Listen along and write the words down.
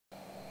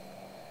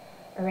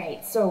All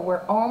right, so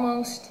we're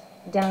almost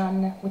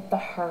done with the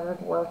hard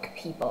work,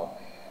 people.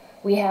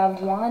 We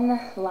have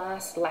one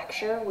last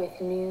lecture with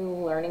new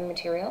learning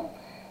material,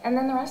 and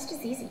then the rest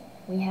is easy.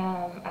 We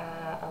have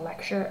a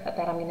lecture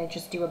that I'm going to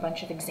just do a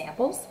bunch of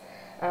examples.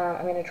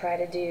 I'm going to try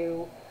to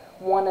do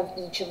one of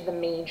each of the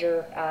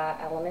major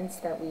elements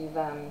that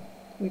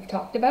we've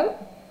talked about.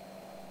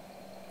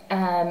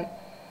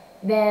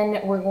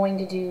 Then we're going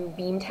to do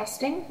beam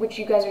testing, which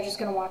you guys are just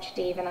going to watch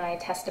Dave and I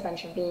test a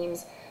bunch of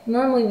beams.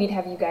 Normally we'd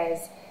have you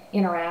guys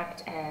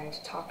interact and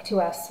talk to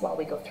us while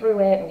we go through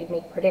it, and we'd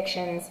make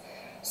predictions.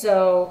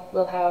 So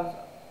we'll have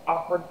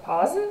awkward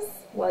pauses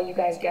while you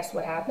guys guess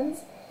what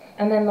happens.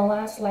 And then the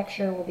last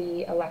lecture will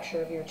be a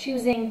lecture of your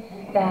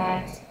choosing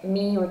that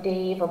me or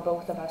Dave or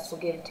both of us will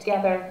give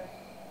together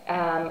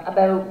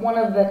about one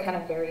of the kind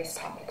of various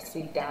topics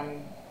we've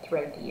done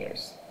throughout the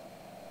years.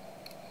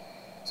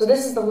 So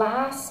this is the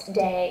last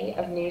day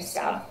of new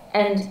stuff,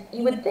 and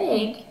you would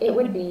think it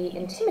would be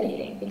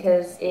intimidating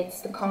because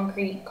it's the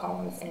concrete,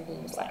 columns, and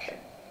beams lecture.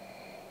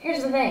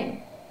 Here's the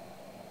thing.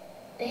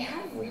 They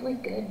have really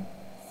good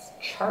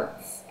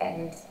charts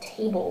and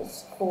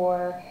tables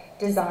for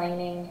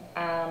designing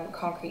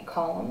concrete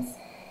columns,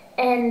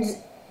 and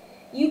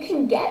you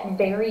can get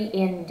very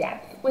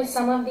in-depth with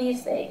some of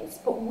these things,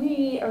 but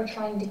we are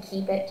trying to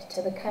keep it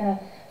to the kind of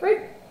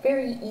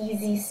very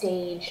easy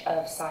stage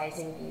of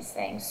sizing these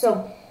things.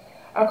 So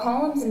our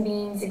columns and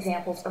beams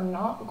examples are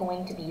not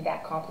going to be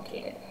that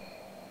complicated.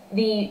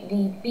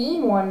 The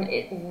beam one,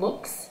 it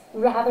looks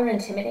rather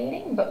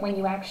intimidating, but when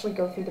you actually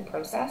go through the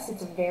process,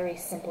 it's a very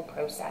simple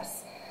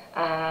process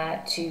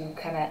to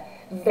kind of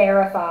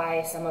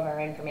verify some of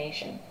our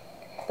information.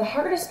 The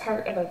hardest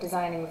part about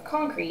designing with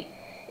concrete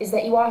is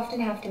that you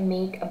often have to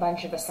make a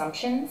bunch of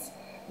assumptions,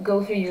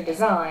 go through your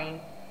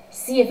design,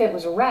 see if it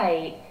was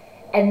right,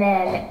 and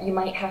then you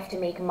might have to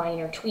make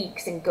minor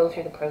tweaks and go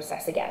through the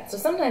process again. So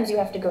sometimes you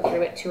have to go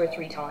through it 2 or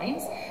 3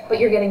 times, but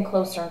you're getting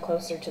closer and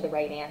closer to the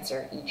right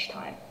answer each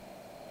time.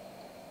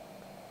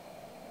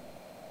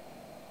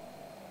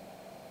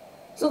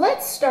 So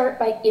let's start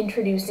by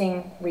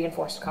introducing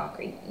reinforced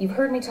concrete. You've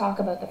heard me talk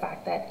about the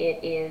fact that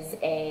it is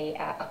a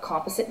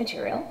composite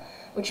material,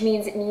 which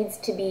means it needs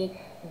to be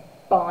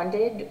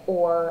bonded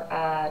or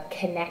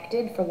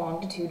connected for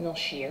longitudinal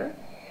shear.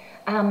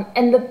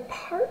 And the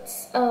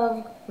parts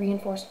of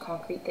reinforced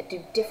concrete that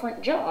do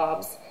different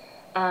jobs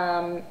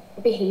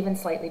behave in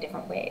slightly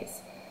different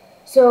ways.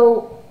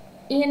 So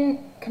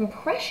in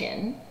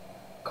compression,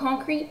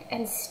 concrete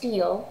and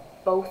steel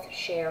both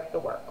share the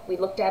work. We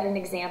looked at an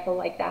example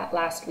like that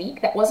last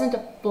week. That wasn't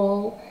a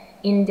full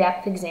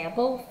in-depth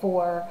example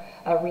for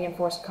a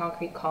reinforced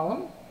concrete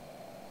column,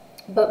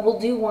 but we'll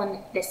do one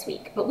this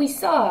week. But we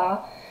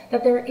saw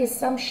that there is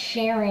some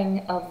sharing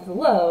of the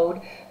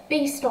load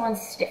based on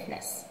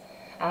stiffness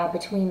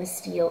between the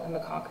steel and the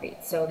concrete.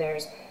 So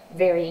there's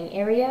varying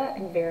area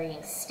and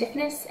varying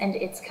stiffness, and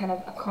it's kind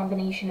of a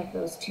combination of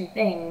those two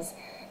things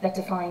that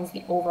defines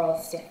the overall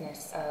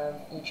stiffness of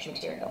each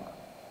material.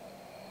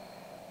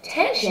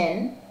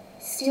 Tension,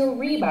 steel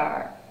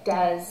rebar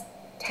does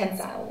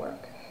tensile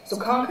work. So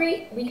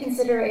concrete, we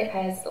consider it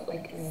has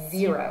like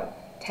 0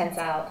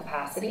 tensile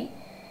capacity.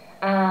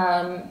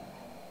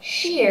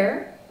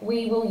 Shear,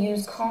 we will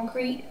use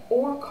concrete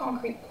or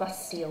concrete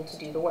plus steel to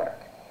do the work.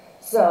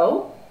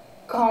 So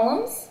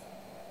columns,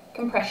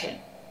 compression.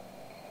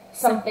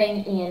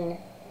 Something in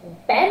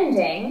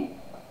bending,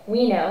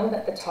 we know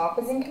that the top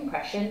is in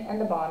compression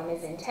and the bottom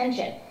is in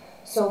tension.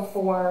 So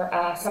for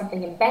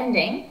something in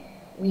bending,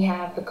 we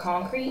have the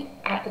concrete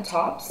at the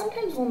top.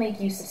 Sometimes we'll make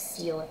use of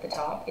steel at the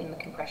top in the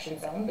compression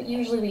zone, but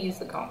usually we use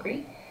the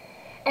concrete.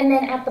 And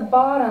then at the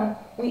bottom,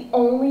 we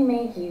only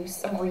make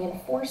use of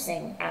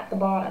reinforcing at the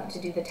bottom to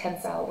do the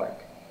tensile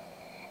work.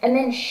 And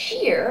then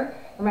shear,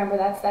 remember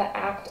that's that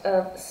act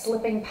of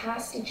slipping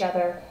past each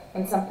other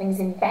when something's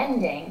in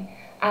bending,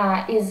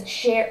 is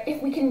shear.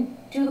 If we can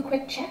do the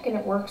quick check and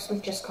it works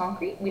with just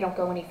concrete, we don't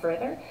go any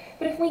further.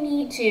 But if we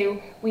need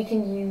to, we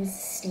can use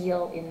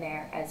steel in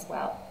there as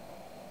well.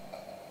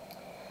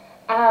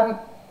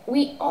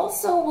 We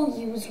also will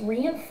use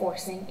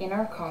reinforcing in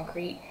our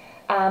concrete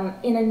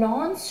in a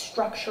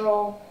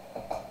non-structural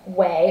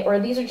way, or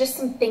these are just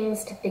some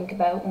things to think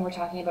about when we're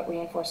talking about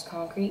reinforced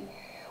concrete.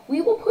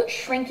 We will put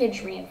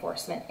shrinkage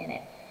reinforcement in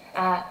it.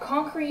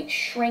 Concrete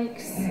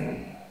shrinks,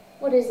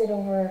 what is it,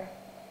 over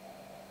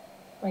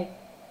like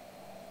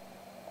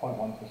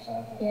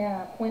 0.1%.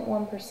 Yeah,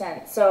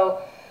 0.1%.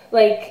 So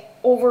like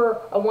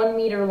over a 1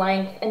 meter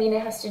length, I mean,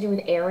 it has to do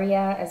with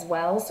area as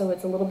well, so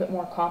it's a little bit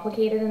more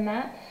complicated than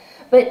that.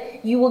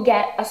 But you will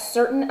get a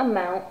certain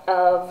amount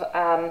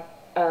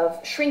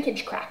of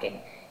shrinkage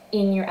cracking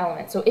in your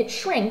element. So it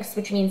shrinks,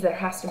 which means there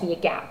has to be a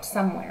gap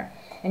somewhere,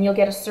 and you'll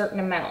get a certain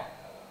amount.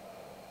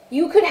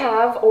 You could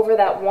have, over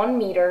that 1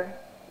 meter,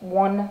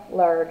 1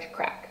 large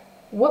crack.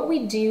 What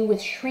we do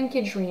with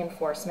shrinkage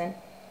reinforcement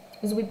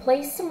is we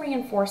place some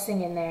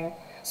reinforcing in there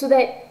so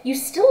that you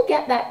still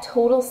get that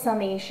total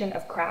summation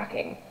of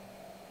cracking.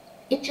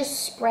 It just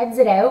spreads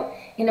it out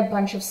in a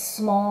bunch of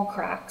small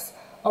cracks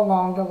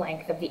along the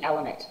length of the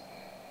element.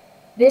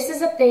 This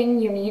is a thing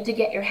you need to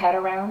get your head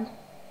around.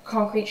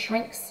 Concrete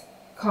shrinks,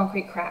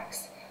 concrete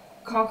cracks.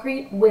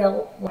 Concrete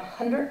will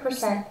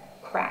 100%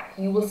 crack.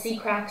 You will see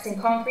cracks in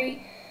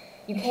concrete.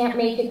 You can't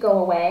make it go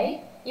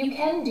away. You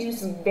can do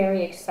some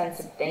very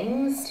expensive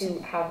things to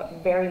have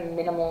very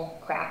minimal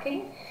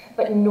cracking,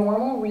 but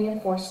normal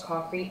reinforced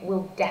concrete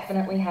will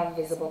definitely have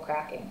visible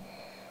cracking.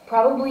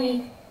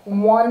 Probably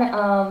one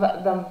of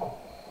the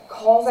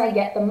calls I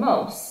get the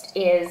most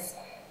is,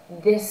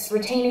 this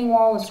retaining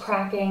wall is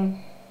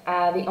cracking,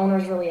 the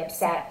owner's really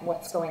upset,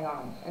 what's going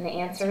on? And the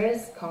answer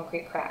is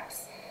concrete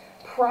cracks.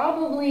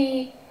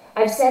 Probably,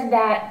 I've said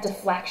that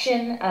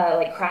deflection,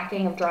 like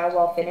cracking of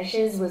drywall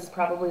finishes, was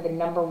probably the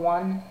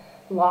 #1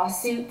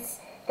 lawsuits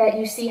that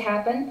you see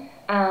happen.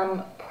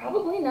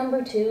 Probably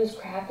 #2 is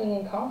cracking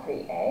in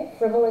concrete,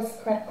 frivolous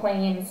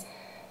claims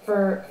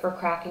for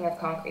cracking of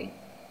concrete.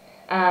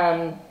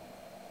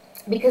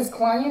 Because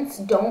clients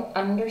don't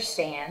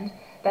understand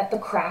that the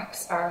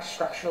cracks are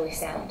structurally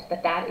sound,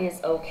 that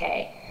is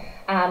okay.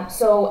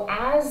 So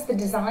as the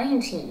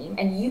design team,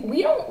 and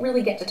we don't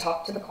really get to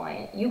talk to the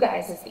client, you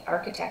guys as the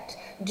architect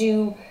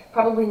do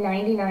probably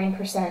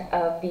 99%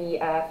 of the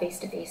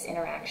face-to-face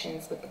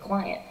interactions with the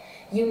client.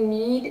 You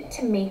need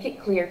to make it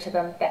clear to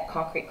them that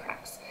concrete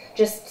cracks.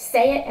 Just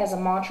say it as a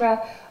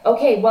mantra.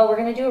 Okay, well, we're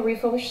going to do a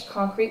refurbished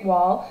concrete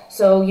wall,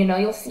 so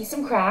you'll see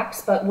some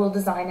cracks, but we'll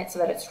design it so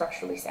that it's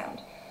structurally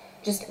sound.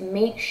 Just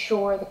make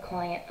sure the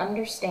client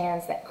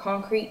understands that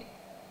concrete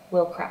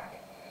will crack.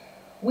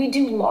 We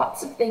do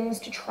lots of things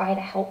to try to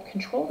help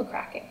control the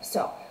cracking.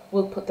 So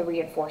we'll put the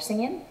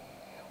reinforcing in.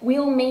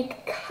 We'll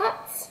make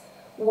cuts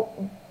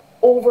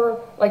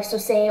over, like, so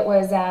say it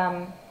was,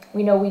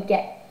 we know we'd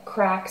get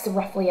cracks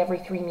roughly every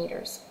 3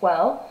 meters.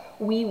 Well,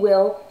 we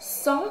will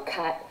saw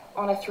cut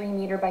on a 3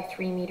 meter by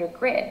 3 meter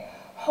grid,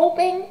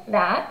 hoping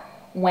that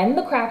when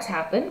the cracks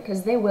happen,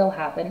 because they will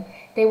happen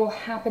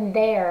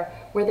there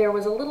where there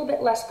was a little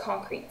bit less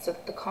concrete, so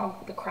that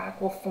the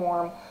crack will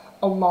form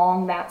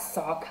along that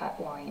saw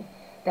cut line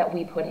that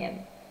we put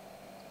in.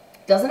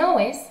 Doesn't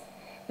always,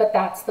 but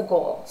that's the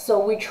goal. So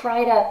we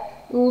try to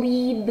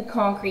lead the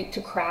concrete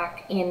to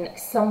crack in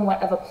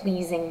somewhat of a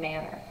pleasing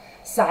manner.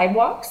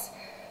 Sidewalks,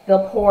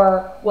 they'll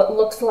pour what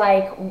looks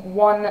like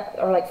 1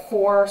 or like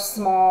 4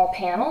 small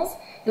panels.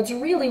 That's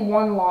really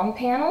 1 long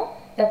panel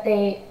that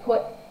they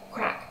put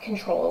crack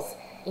controls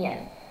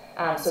in.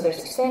 So there's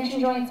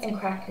expansion joints and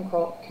crack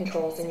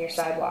controls in your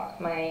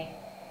sidewalk. My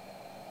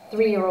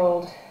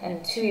 3-year-old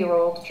and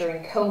 2-year-old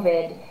during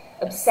COVID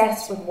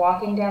obsessed with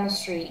walking down the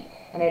street,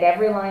 and at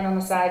every line on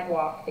the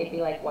sidewalk they'd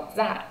be like, what's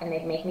that? And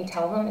they'd make me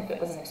tell them if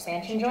it was an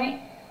expansion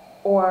joint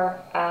or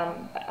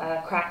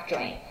a crack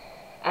joint.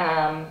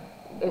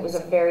 It was a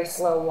very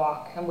slow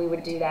walk, and we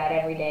would do that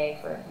every day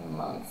for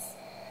months.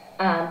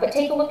 But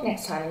take a look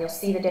next time and you'll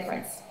see the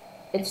difference.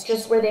 It's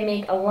just where they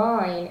make a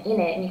line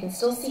in it, and you can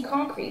still see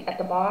concrete at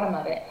the bottom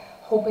of it,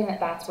 hoping that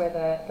that's where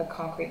the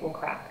concrete will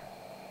crack.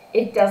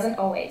 It doesn't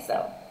always,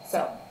 though,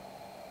 so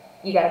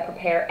you got to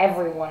prepare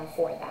everyone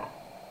for that.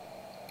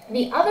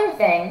 The other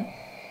thing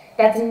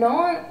that's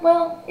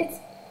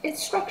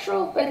it's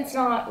structural, but it's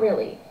not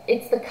really.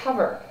 It's the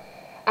cover.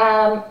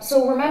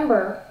 So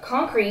remember,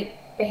 concrete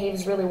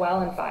behaves really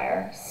well in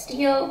fire.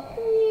 Steel,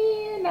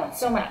 not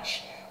so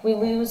much. We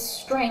lose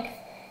strength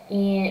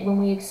when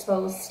we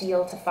expose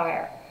steel to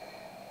fire.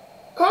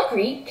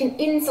 Concrete can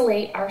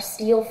insulate our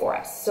steel for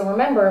us. So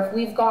remember, if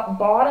we've got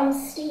bottom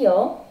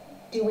steel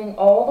doing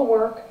all the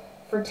work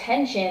for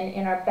tension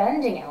in our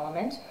bending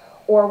element,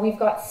 or we've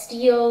got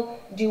steel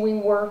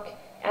doing work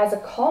as a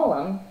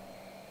column,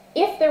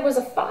 if there was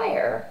a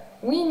fire,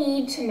 we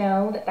need to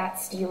know that that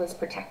steel is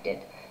protected.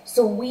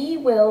 So we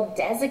will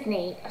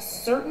designate a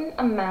certain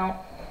amount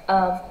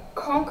of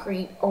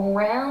concrete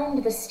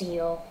around the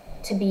steel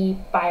to be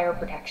fire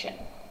protection.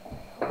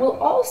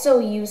 We'll also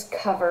use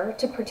cover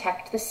to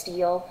protect the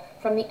steel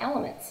from the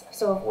elements.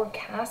 So if we're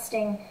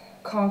casting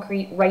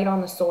concrete right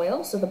on the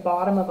soil, so the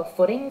bottom of a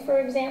footing, for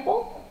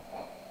example,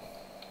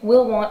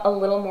 we'll want a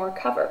little more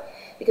cover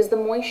because the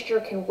moisture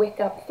can wick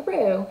up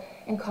through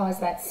and cause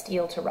that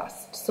steel to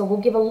rust. So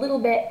we'll give a little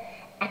bit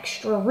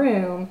extra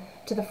room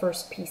to the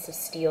first piece of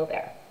steel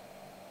there.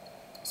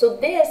 So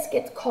this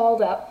gets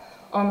called up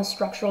on the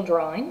structural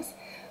drawings,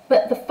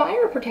 but the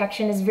fire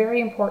protection is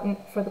very important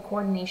for the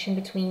coordination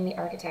between the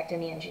architect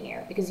and the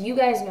engineer, because you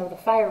guys know the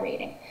fire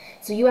rating.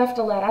 So you have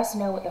to let us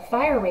know what the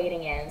fire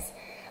rating is,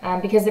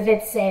 because if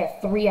it's, say,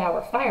 a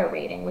 3-hour fire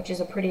rating, which is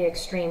a pretty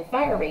extreme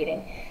fire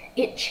rating,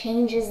 it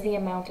changes the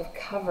amount of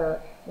cover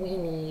we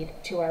need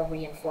to our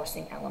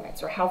reinforcing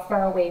elements, or how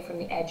far away from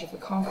the edge of the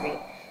concrete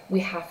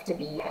we have to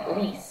be at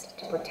least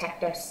to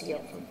protect our steel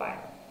from fire.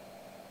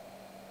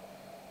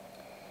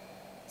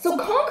 So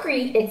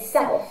concrete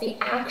itself, the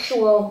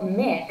actual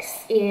mix,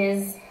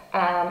 is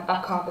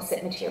a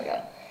composite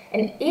material.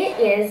 And it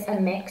is a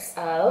mix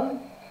of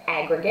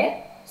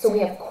aggregate. So we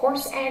have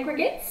coarse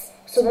aggregates.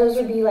 So those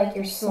would be like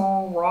your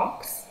small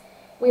rocks.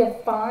 We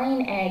have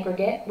fine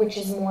aggregate, which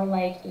is more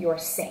like your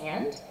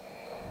sand.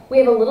 We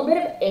have a little bit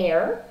of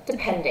air,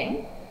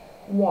 depending,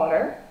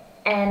 water,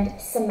 and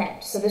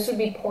cement. So this would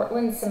be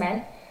Portland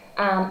cement,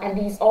 and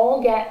these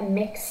all get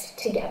mixed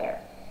together.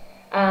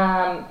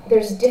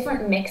 There's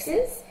different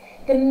mixes.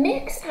 The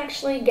mix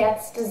actually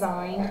gets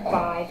designed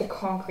by the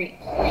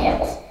concrete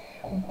plant,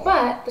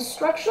 but the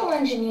structural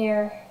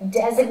engineer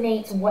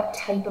designates what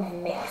type of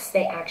mix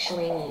they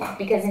actually need,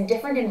 because in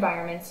different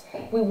environments,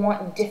 we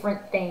want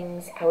different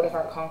things out of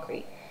our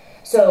concrete.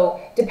 So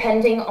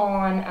depending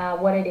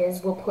on what it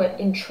is, we'll put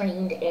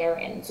entrained air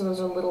in. So those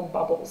are little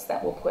bubbles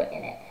that we'll put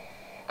in it.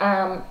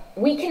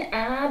 We can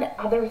add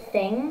other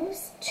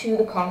things to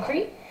the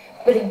concrete,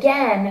 but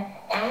again,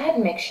 add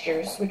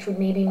mixtures, which would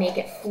maybe make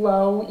it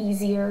flow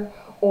easier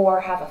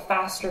or have a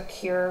faster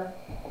cure.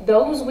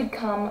 Those would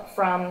come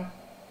from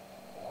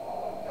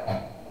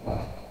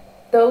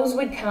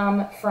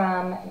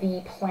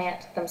the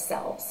plant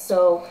themselves.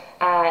 So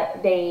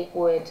they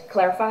would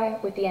clarify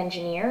with the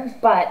engineer,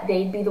 but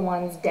they'd be the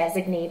ones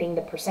designating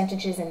the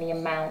percentages and the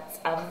amounts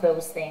of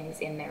those things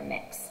in their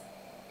mix.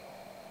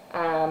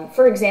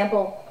 For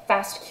example,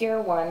 Fast Cure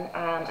one,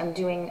 I'm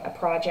doing a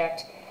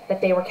project that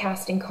they were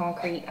casting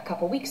concrete a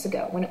couple weeks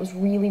ago when it was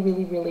really,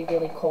 really, really,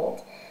 really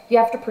cold. You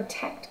have to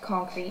protect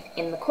concrete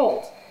in the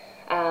cold.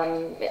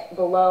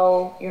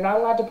 You're not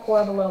allowed to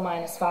pour below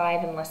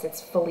 -5 unless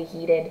it's fully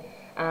heated.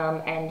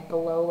 And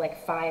below like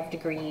 5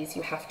 degrees,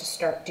 you have to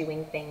start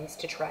doing things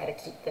to try to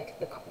keep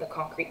the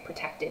concrete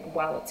protected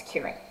while it's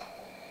curing.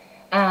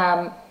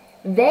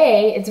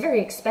 It's very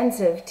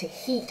expensive to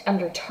heat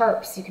under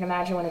tarps. You can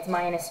imagine when it's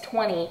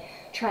 -20,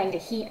 trying to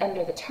heat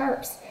under the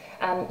tarps,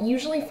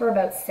 usually for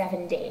about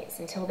 7 days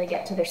until they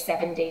get to their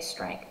 7-day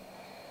strength.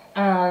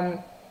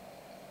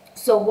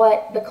 So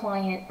what the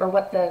client, or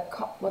what the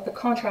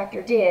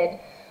contractor did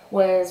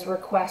was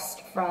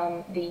request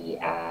from the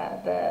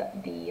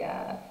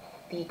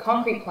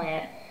concrete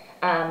plant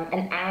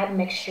an add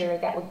mixture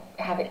that would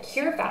have it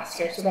cure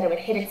faster, so that it would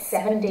hit its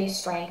 7-day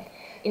strength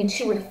in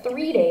 2 or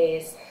 3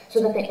 days, so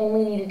that they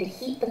only needed to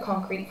heat the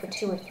concrete for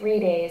 2 or 3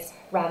 days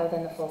rather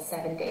than the full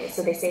 7 days.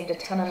 So they saved a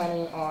ton of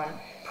money on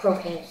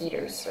propane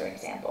heaters, for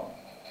example.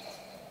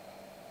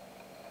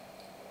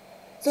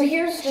 So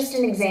here's just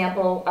an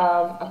example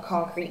of a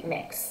concrete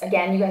mix.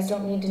 Again, you guys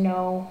don't need to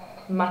know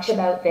much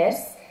about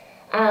this.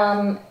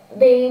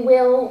 They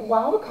will,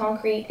 while the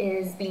concrete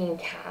is being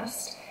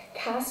cast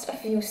a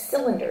few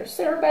cylinders.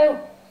 They're about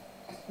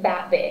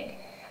that big.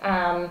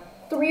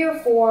 3 or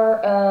 4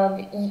 of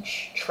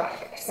each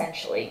truck,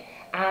 essentially,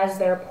 as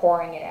they're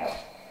pouring it out.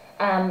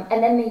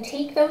 And then they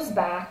take those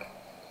back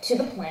to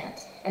the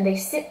plant, and they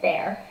sit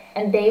there,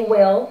 and they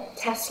will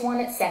test one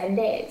at 7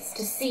 days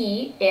to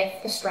see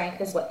if the strength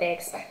is what they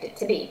expect it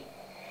to be.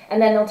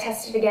 And then they'll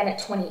test it again at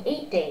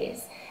 28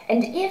 days.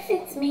 And if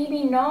it's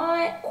maybe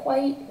not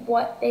quite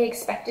what they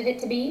expected it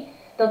to be,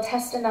 they'll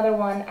test another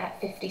one at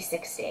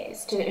 56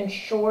 days to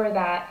ensure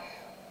that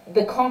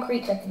the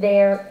concrete that's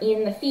there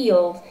in the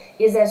field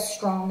is as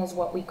strong as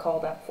what we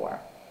called up for.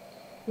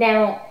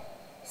 Now,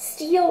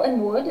 steel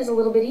and wood is a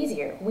little bit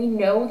easier. We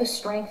know the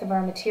strength of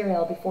our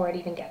material before it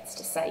even gets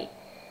to site.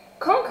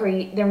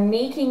 Concrete, they're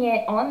making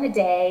it on the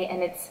day,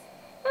 and it's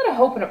not a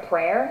hope and a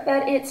prayer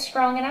that it's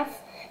strong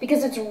enough,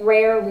 because it's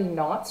rarely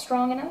not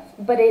strong enough,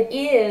 but it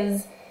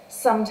is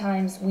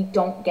sometimes we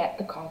don't get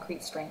the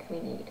concrete strength we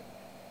need.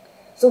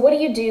 So what do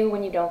you do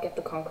when you don't get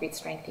the concrete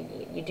strength you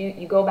need?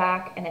 You go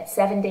back, and at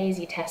 7 days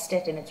you test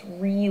it, and it's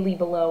really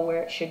below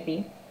where it should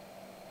be.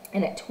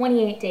 And at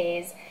 28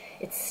 days,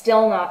 it's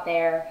still not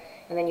there.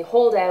 And then you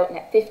hold out, and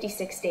at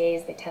 56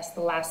 days, they test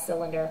the last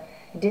cylinder,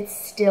 and it's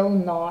still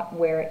not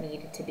where it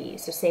needed to be.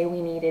 So say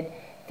we needed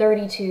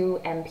 32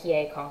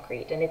 MPa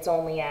concrete, and it's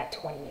only at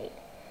 28.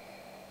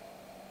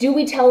 Do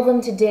we tell them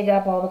to dig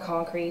up all the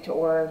concrete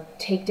or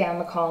take down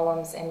the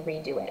columns and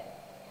redo it?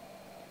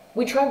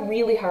 We try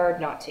really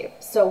hard not to.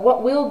 So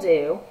what we'll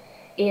do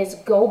is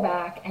go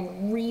back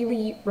and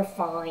really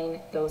refine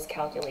those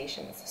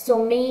calculations. So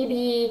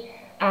maybe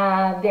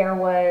there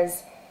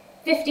was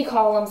 50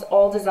 columns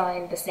all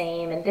designed the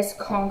same, and this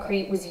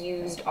concrete was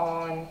used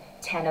on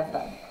 10 of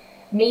them.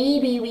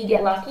 Maybe we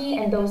get lucky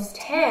and those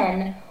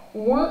 10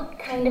 weren't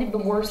kind of the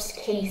worst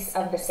case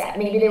of the set.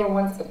 Maybe they were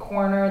ones at the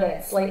corner that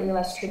had slightly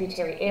less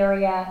tributary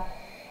area.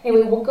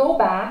 Anyway, we'll go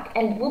back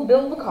and we'll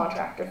bill the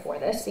contractor for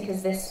this,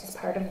 because this is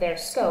part of their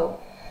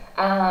scope,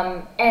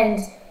 and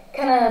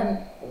kind of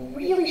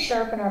really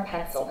sharpen our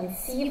pencil and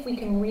see if we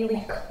can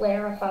really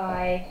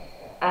clarify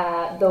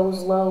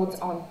those loads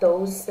on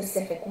those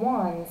specific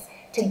ones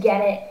to get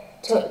it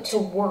to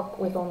work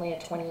with only a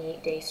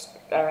 28 days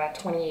or a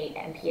 28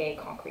 MPa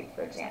concrete,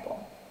 for example.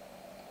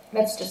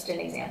 That's just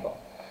an example.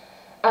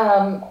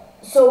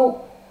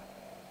 So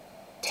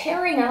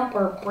tearing up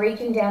or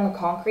breaking down the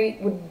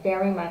concrete would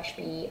very much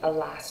be a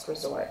last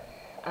resort.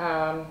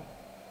 I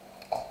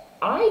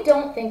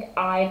don't think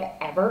I've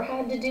ever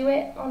had to do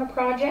it on a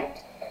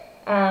project.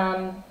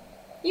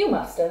 You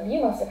must have.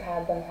 You must have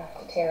had them have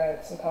to tear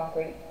out some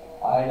concrete.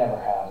 I never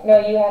have. No,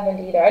 you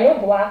haven't either. I know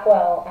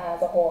Blackwell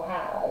as a whole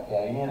has.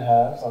 Yeah, Ian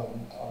has on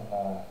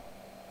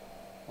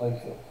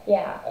Lakefield.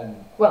 Yeah.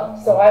 And well,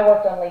 so I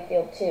worked on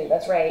Lakefield too.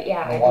 That's right.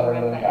 Yeah, I do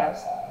remember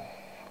that.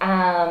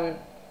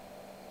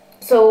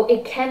 So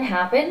it can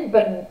happen,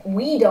 but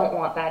we don't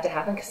want that to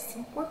happen because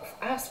work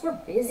for us, we're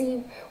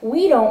busy.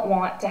 We don't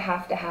want to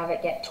have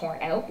it get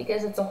torn out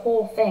because it's a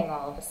whole thing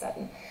all of a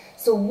sudden.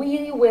 So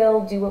we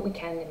will do what we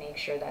can to make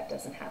sure that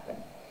doesn't happen.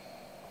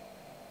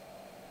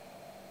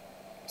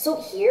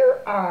 So here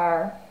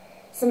are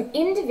some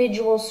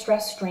individual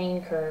stress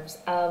strain curves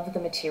of the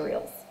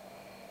materials.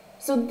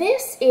 So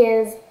this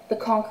is the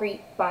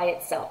concrete by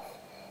itself.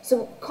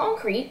 So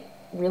concrete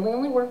really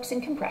only works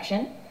in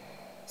compression.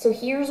 So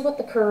here's what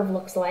the curve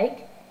looks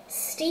like.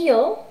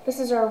 Steel, this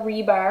is our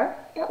rebar.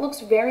 That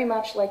looks very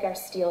much like our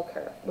steel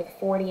curve with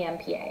 40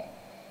 MPa.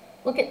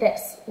 Look at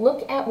this.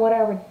 Look at what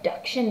our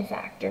reduction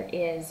factor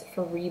is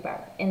for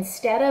rebar.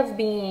 Instead of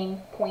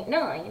being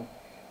 0.9,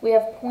 we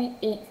have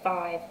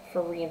 0.85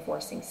 for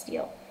reinforcing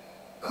steel.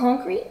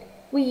 Concrete,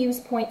 we use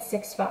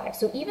 0.65.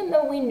 So even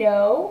though we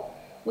know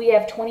we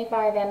have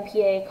 25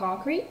 MPa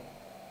concrete,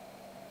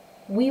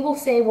 we will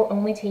say we're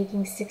only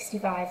taking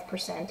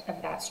 65%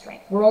 of that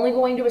strength. We're only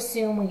going to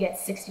assume we get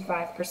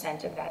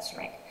 65% of that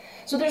strength.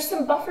 So there's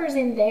some buffers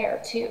in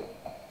there too.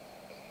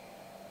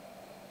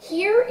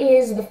 Here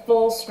is the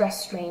full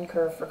stress strain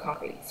curve for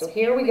concrete. So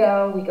here we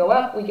go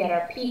up, we get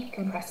our peak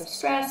compressive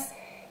stress.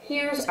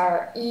 Here's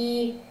our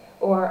E,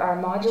 or our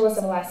modulus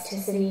of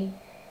elasticity.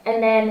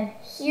 And then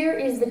here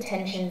is the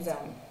tension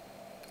zone.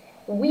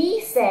 We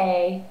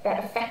say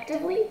that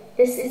effectively,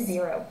 this is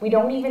 0. We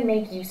don't even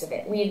make use of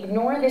it. We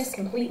ignore this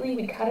completely.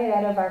 We cut it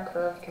out of our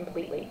curve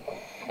completely.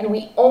 And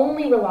we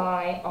only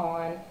rely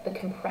on the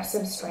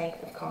compressive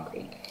strength of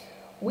concrete.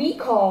 We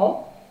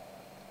call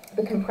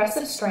the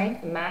compressive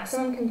strength,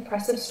 maximum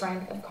compressive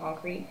strength of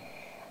concrete,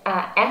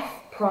 F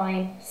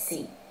prime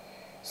C.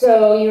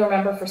 So you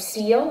remember for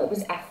steel, it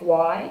was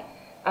Fy.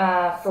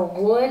 For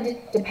wood,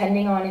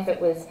 depending on if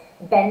it was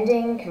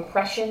bending,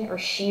 compression, or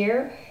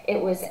shear,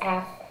 it was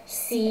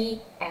FC,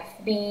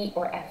 FB,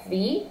 or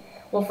FV.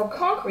 Well, for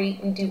concrete,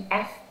 we do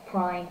F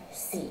prime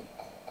C.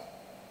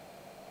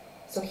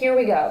 So here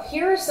we go.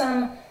 Here are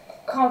some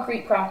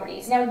concrete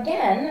properties. Now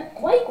again,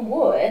 like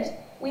wood,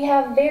 we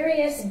have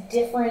various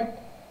different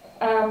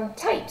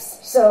types.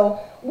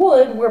 So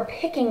wood, we're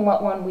picking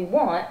what one we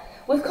want.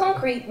 With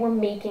concrete, we're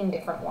making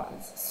different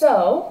ones.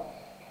 So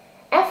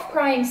F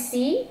prime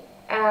C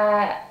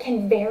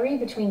can vary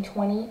between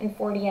 20 and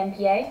 40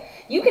 MPa.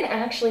 You can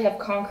actually have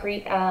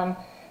concrete,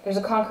 there's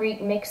a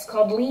concrete mix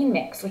called lean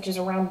mix, which is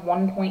around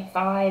 1.5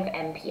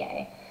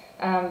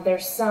 MPa.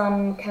 There's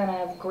some kind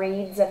of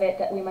grades of it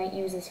that we might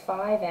use as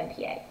 5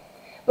 MPa.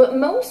 But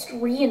most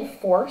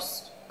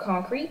reinforced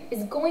concrete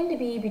is going to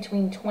be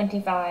between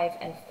 25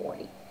 and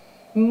 40.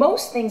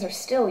 Most things are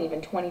still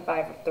even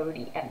 25 or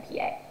 30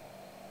 MPa.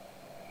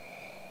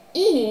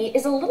 E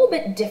is a little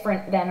bit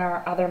different than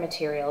our other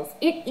materials.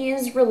 It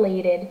is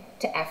related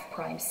to F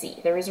prime C.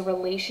 There is a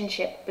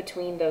relationship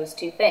between those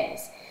two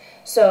things.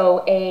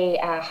 So a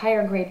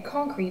higher grade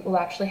concrete will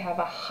actually have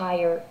a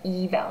higher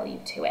E value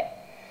to it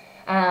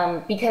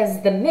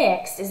because the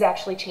mix is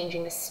actually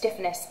changing the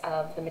stiffness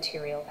of the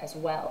material as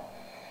well.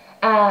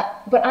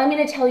 But I'm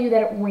going to tell you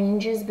that it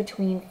ranges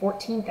between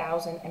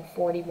 14,000 and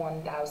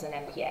 41,000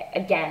 MPa.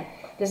 Again,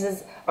 this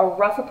is a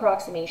rough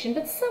approximation,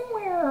 but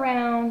somewhere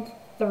around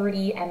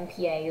 30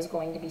 MPa is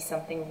going to be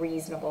something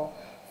reasonable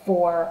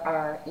for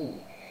our E.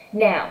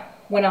 Now,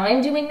 when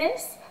I'm doing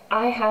this,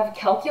 I have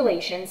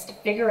calculations to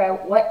figure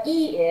out what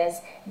E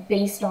is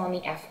based on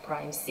the F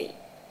prime C.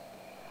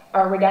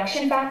 Our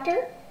reduction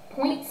factor,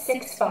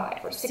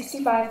 0.65 or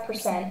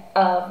 65%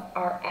 of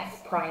our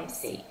F prime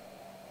C.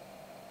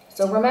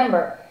 So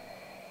remember,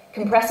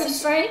 compressive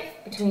strength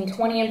between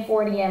 20 and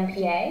 40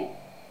 MPa,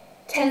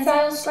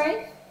 tensile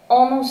strength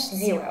almost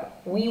 0.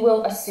 We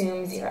will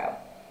assume 0.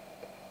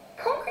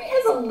 Concrete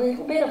has a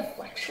little bit of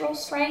flexural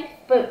strength,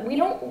 but we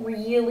don't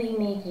really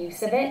make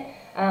use of it.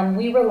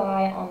 We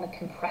rely on the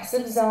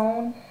compressive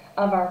zone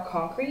of our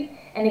concrete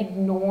and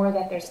ignore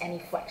that there's any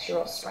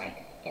flexural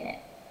strength in it.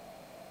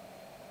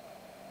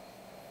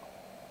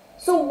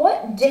 So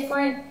what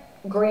different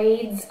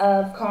grades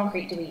of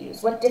concrete do we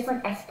use? What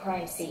different F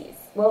prime Cs?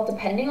 Well,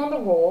 depending on the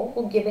role,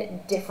 we'll give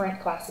it different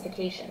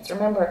classifications.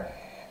 Remember,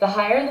 the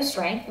higher the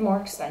strength, the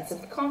more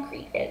expensive the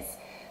concrete is.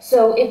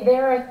 So if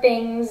there are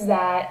things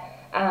that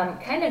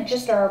kind of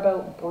just are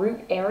about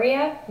brute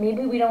area,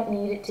 maybe we don't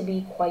need it to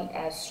be quite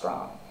as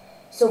strong.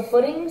 So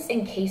footings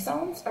and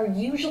caissons are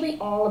usually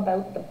all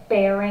about the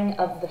bearing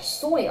of the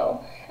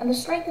soil, and the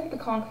strength of the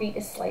concrete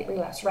is slightly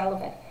less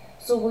relevant.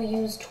 So we'll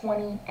use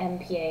 20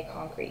 MPa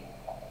concrete.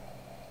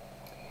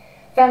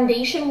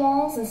 Foundation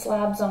walls and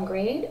slabs on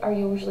grade are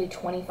usually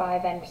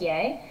 25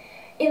 MPa,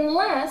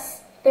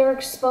 unless they're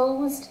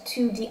exposed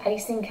to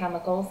de-icing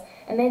chemicals,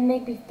 and then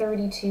they'd be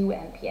 32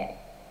 MPa.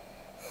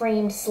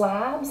 Framed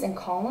slabs and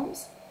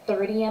columns,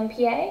 30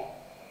 MPa.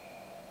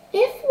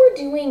 If we're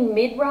doing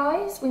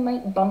mid-rise, we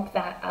might bump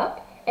that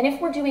up. And if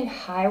we're doing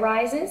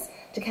high-rises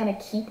to kind of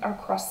keep our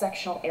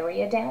cross-sectional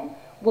area down,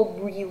 we'll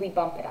really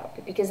bump it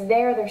up. Because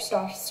there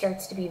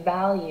starts to be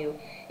value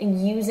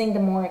in using the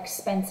more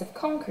expensive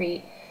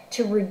concrete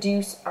to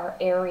reduce our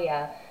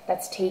area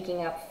that's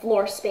taking up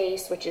floor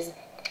space, which is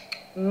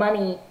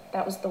money.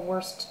 That was the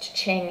worst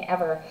cha-ching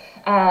ever.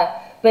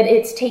 But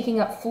it's taking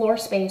up floor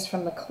space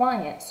from the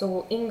client, so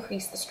we'll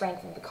increase the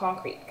strength of the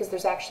concrete because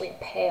there's actually a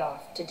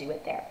payoff to do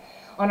it there.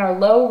 On our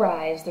low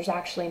rise, there's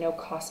actually no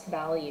cost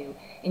value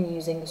in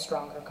using the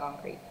stronger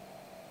concrete.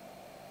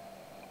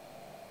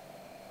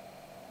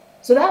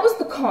 So that was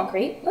the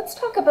concrete. Let's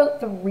talk about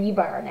the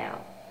rebar now.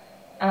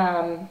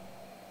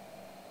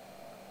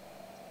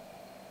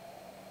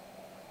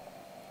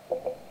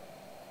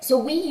 So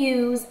we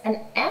use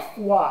an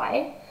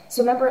FY.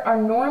 So remember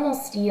our normal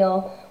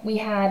steel, we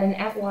had an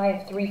FY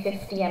of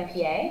 350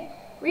 MPa.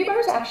 Rebar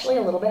is actually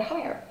a little bit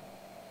higher.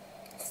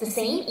 It's the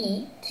same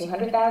E,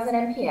 200,000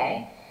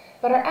 MPa,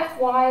 but our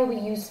FY we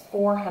use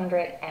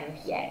 400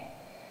 MPa.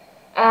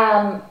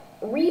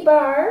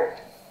 Rebar,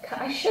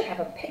 I should have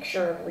a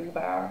picture of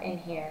rebar in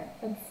here.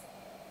 I'm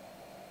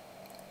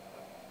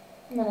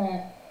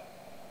gonna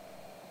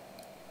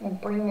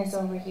bring this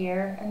over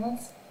here and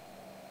let's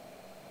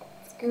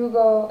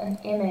Google an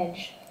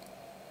image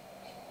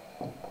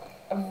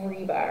of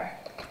rebar.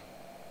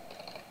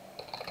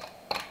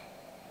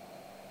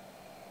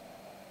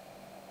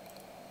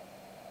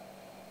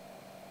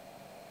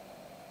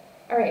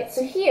 Alright,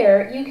 so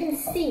here you can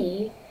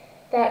see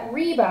that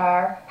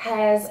rebar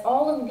has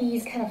all of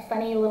these kind of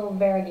funny little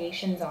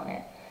variegations on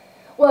it.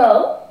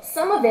 Well,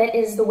 some of it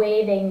is the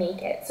way they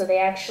make it. So they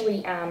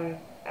actually,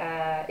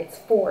 it's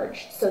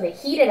forged. So they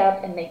heat it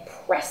up and they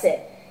press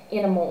it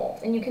in a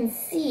mold. And you can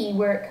see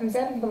where it comes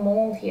out of the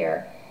mold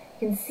here,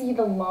 you can see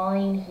the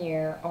line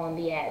here on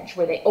the edge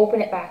where they open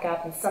it back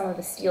up and some of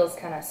the steel's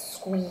kind of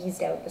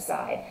squeezed out the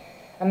side.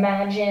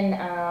 Imagine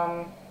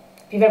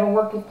if you've ever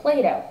worked with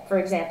Play-Doh, for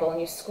example, and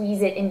you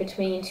squeeze it in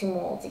between two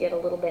molds, you get a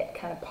little bit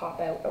kind of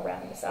pop out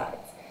around the sides.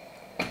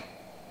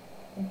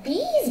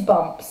 These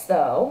bumps,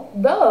 though,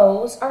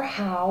 those are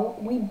how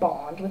we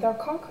bond with our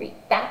concrete.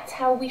 That's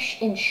how we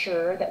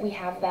ensure that we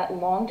have that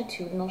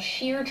longitudinal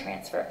shear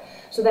transfer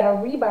so that our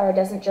rebar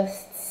doesn't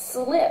just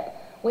slip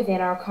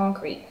within our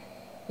concrete.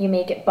 You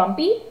make it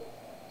bumpy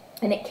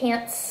and it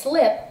can't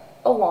slip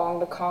along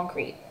the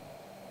concrete.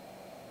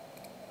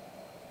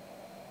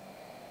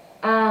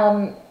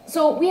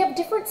 So we have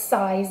different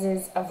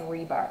sizes of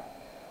rebar.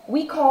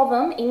 We call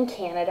them in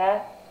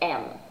Canada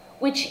M,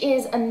 which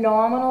is a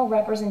nominal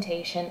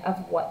representation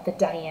of what the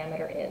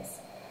diameter is.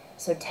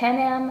 So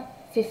 10M,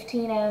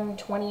 15M,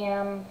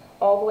 20M,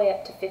 all the way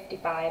up to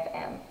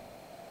 55M.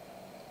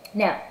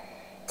 Now,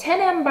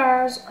 10M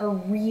bars are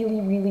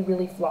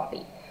really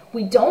floppy.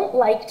 We don't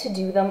like to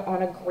do them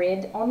on a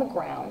grid on the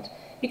ground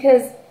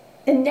because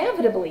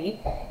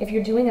inevitably, if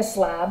you're doing a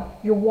slab,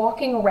 you're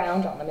walking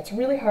around on them. It's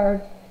really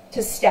hard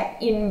to step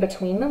in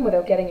between them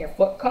without getting your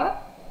foot caught.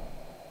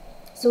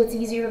 So it's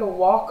easier to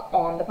walk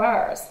on the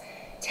bars.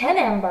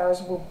 10M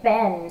bars will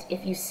bend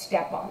if you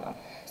step on them.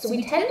 So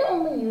we tend to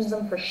only use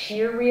them for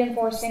shear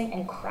reinforcing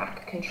and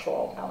crack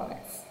control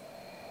elements.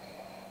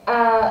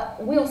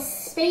 We'll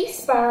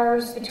space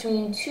bars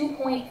between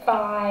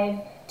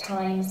 2.5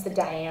 times the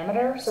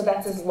diameter, so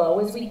that's as low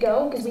as we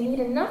go because we need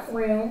enough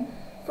room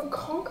for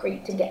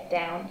concrete to get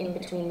down in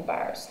between the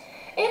bars.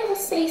 And we'll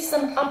space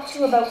them up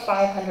to about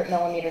 500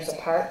 millimeters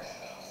apart,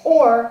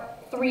 or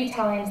 3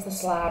 times the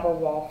slab or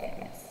wall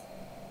thickness.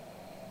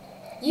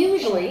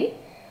 Usually,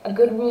 a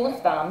good rule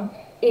of thumb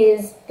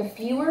is the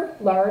fewer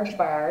large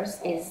bars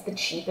is the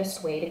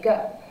cheapest way to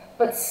go,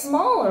 but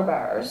smaller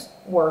bars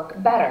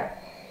work better.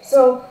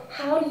 So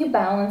how do you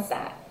balance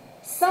that?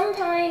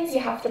 Sometimes you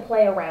have to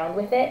play around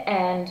with it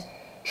and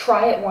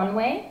try it one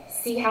way,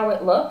 see how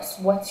it looks,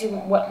 what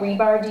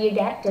rebar do you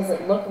get, does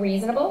it look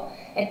reasonable,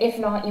 and if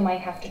not, you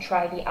might have to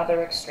try the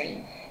other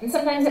extreme. And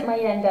sometimes it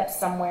might end up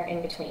somewhere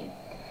in between.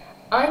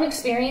 I'm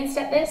experienced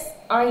at this,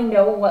 I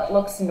know what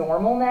looks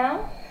normal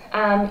now,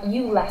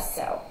 you less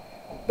so.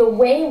 The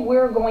way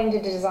we're going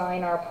to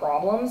design our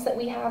problems that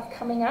we have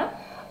coming up,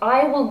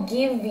 I will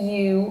give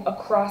you a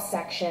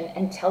cross-section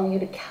and tell you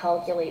to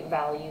calculate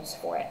values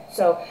for it.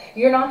 So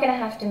you're not going to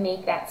have to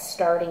make that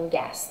starting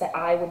guess that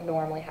I would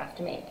normally have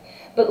to make.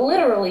 But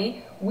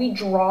literally, we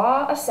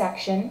draw a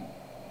section,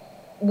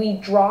 we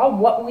draw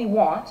what we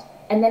want,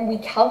 and then we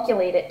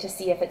calculate it to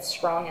see if it's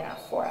strong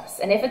enough for us.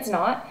 And if it's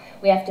not,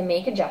 we have to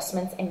make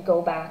adjustments and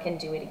go back and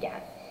do it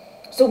again.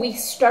 So we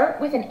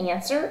start with an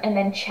answer and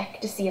then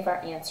check to see if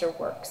our answer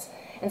works.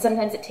 And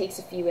sometimes it takes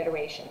a few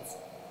iterations.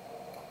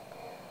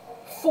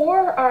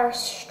 For our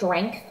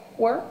strength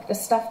work, the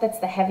stuff that's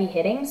the heavy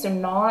hitting, so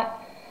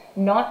not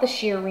the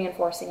shear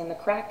reinforcing and the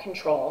crack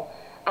control,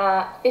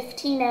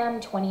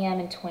 15M, 20M,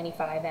 and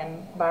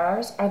 25M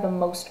bars are the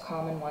most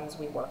common ones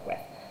we work with.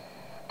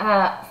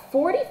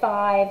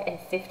 45 and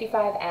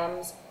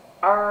 55Ms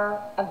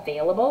are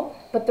available,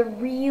 but they're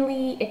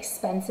really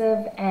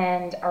expensive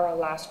and are a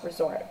last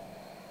resort.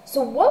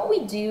 So what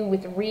we do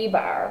with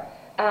rebar,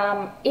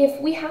 if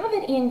we have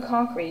it in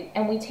concrete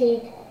and we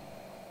take,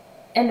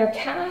 and they're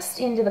cast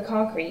into the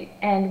concrete,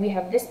 and we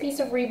have this piece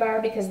of rebar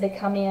because they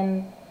come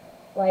in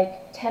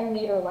like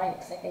 10-meter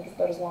lengths, I think is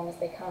about as long as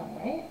they come,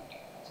 right?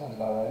 Sounds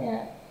about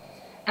right.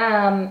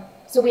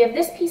 So we have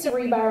this piece of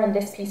rebar and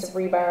this piece of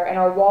rebar, and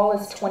our wall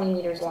is 20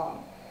 meters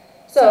long.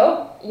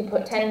 So you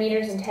put 10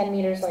 meters and 10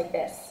 meters like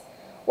this.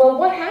 Well,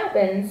 what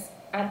happens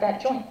at that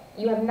joint?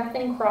 You have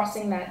nothing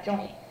crossing that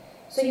joint.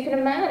 So you can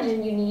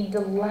imagine you need to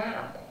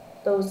lap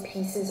those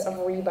pieces of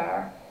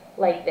rebar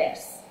like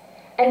this.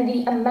 And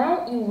the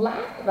amount you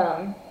lap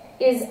them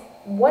is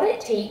what it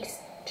takes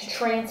to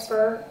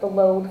transfer the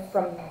load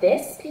from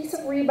this piece of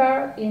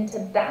rebar into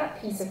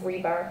that piece of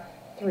rebar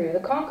through the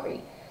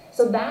concrete.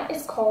 So that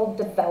is called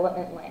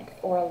development length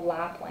or a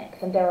lap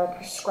length. And there are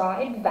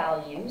prescribed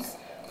values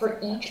for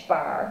each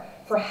bar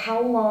for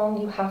how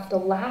long you have to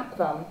lap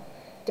them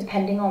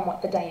depending on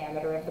what the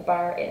diameter of the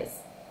bar is.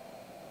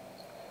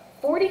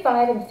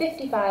 45 and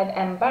 55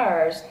 M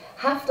bars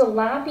have to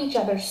lap each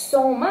other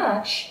so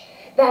much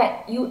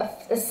that you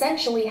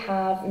essentially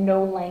have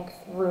no length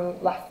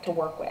room left to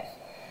work with.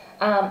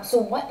 So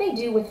what they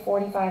do with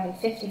 45 and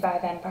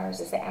 55 M bars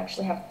is they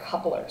actually have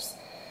couplers.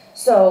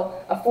 So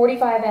a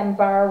 45 M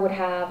bar would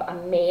have a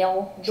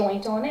male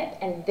joint on it,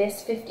 and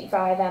this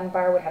 55 M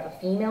bar would have a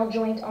female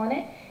joint on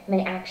it, and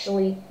they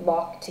actually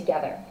lock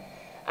together.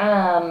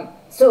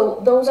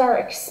 So those are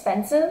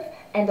expensive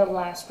and a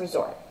last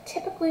resort.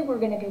 Typically, we're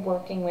going to be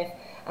working with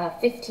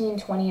 15,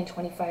 20, and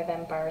 25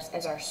 M bars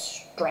as our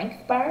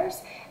strength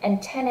bars,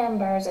 and 10 M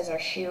bars as our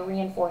shear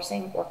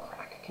reinforcing or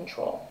crack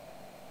control.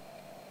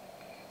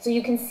 So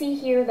you can see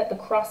here that the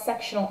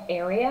cross-sectional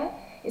area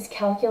is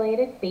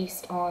calculated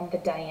based on the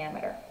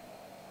diameter.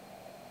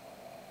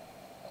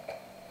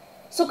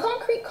 So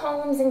concrete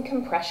columns and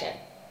compression.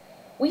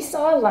 We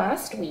saw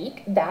last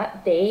week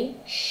that they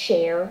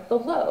share the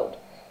load.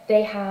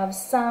 They have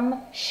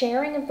some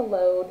sharing of the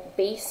load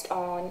based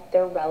on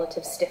their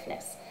relative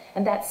stiffness.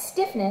 And that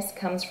stiffness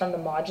comes from the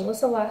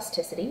modulus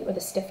elasticity, or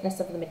the stiffness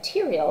of the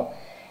material,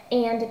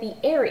 and the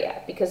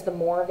area, because the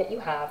more of it you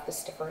have, the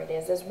stiffer it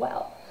is as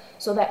well.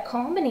 So that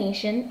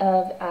combination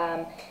of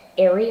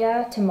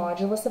area to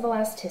modulus of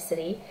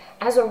elasticity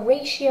as a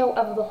ratio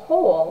of the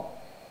whole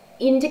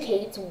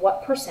indicates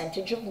what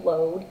percentage of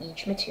load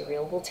each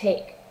material will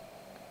take.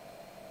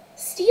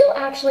 Steel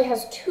actually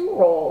has two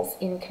roles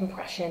in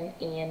compression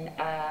in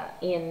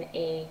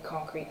a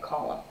concrete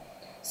column.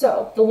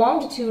 So the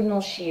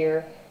longitudinal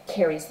shear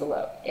carries the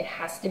load. It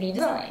has to be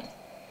designed.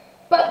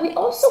 But we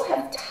also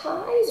have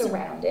ties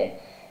around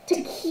it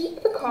to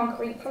keep the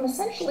concrete from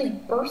essentially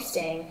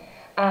bursting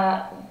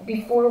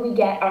before we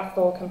get our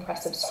full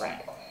compressive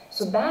strength.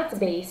 So that's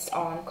based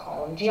on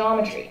column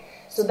geometry.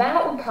 So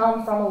that would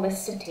come from a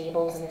list of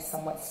tables and is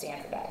somewhat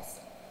standardized.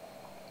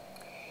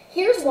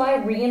 Here's why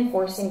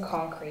reinforcing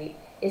concrete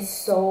is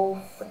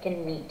so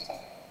freaking neat.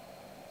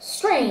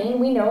 Strain,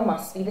 we know,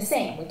 must be the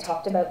same. We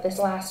talked about this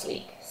last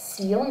week.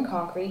 Steel and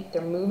concrete,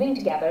 they're moving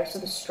together, so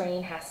the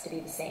strain has to be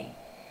the same.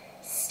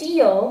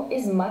 Steel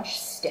is much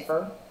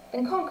stiffer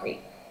than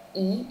concrete.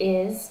 E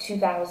is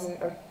 200,000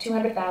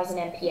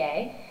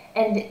 MPa,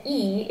 and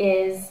E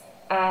is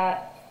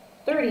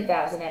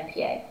 30,000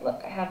 MPa.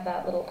 Look, I have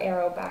that little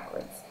arrow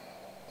backwards.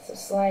 So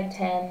slide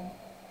 10,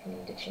 I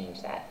need to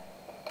change that.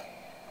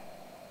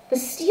 The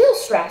steel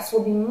stress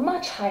will be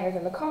much higher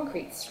than the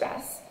concrete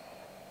stress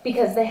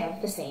because they have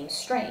the same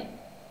strain.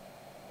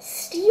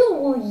 Steel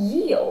will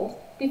yield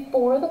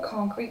before the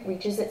concrete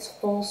reaches its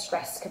full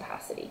stress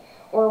capacity,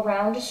 or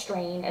around a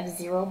strain of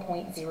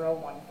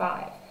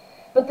 0.015.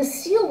 But the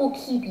steel will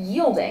keep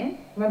yielding,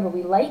 remember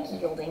we like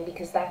yielding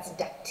because that's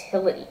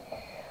ductility,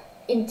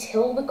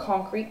 until the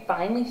concrete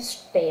finally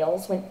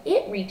fails when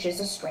it reaches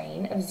a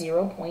strain of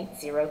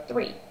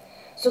 0.03.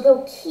 So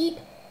they'll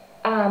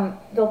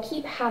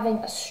keep having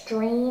a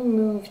strain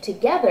move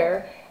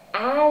together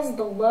as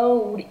the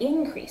load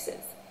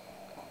increases.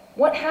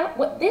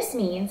 What this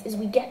means is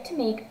we get to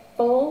make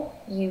full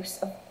use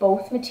of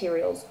both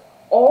materials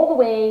all the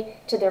way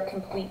to their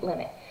complete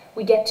limit.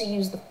 We get to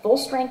use the full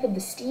strength of the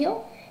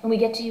steel, and we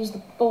get to use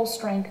the full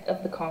strength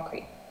of the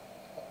concrete,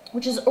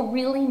 which is a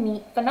really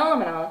neat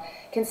phenomenon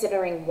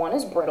considering one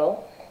is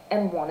brittle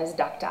and one is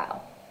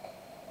ductile.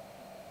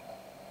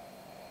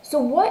 So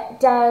what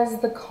does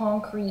the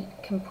concrete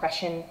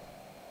compression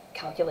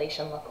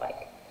calculation look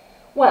like?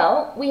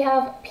 Well, we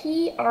have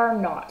PR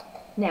naught.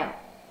 Now,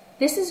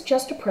 this is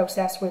just a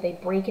process where they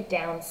break it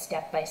down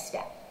step by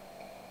step.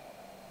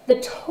 The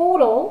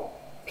total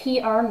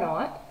PR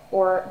naught,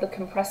 or the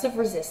compressive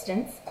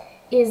resistance,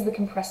 is the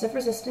compressive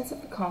resistance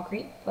of the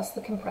concrete plus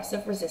the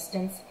compressive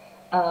resistance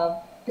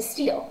of the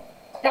steel.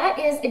 That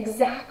is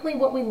exactly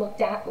what we looked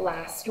at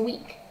last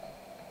week.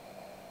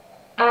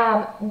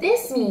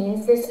 This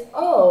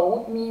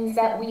O means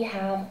that we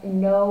have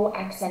no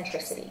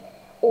eccentricity,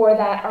 or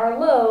that our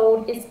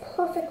load is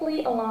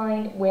perfectly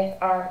aligned with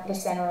the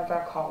center of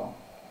our column.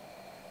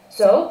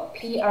 So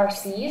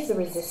PRC is the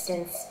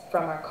resistance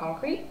from our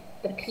concrete.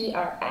 The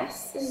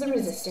PRS is the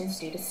resistance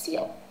due to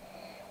steel.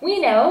 We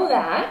know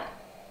that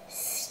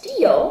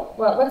steel,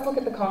 well, let's look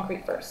at the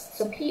concrete first.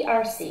 So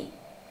PRC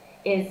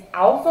is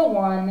alpha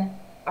 1,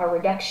 our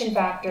reduction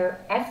factor,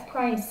 F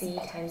prime C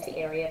times the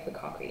area of the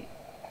concrete.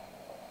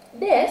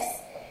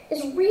 This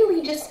is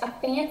really just a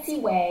fancy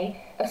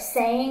way of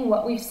saying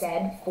what we've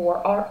said for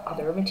our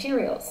other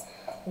materials.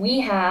 We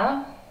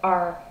have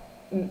our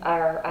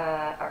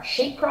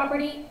shape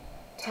property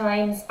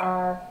times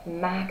our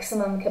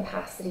maximum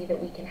capacity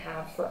that we can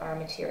have for our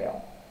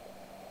material.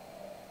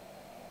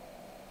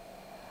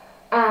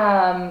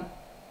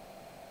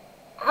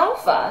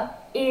 Alpha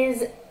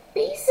is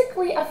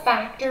basically a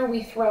factor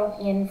we throw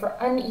in for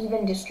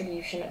uneven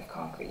distribution of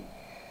concrete.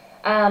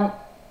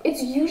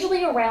 It's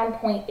usually around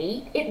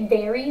 0.8. It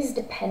varies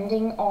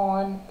depending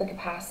on the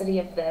capacity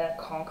of the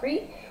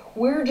concrete.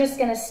 We're just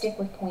going to stick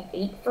with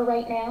 0.8 for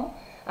right now,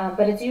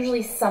 but it's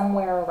usually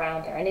somewhere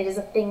around there, and it is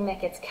a thing that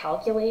gets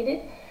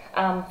calculated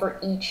for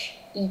each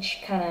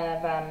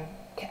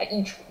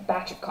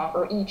batch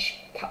of each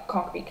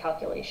concrete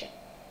calculation.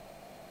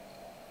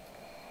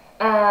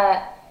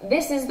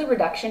 This is the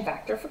reduction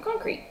factor for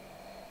concrete.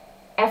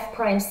 F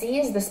prime C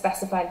is the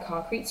specified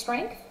concrete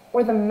strength,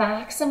 or the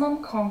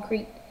maximum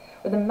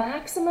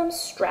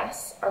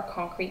stress our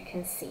concrete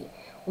can see.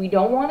 We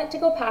don't want it to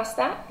go past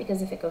that,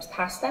 because if it goes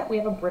past that, we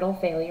have a brittle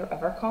failure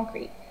of our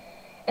concrete.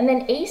 And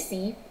then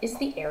AC is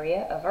the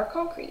area of our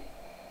concrete.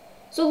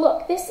 So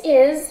look, this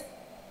is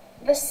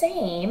the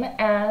same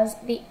as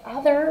the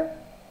other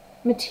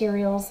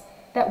materials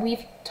that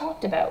we've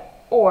talked about,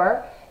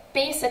 or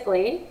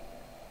basically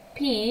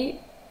P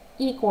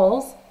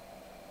equals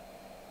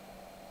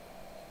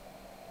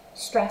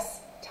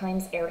stress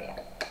times area.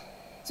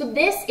 So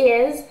this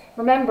is,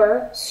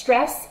 remember,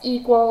 stress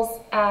equals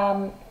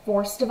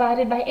force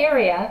divided by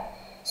area,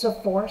 so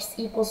force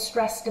equals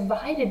stress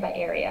divided by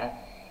area.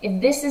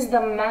 If this is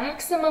the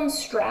maximum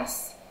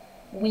stress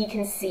we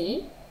can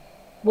see,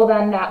 well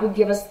then that would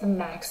give us the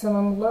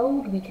maximum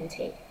load we can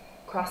take.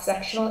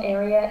 Cross-sectional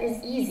area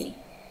is easy.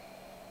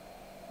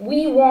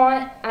 We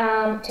want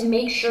to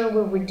make sure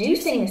we're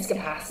reducing this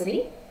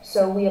capacity,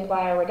 so we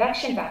apply a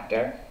reduction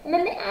factor, and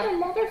then they add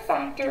another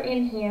factor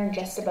in here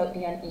just about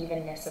the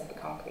unevenness of the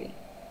concrete.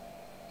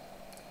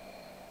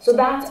 So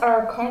that's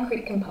our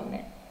concrete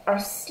component. Our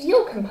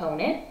steel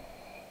component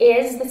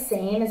is the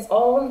same as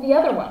all of the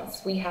other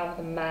ones. We have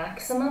the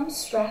maximum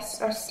stress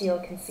our steel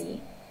can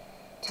see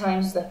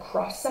times the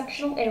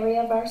cross-sectional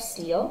area of our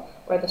steel,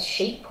 or the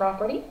shape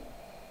property,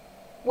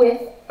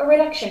 with a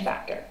reduction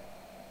factor.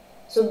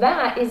 So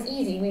that is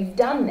easy. We've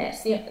done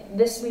this.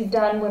 This we've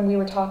done when we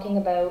were talking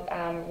about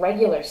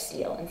regular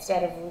steel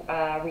instead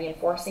of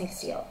reinforcing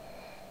steel.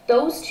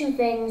 Those two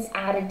things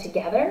added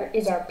together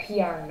is our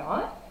PR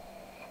naught.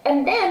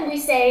 And then we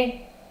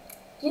say,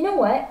 you know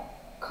what?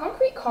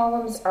 Concrete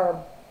columns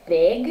are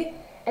big,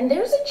 and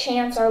there's a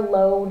chance our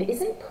load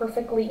isn't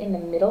perfectly in the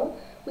middle.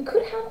 We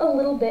could have a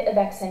little bit of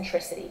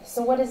eccentricity.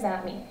 So what does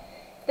that mean?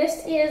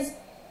 This is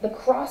the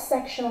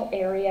cross-sectional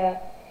area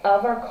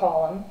of our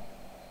column,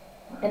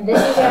 and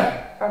this is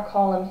our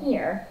column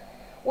here.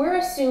 We're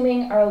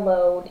assuming our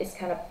load is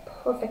kind of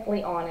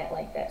perfectly on it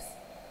like this.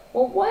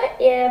 Well, what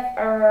if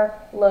our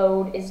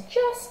load is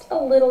just a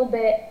little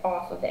bit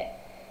off of it?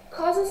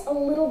 Causes a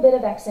little bit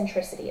of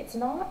eccentricity. It's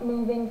not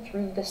moving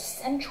through the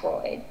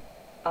centroid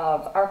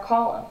of our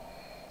column.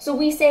 So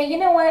we say, you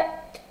know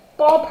what,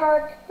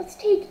 ballpark, let's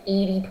take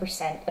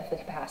 80% of the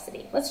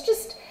capacity. Let's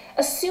just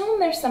assume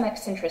there's some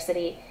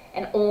eccentricity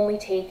and only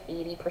take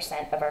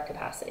 80% of our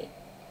capacity.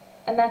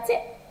 And that's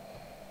it.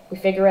 We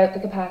figure out the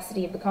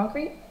capacity of the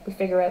concrete, we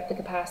figure out the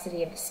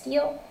capacity of the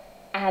steel,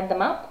 add them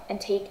up,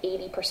 and take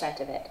 80%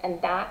 of it. And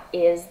that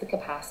is the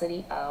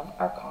capacity of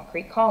our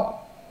concrete column.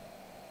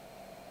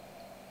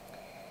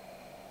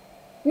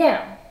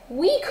 Now,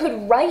 we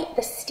could write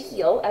the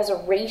steel as a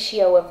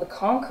ratio of the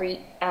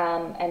concrete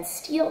and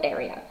steel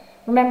area.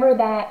 Remember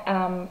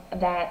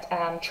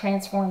that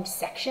transformed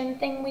section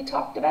thing we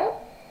talked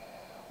about?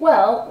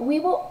 Well,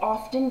 we will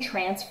often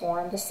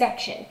transform the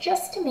section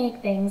just to make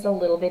things a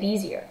little bit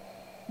easier.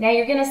 Now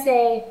you're going to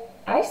say,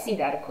 I see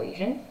that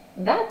equation.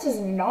 That does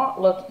not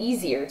look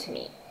easier to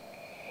me.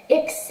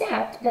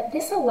 Except that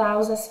this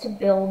allows us to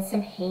build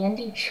some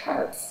handy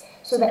charts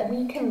so that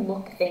we can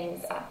look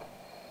things up.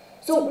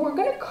 So we're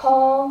going to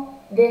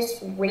call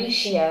this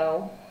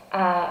ratio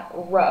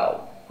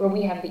rho, where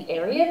we have the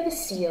area of the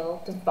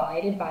steel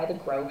divided by the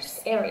gross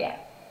area.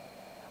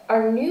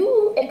 Our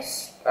new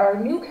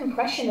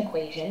compression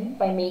equation,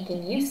 by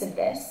making use of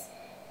this,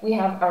 we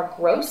have our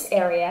gross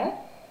area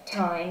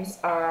times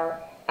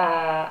our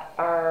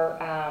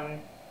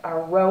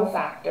rho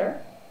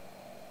factor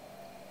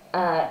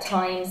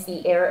times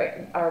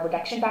our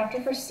reduction factor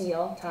for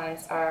steel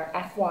times our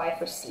Fy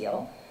for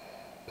steel,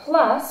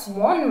 plus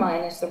 1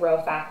 minus the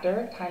rho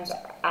factor times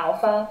our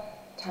alpha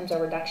times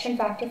our reduction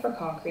factor for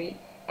concrete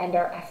and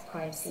our F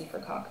prime C for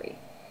concrete.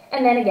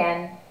 And then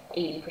again,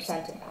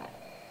 80% of that.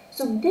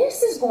 So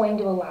this is going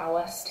to allow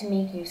us to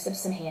make use of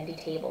some handy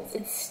tables.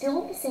 It's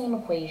still the same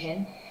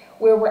equation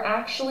where we're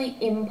actually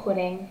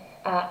inputting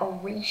a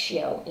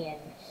ratio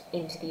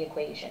into the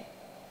equation.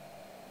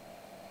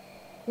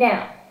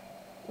 Now,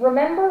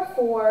 remember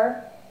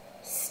for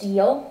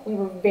steel, we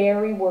were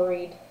very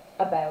worried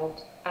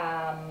about,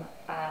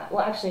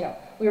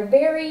 we were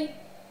very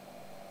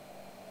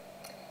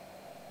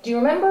Do you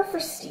remember for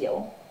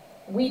steel,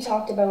 we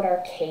talked about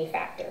our K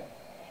factor,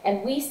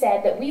 and we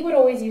said that we would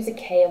always use a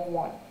K of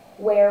 1,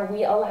 where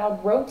we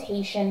allowed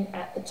rotation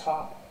at the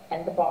top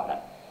and the bottom.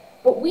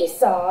 But we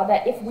saw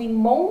that if we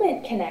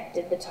moment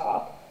connected the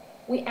top,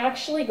 we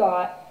actually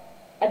got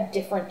a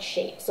different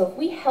shape. So if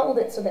we held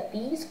it so that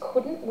these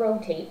couldn't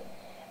rotate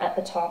at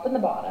the top and the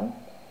bottom,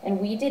 and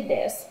we did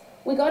this,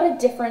 we got a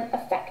different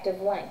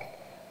effective length.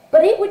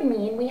 But it would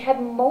mean we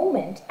had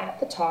moment at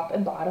the top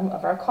and bottom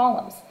of our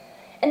columns.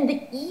 And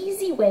the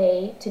easy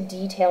way to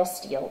detail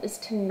steel is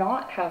to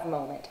not have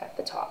moment at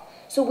the top.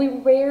 So we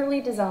rarely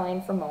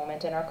design for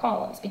moment in our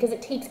columns because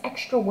it takes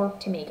extra work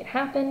to make it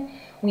happen.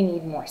 We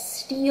need more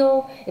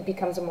steel. It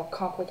becomes a more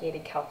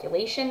complicated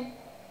calculation.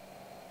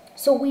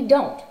 So we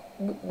don't.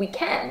 We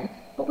can,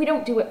 but we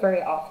don't do it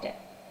very often.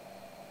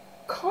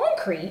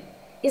 Concrete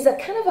is a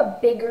kind of a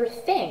bigger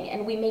thing,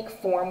 and we make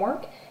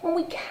formwork and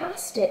we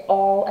cast it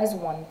all as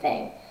one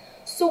thing.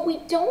 So we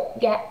don't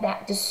get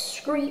that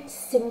discrete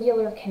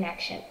singular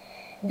connection.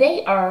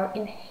 They are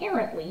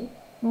inherently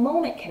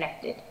moment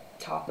connected,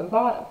 top and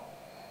bottom.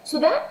 So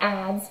that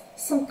adds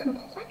some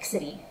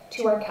complexity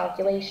to our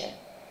calculation.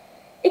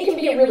 It can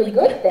be a really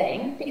good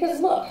thing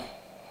because look,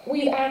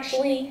 we've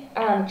actually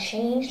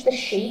changed the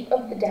shape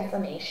of the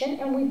deformation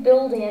and we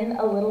build in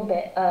a little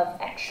bit of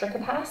extra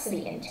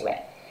capacity into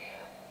it.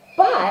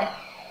 But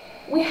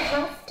we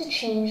have to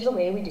change the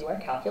way we do our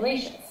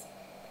calculations.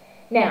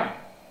 Now,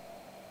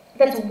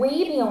 that's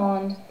way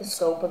beyond the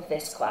scope of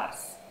this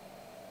class.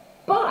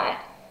 But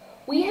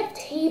we have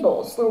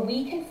tables where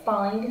we can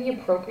find the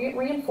appropriate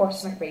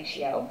reinforcement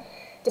ratio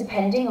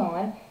depending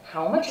on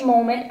how much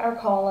moment our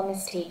column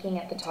is taking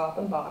at the top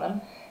and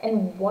bottom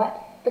and what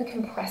the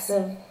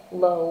compressive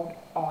load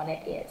on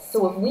it is.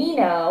 So if we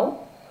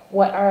know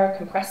what our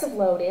compressive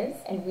load is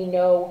and we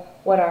know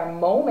what our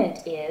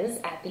moment is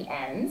at the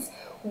ends,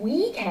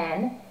 we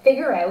can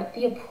figure out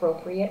the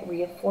appropriate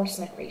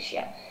reinforcement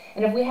ratio.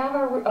 And if we have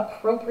our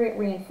appropriate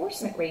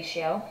reinforcement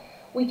ratio,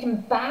 we can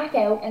back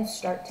out and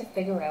start to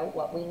figure out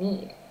what we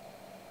need.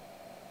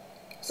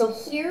 So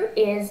here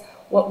is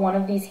what one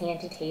of these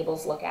handy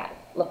tables look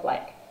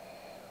like.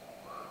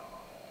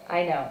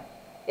 I know,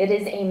 it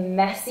is a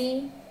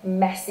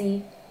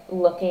messy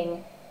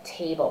looking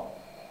table.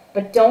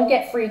 But don't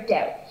get freaked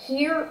out.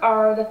 Here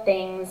are the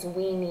things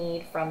we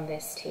need from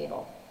this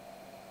table.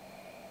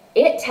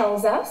 It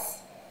tells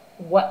us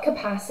what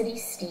capacity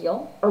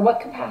steel, or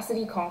what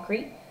capacity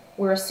concrete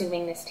we're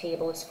assuming this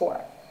table is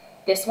for.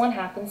 This one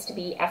happens to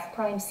be F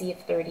prime C of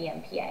 30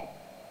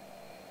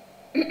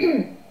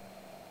 MPa.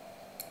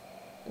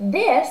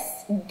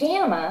 This,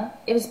 gamma,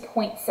 is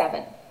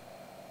 0.7.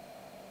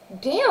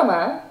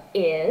 Gamma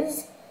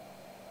is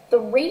the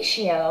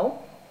ratio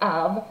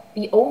of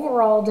the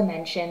overall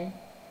dimension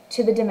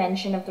to the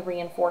dimension of the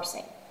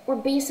reinforcing, or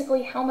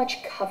basically how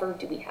much cover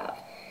do we have.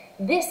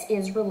 This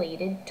is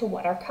related to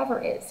what our cover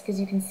is, because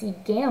you can see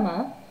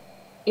gamma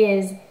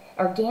is,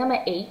 or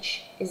gamma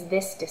H is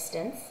this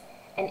distance,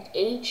 and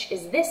H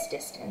is this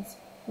distance.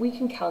 We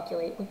can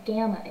calculate what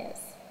gamma is.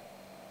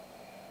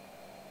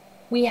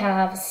 We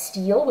have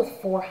steel with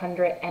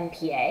 400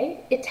 MPa.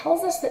 It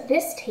tells us that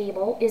this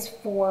table is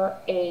for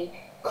a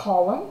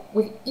column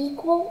with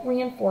equal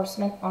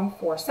reinforcement on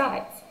 4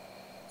 sides.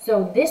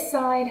 So this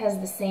side has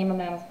the same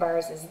amount of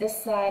bars as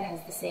this side, has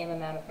the same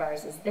amount of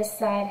bars as this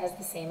side, has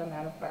the same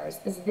amount of bars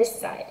as this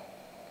side.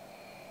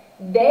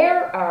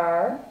 There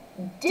are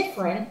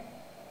different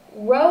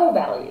rho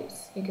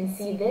values. You can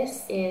see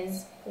this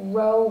is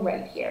rho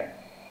right here.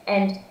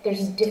 And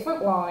there's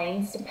different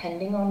lines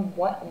depending on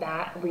what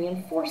that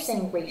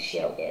reinforcing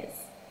ratio is.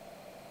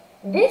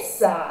 This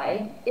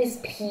side is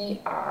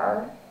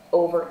PR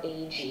over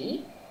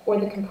AG, or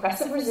the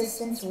compressive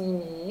resistance we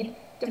need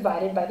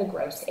divided by the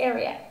gross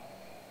area.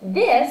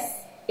 This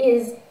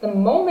is the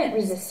moment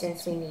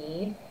resistance we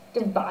need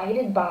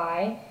divided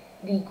by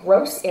the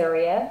gross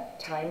area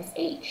times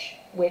H,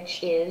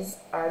 which is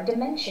our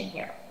dimension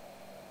here.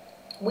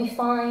 We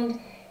find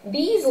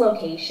these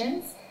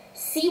locations,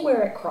 see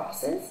where it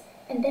crosses,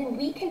 and then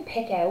we can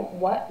pick out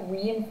what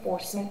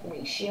reinforcement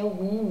ratio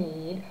we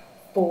need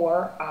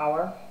for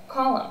our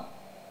column.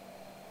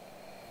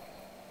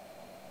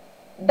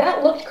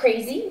 That looked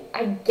crazy.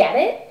 I get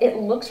it. It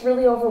looks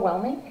really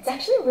overwhelming. It's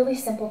actually a really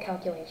simple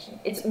calculation.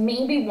 It's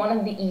maybe one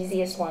of the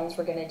easiest ones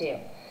we're going to do.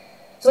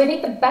 So I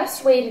think the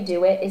best way to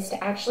do it is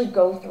to actually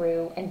go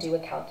through and do a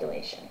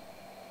calculation.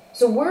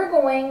 So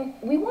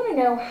we want to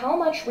know how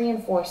much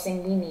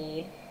reinforcing we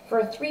need for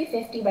a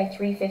 350 by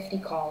 350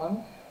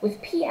 column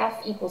with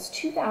PF equals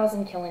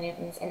 2,000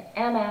 kilonewtons and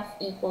MF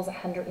equals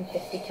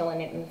 150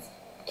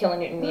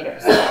 kilonewton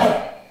meters.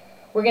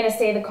 We're going to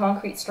say the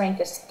concrete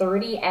strength is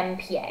 30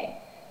 MPa.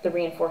 The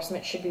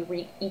reinforcement should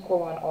be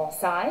equal on all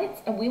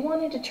sides, and we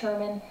want to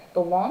determine the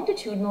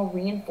longitudinal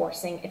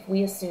reinforcing if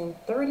we assume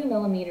 30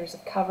 millimeters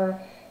of cover,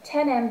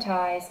 10 M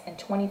ties, and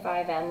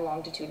 25 M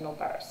longitudinal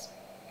bars.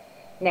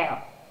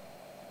 Now,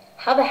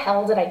 how the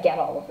hell did I get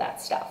all of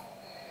that stuff?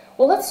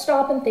 Well, let's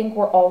stop and think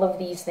where all of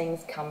these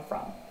things come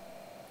from.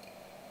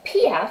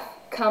 PF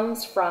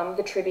comes from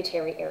the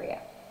tributary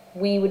area.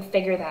 we would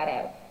figure that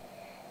out.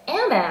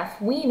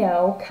 MF, we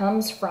know,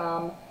 comes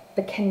from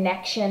the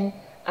connection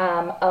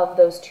of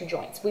those two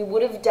joints. We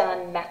would have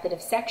done method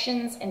of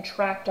sections and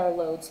tracked our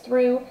loads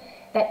through.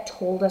 That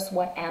told us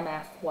what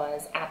MF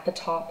was at the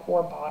top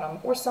or bottom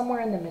or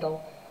somewhere in the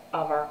middle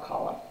of our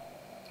column.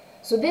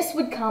 So this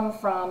would come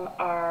from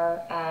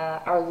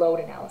our load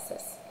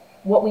analysis,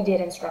 what we did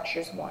in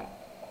structures 1.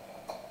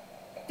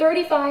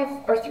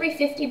 35 or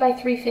 350 by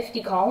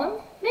 350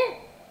 column,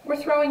 we're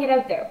throwing it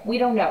out there. We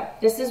don't know.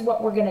 This is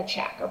what we're going to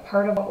check, or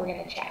part of what we're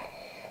going to check.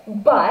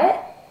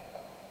 But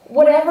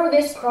whatever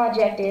this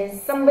project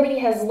is, somebody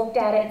has looked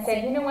at it and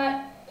said, you know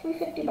what,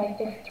 350 by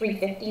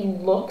 350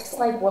 looks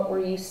like what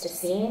we're used to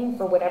seeing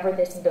for whatever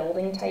this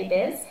building type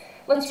is.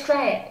 Let's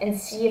try it and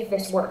see if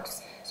this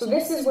works. So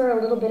this is where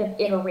a little bit of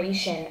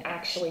iteration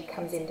actually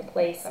comes into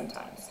play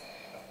sometimes.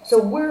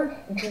 So we're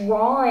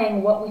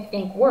drawing what we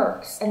think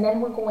works, and then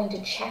we're going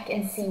to check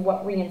and see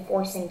what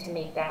reinforcing to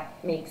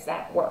makes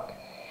that work.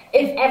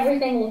 If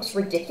everything looks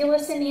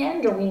ridiculous in the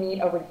end, or we need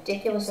a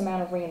ridiculous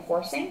amount of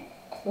reinforcing,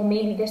 well,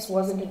 maybe this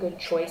wasn't a good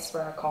choice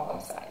for our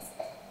column size.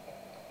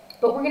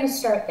 But we're going to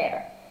start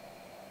there.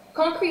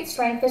 Concrete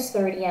strength is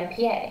 30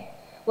 MPa.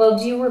 Well,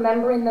 do you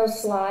remember in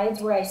those slides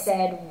where I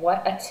said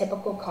what a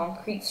typical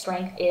concrete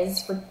strength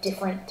is for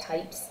different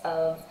types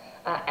of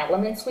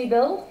elements we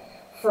build?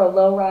 For a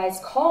low-rise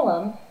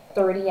column,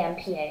 30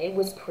 MPa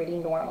was pretty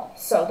normal.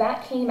 So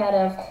that came out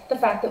of the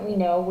fact that we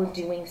know we're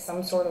doing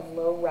some sort of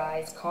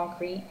low-rise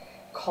concrete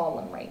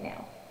column right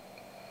now.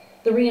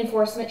 The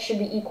reinforcement should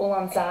be equal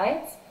on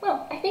sides.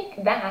 Well, I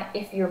think that,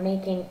 if you're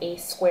making a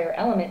square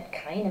element,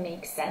 kind of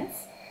makes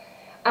sense.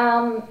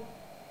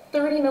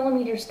 30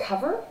 millimeters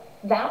cover,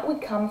 that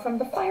would come from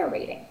the fire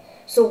rating.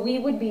 So we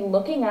would be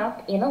looking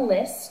up in a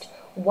list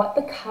what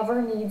the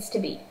cover needs to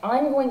be.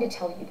 I'm going to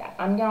tell you that.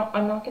 I'm not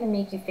going to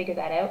make you figure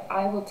that out.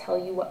 I will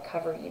tell you what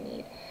cover you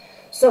need.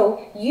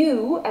 So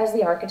you, as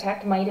the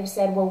architect, might have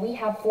said, well, we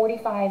have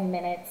 45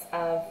 minutes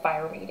of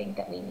fire rating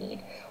that we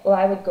need. Well,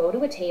 I would go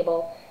to a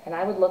table and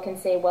I would look and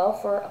say, well,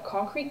 for a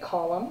concrete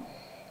column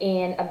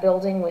in a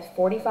building with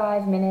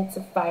 45 minutes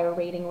of fire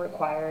rating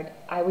required,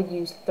 I would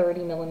use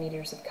 30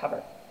 millimeters of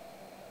cover.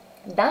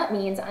 That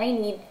means I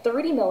need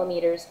 30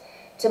 millimeters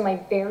to my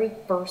very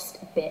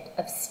first bit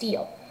of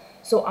steel.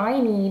 So I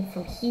need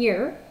from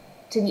here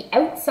to the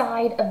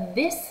outside of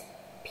this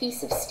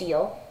piece of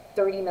steel,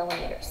 30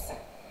 millimeters.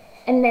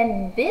 And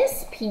then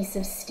this piece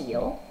of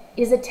steel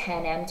is a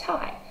 10M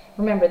tie.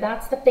 Remember,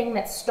 that's the thing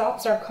that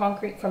stops our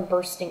concrete from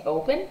bursting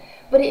open,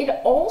 but it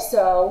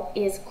also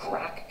is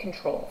crack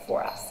control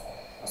for us.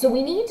 So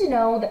we need to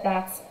know that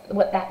that's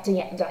what that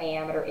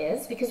diameter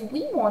is, because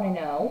we want to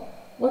know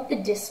what the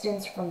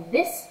distance from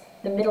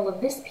the middle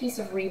of this piece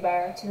of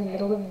rebar to the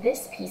middle of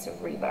this piece of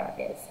rebar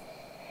is.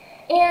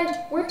 And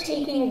we're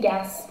taking a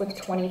guess with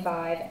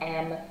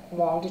 25M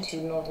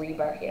longitudinal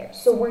rebar here.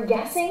 So we're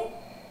guessing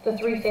the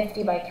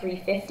 350 by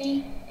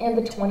 350 and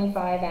the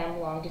 25M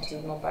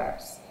longitudinal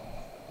bars.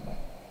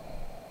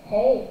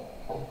 Hey.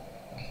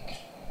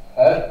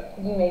 Hey?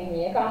 You made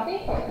me a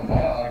coffee?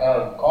 Yeah, I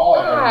got a call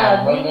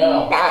right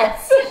now.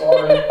 Nuts!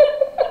 Sorry.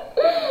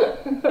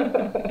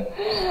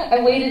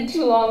 I waited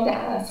too long to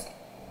ask.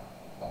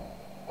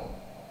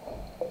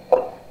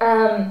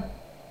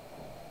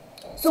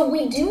 So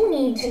we do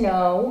need to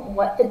know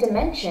what the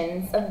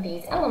dimensions of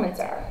these elements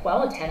are.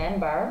 Well, a 10M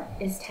bar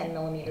is 10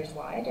 millimeters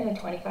wide, and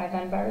a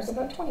 25M bar is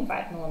about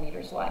 25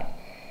 millimeters wide.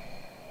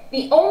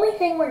 The only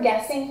thing we're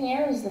guessing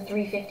here is the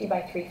 350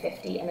 by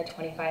 350 and the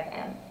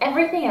 25M.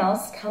 Everything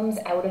else comes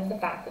out of the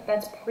fact that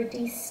that's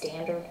pretty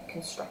standard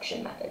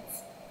construction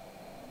methods.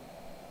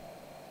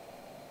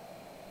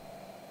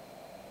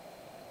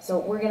 So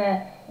we're going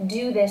to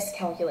do this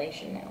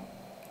calculation now.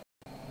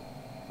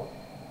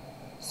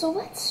 So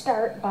let's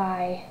start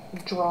by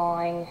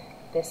drawing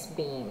this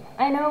beam.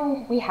 I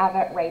know we have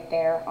it right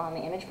there on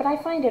the image, but I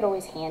find it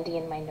always handy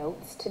in my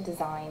notes to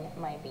design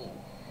my beam,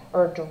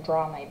 or to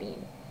draw my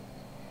beam.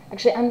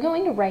 Actually, I'm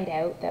going to write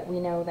out that we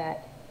know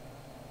that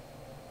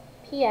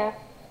PF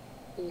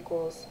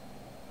equals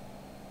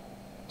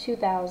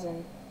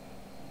 2,000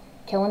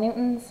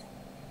 kilonewtons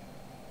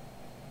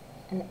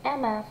and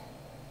MF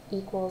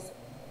equals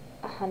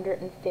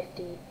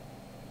 150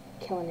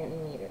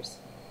 kilonewton meters.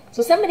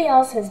 So somebody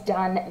else has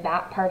done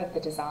that part of the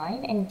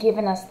design and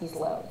given us these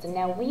loads. And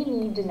now we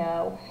need to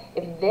know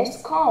if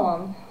this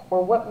column,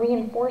 or what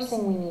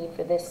reinforcing we need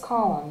for this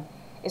column,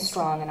 is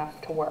strong enough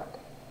to work.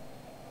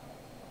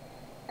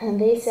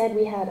 And they said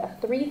we had a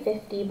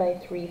 350 by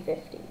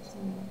 350. So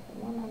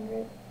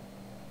 100,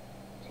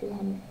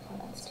 200,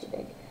 oh, that's too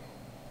big.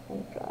 Let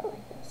me draw it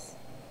like this.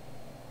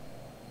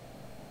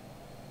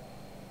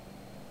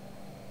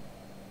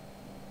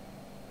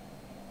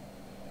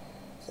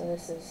 So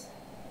this is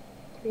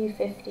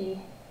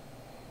 350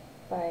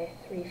 by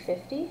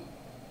 350.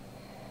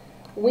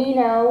 We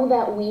know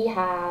that we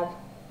have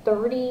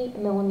 30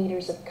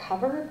 millimeters of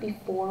cover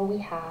before we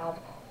have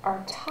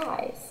our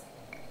ties.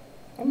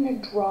 I'm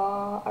going to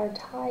draw our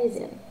ties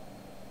in.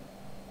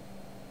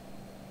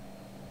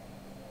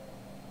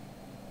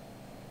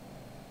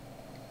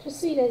 just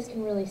so you guys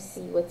can really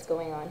see what's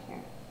going on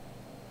here.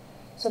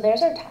 So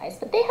there's our ties,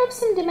 but they have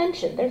some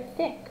dimension. They're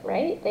thick,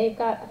 right? They've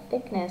got a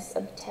thickness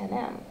of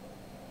 10M.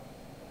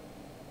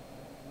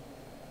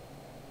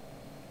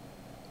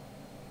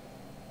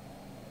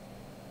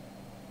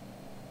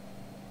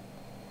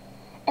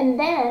 And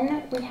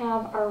then we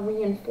have our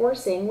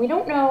reinforcing. We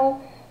don't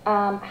know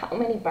how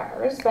many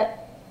bars,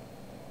 but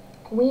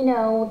we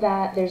know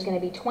that there's going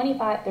to be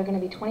 25. They're going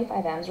to be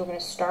 25 M's. We're going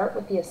to start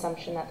with the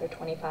assumption that they're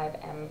 25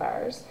 M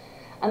bars,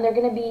 and they're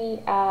going to be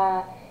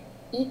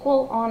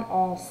equal on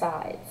all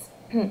sides.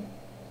 So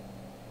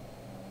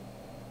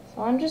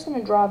I'm just going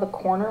to draw the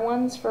corner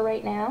ones for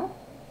right now,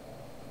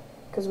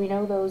 because we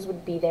know those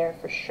would be there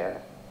for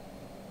sure.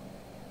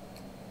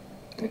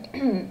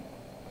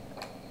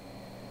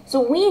 So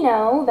we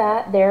know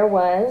that there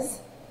was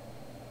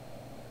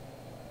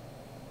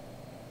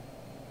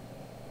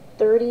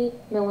 30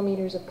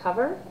 millimeters of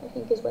cover, I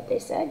think is what they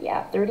said.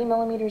 Yeah, 30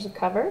 millimeters of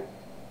cover.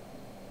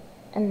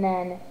 And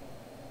then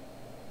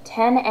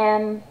 10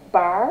 M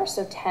bar,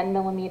 so 10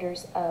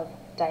 millimeters of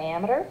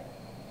diameter.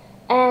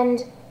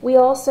 And we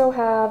also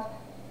have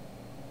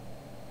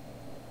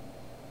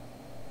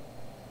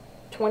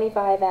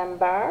 25 M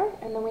bar,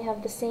 and then we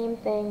have the same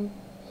thing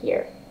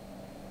here.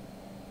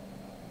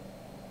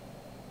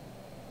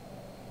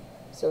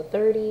 So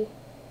 30,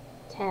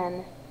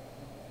 10,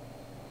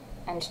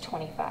 and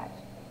 25.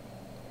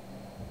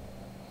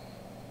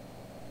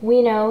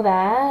 We know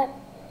that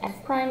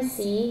F prime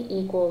C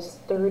equals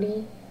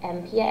 30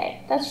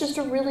 MPa. That's just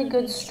a really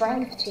good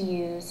strength to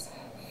use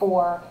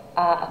for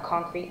a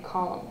concrete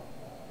column.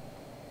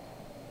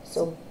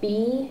 So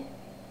B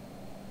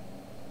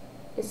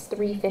is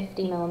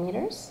 350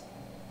 millimeters.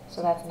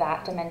 So that's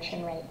that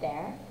dimension right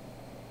there.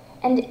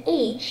 And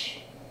H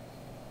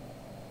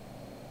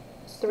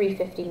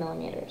 350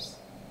 millimeters.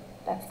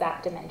 That's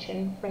that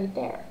dimension right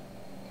there.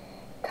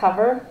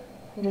 Cover,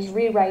 I'm just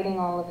rewriting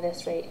all of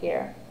this right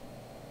here.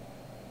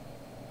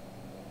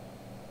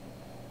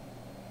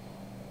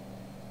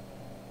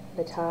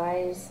 The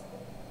ties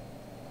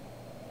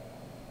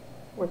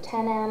were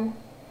 10 M,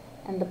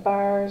 and the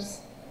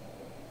bars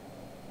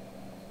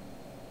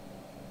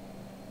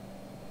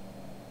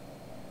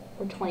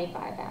were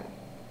 25 M.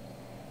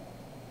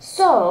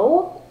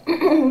 So,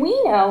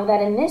 we know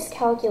that in this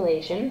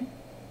calculation,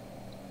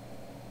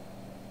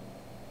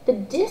 the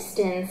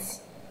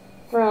distance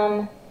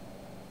from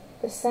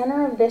the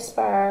center of this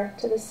bar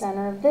to the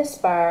center of this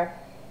bar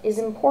is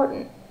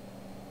important.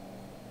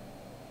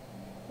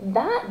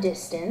 That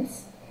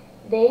distance,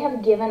 they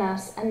have given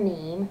us a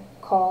name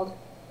called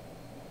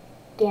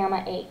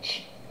gamma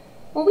H.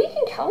 Well, we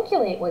can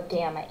calculate what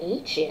gamma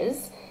H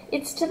is.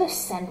 It's to the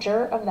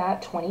center of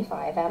that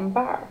 25 M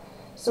bar.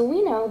 So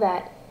we know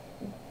that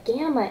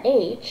gamma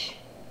H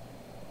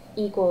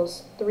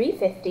equals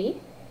 350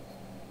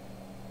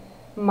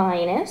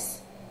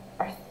 minus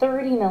our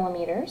 30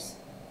 millimeters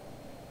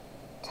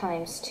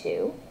times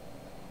 2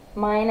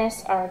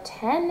 minus our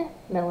 10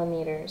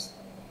 millimeters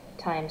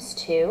times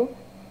 2,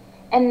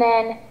 and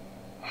then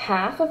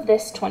half of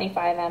this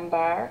 25 M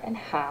bar and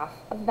half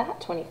of that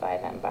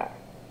 25 M bar.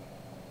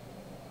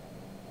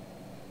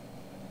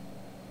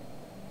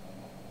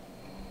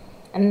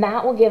 And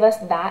that will give us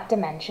that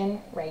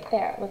dimension right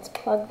there. Let's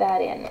plug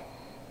that in.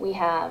 We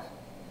have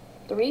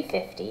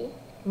 350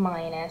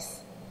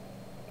 minus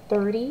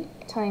 30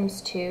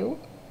 times 2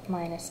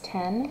 minus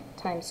 10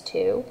 times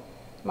 2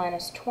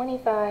 minus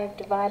 25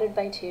 divided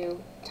by 2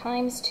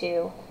 times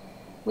 2.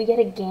 We get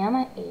a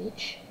gamma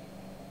H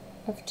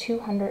of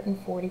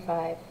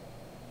 245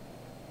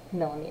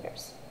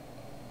 millimeters.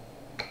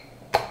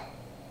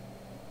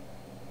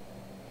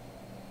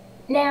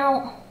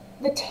 Now,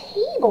 the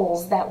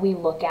tables that we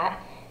look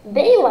at,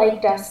 they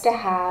liked us to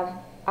have,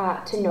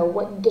 to know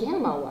what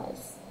gamma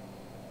was.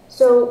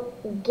 So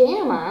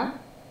gamma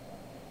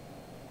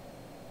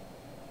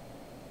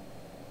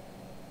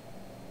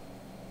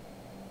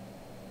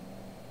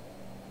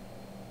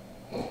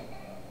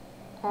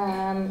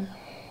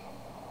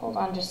hold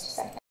on just a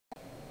second.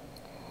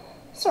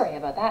 Sorry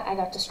about that, I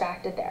got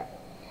distracted there.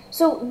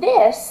 So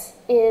this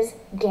is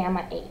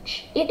gamma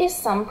H. It is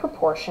some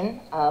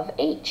proportion of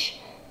H.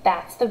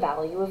 That's the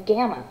value of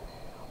gamma.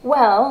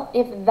 Well,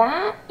 if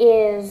that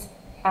is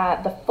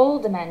the full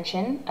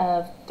dimension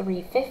of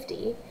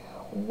 350,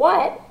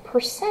 what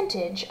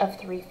percentage of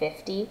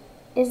 350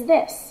 is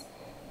this?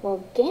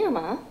 Well,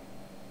 gamma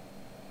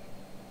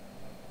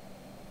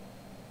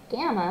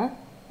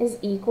is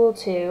equal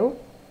to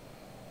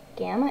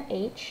gamma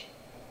H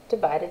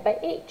divided by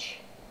H,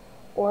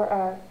 or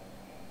our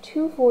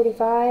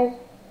 245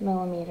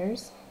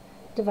 millimeters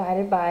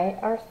divided by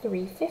our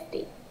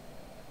 350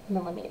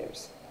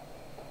 millimeters.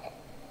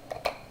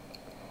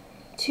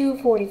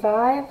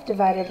 245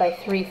 divided by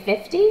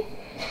 350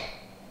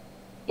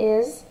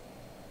 is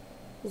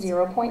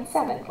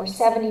 0.7, or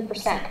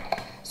 70%.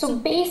 So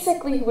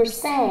basically we're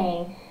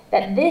saying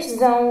that this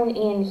zone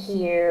in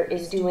here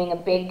is doing a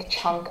big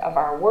chunk of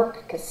our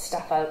work because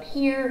stuff out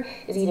here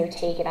is either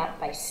taken up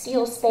by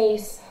steel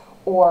space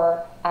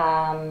or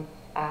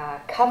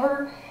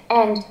cover,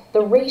 and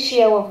the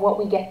ratio of what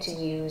we get to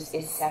use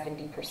is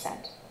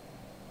 70%.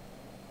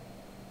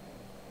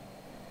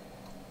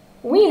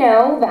 We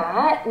know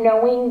that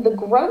knowing the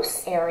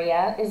gross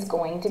area is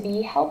going to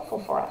be helpful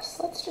for us.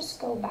 Let's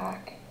just go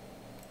back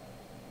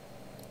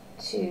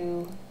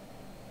to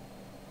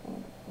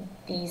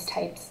these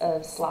types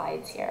of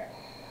slides here.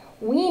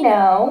 We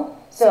know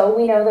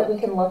that we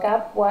can look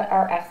up what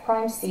our F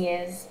prime C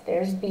is.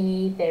 There's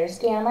B, there's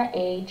gamma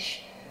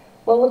H.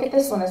 Well, look at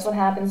this one. This one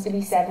happens to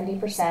be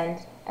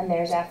 70%, and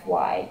there's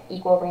Fy,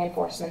 equal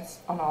reinforcements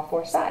on all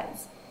four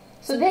sides.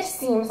 So this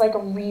seems like a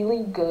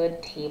really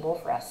good table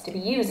for us to be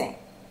using.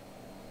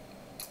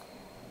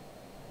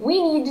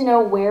 We need to know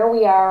where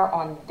we are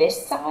on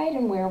this side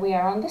and where we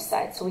are on this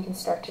side so we can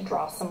start to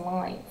draw some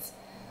lines.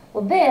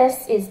 Well,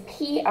 this is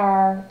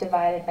PR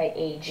divided by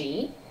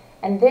AG,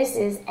 and this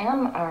is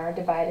MR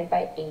divided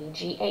by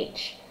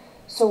AGH.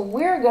 So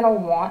we're going to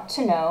want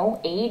to know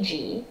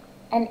AG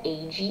and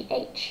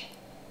AGH.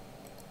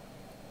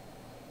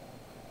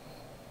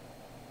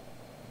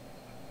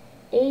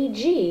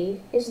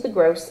 AG is the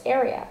gross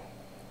area,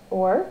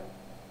 or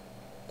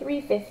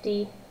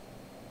 350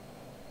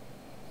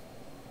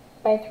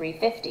 by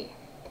 350,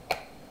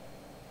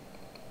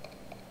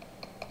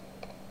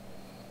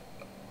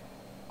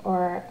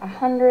 or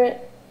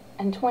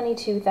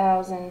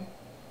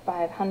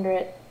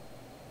 122,500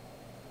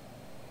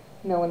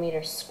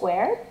 millimeters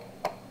squared.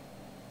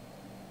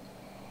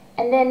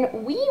 And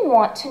then we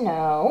want to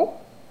know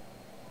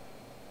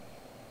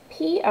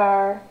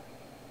PR,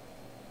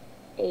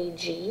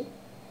 AG,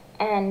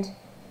 and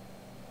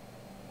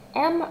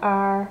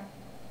MR,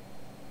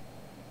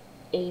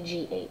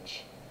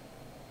 AGH.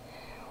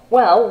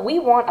 Well, we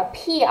want a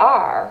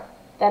PR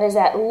that is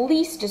at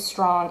least as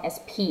strong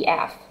as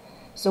PF.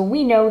 So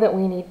we know that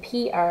we need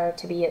PR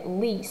to be at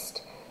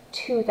least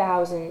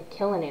 2,000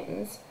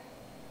 kilonewtons.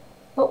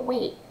 But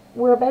wait,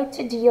 we're about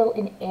to deal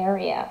in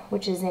area,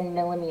 which is in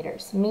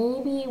millimeters.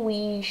 Maybe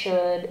we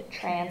should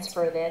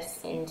transfer this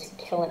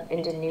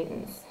into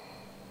newtons.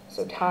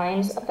 So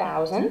times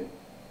 1,000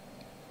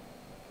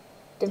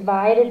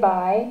 divided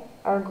by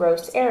our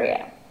gross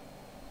area.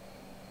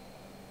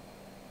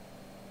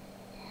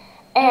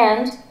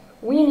 And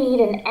we need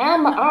an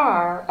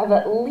MR of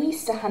at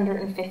least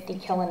 150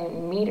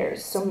 kilonewton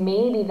meters, so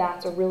maybe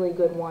that's a really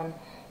good one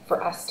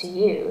for us to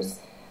use.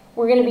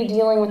 We're going to be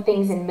dealing with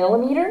things in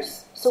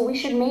millimeters, so we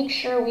should make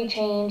sure we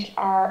change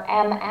our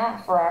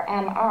MF or our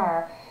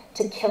MR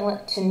to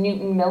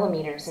Newton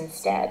millimeters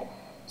instead.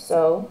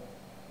 So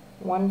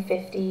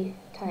 150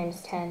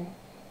 times 10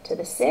 to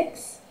the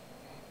 6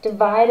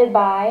 divided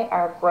by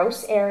our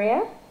gross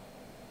area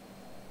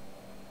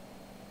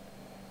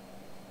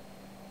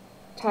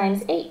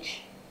times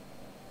H.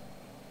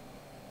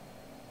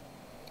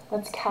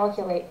 Let's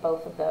calculate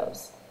both of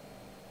those.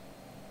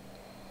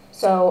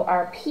 So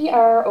our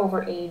PR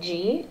over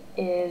AG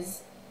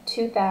is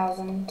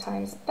 2,000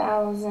 times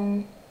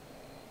 1,000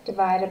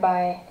 divided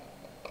by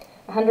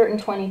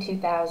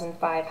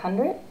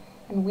 122,500,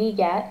 and we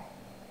get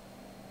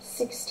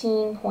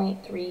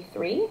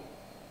 16.33.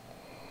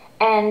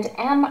 And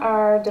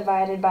MR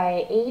divided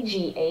by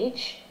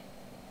AGH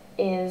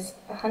is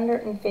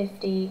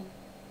 150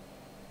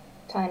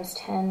 times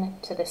 10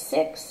 to the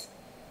 6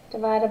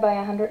 divided by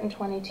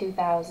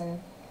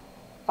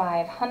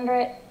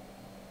 122,500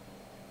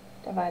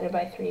 divided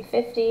by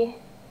 350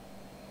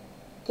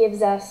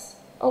 gives us,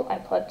 oh, I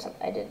plugged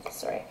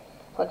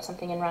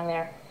something in wrong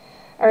there.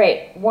 All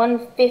right,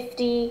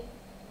 150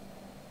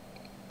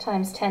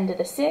 times 10 to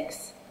the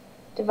 6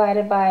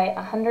 divided by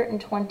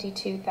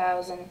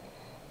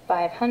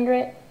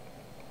 122,500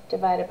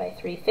 divided by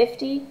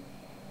 350,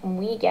 and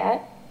we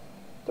get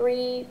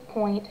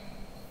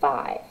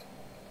 3.5.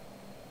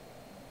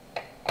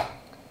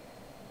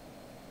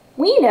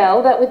 We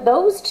know that with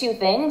those two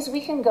things, we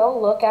can go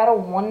look at a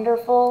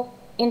wonderful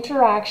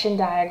interaction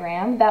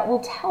diagram that will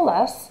tell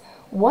us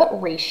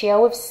what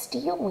ratio of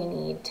steel we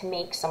need to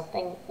make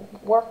something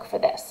work for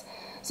this.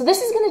 So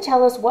this is going to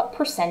tell us what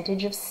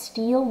percentage of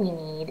steel we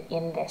need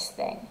in this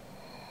thing.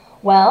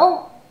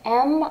 Well,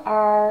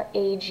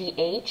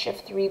 MRAGH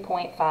of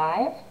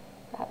 3.5,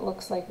 that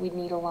looks like we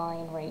need a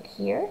line right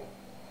here.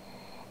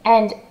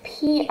 And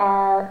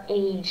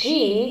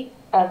PRAG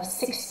of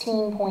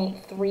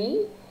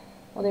 16.3,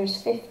 well,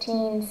 there's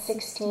 15,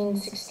 16,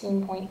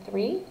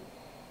 16.3,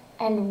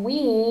 and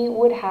we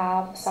would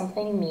have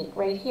something meet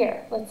right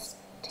here. Let's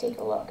take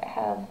a look. I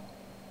have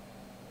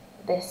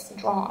this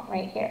drawn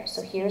right here.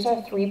 So here's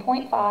our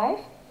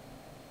 3.5,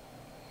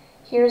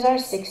 here's our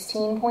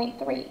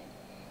 16.3,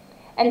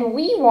 and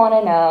we want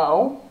to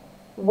know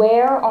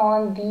where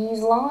on these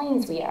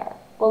lines we are.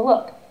 Well,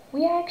 look,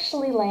 we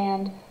actually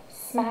land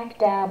smack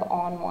dab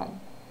on one,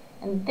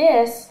 and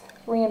this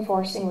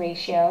reinforcing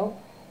ratio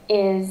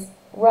is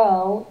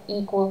rho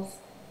equals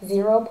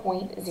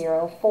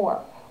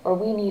 0.04, or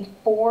we need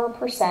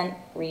 4%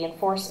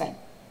 reinforcement.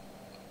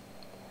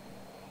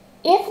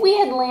 If we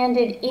had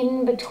landed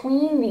in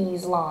between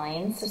these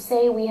lines, so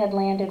say we had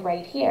landed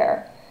right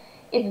here,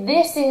 if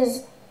this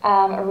is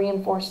a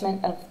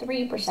reinforcement of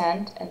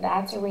 3%, and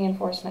that's a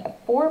reinforcement of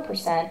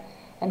 4%,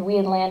 and we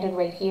had landed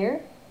right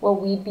here, well,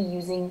 we'd be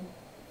using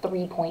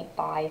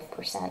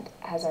 3.5%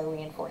 as our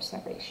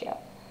reinforcement ratio.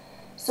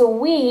 So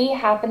we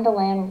happen to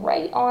land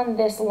right on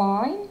this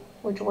line,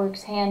 which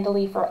works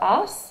handily for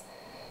us.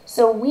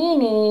 So we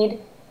need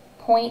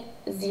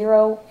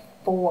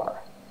 0.04.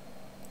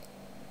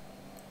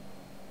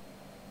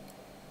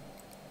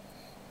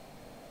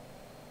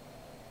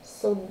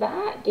 So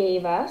that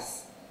gave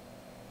us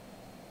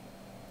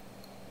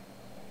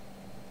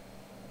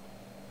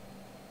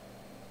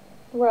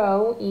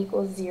rho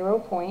equals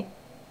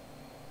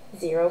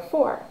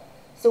 0.04.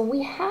 So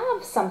we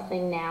have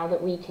something now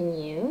that we can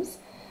use,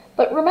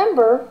 but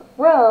remember,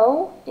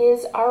 rho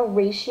is our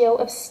ratio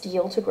of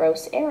steel to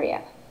gross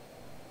area.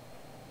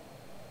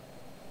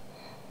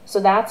 So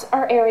that's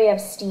our area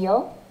of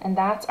steel, and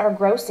that's our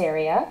gross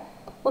area.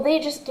 Well, they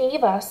just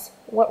gave us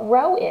what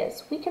rho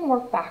is. We can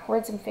work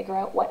backwards and figure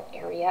out what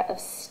area of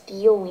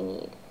steel we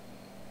need.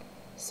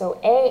 So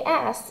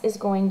AS is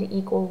going to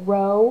equal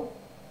rho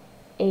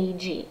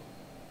AG.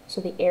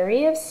 So the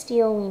area of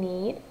steel we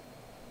need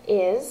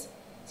is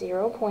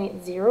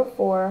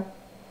 0.04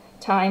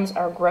 times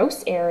our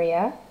gross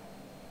area,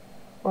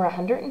 or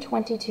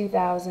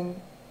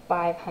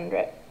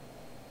 122,500.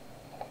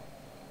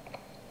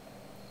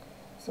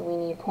 So we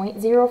need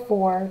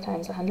 0.04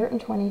 times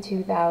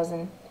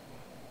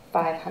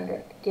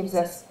 122,500. Gives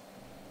us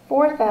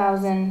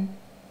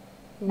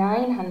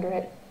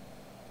 4,900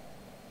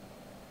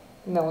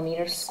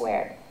 millimeters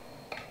squared.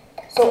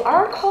 So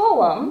our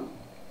column,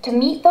 to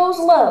meet those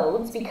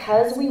loads,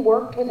 because we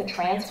worked with a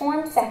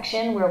transformed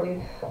section where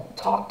we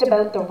talked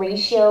about the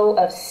ratio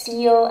of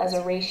steel as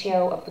a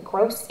ratio of the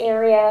gross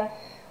area,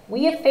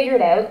 we have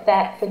figured out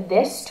that for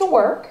this to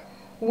work,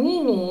 we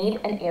need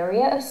an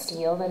area of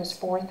steel that is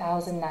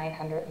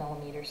 4,900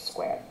 millimeters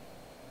squared.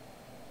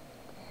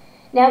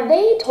 Now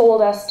they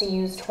told us to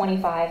use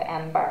 25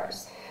 M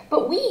bars,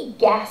 but we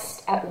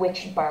guessed at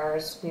which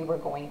bars we were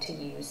going to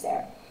use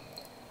there.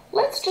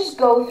 Let's just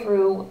go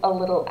through a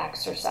little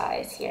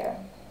exercise here.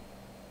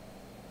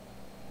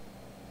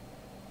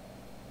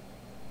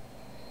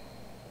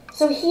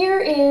 So here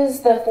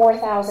is the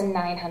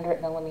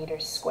 4,900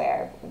 millimeters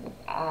squared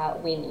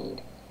we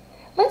need.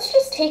 Let's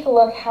just take a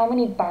look how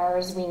many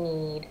bars we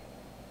need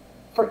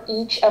for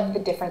each of the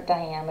different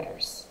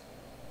diameters.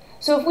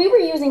 So if we were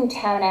using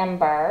 10 M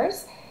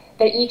bars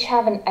that each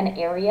have an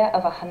area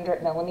of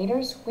 100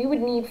 millimeters, we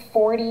would need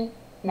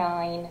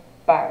 49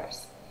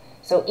 bars.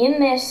 So in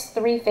this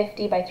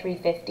 350 by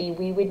 350,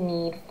 we would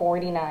need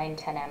 49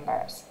 10 M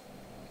bars.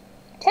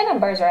 10 M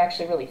bars are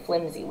actually really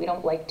flimsy. We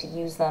don't like to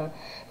use them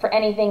for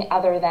anything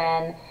other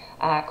than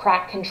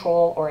crack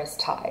control or as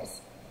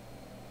ties.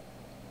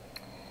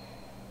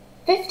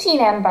 15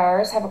 M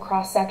bars have a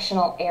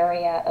cross-sectional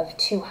area of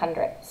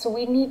 200, so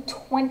we need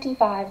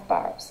 25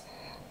 bars.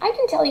 I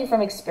can tell you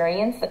from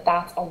experience that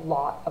that's a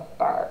lot of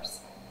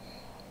bars.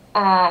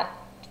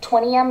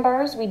 20 M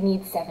bars, we'd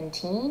need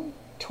 17.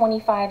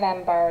 25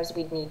 M bars,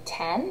 we'd need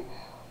 10,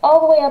 all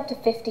the way up to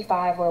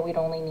 55 where we'd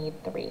only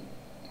need 3.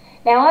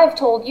 Now I've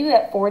told you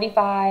that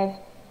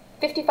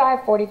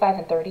 55, 45,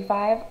 and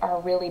 35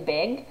 are really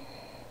big.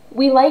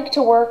 We like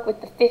to work with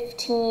the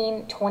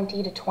 15,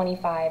 20 to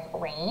 25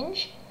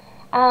 range.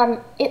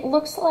 It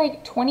looks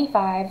like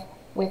 25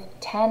 with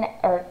 10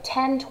 or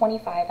 10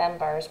 25 M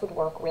bars would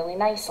work really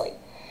nicely.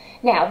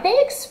 Now they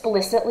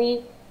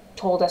explicitly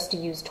told us to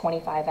use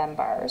 25 M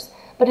bars,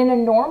 but in a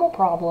normal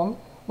problem,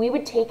 we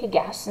would take a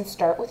guess and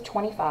start with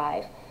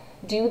 25,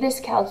 do this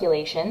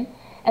calculation,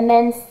 and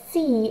then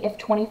see if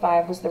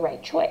 25 was the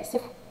right choice.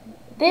 If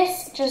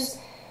this just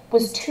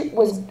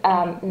was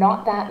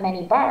not that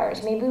many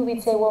bars, maybe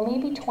we'd say, well,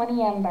 maybe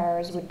 20 M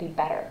bars would be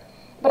better.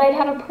 But I'd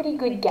have a pretty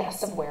good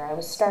guess of where I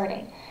was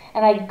starting.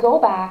 And I'd go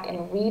back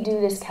and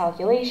redo this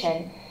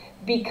calculation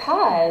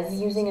because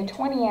using a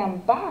 20 M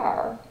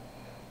bar,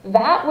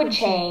 that would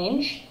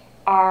change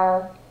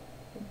our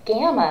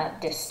gamma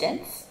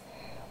distance,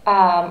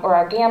 or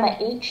our gamma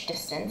H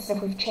distance.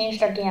 If we've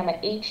changed our gamma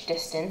H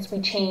distance,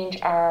 we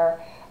change our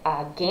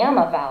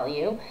gamma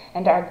value,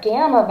 and our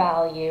gamma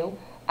value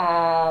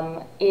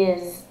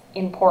is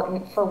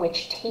important for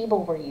which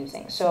table we're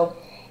using. So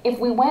if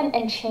we went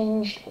and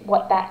changed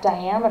what that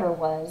diameter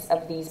was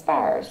of these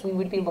bars, we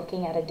would be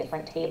looking at a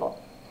different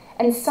table.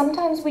 And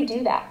sometimes we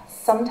do that.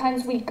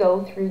 Sometimes we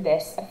go through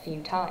this a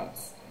few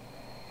times.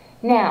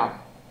 Now,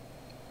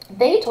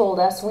 they told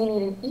us we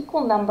need an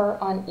equal number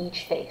on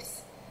each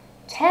face.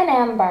 10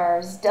 M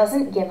bars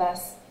doesn't give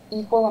us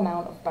equal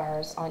amount of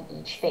bars on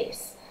each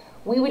face.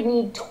 We would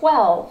need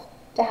 12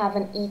 to have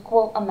an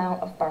equal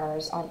amount of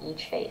bars on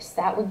each face.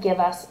 That would give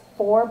us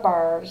 4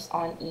 bars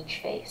on each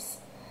face.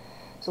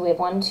 So we have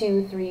 1,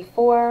 2, 3,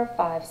 4,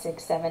 5,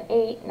 6, 7,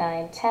 8,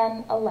 9,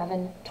 10,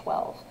 11,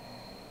 12.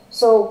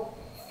 So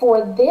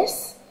for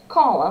this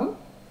column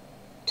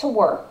to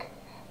work,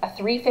 a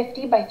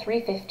 350 by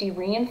 350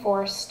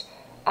 reinforced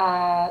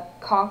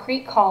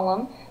concrete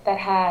column that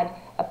had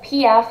a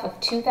PF of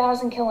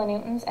 2,000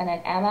 kilonewtons and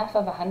an MF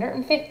of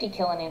 150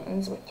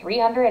 kilonewtons with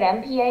 300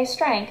 MPa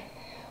strength,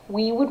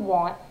 we would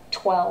want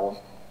 12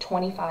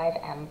 25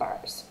 M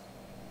bars.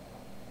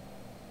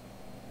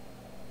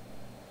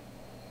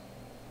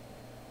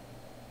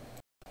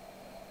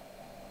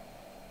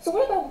 So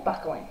what about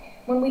buckling?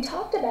 When we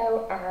talked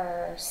about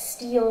our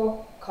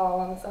steel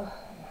columns, oh,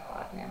 I'm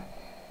hot now.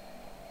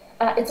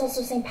 It's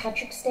also St.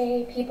 Patrick's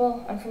Day,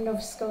 people. I'm from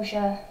Nova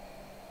Scotia.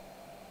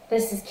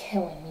 This is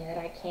killing me that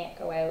I can't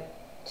go out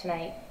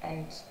tonight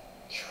and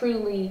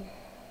truly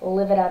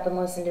live it up and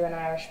listen to an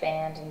Irish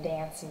band and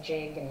dance and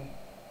jig and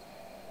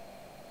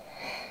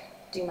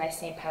do my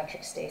St.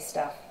 Patrick's Day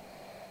stuff.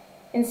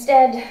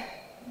 Instead,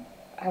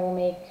 I will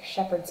make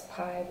shepherd's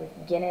pie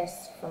with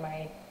Guinness for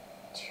my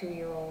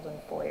 2-year-old and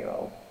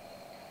 4-year-old.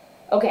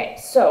 Okay,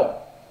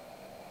 so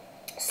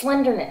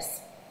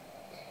slenderness.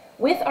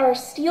 With our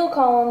steel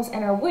columns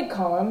and our wood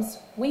columns,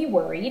 we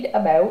worried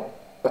about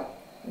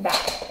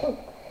that.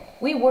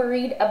 We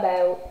worried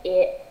about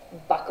it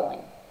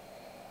buckling.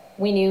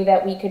 We knew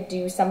that we could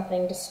do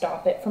something to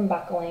stop it from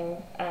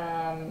buckling,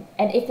 and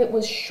if it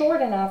was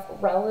short enough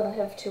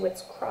relative to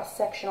its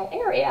cross-sectional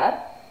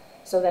area,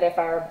 so that if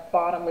our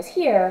bottom was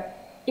here,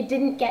 it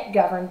didn't get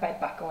governed by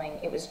buckling,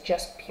 it was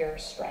just pure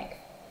strength.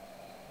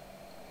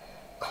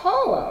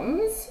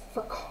 Columns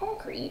for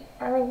concrete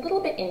are a little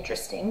bit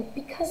interesting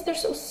because they're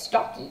so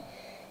stocky.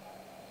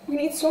 We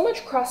need so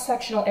much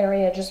cross-sectional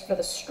area just for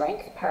the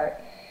strength part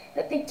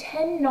that they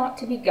tend not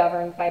to be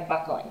governed by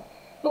buckling.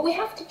 But we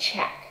have to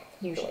check,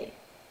 usually.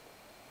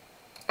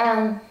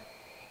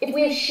 If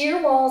we have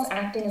shear walls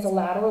acting as a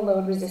lateral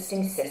load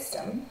resisting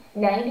system,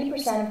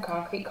 90% of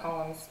concrete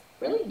columns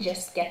really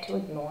just get to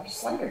ignore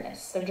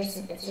slenderness.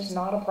 It's just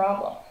not a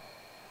problem.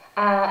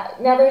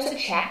 Now there's a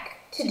check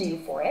to do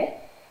for it.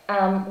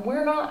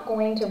 We're not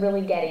going to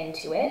really get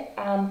into it,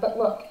 but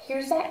look,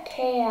 here's that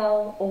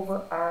KL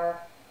over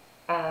R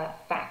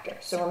factor.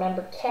 So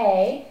remember,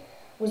 K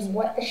was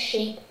what the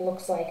shape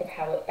looks like of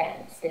how it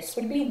bends. This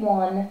would be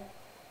 1,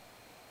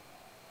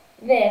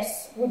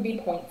 this would be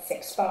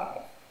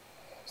 0.65.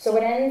 So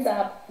it ends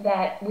up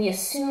that we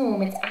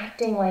assume it's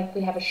acting like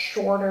we have a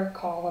shorter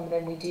column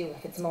than we do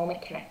if it's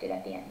moment connected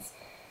at the ends.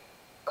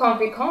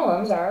 Concrete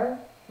columns are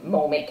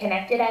moment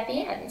connected at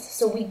the ends,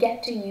 so we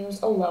get to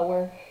use a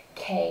lower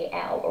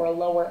KL or a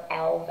lower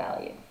L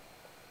value.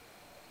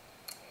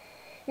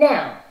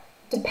 Now,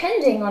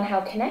 depending on how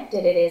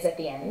connected it is at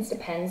the ends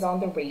depends on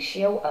the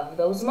ratio of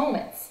those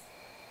moments.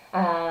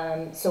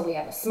 So we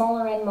have a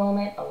smaller end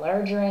moment, a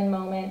larger end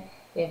moment,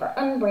 we have our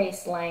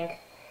unbraced length,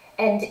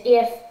 and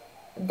if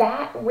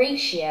that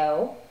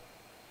ratio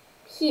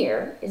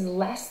here is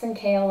less than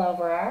KL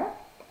over R,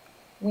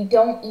 we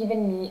don't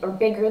even need, or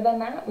bigger than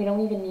that, we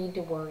don't even need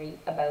to worry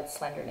about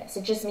slenderness.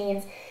 It just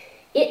means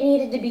it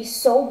needed to be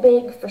so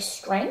big for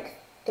strength,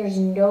 there's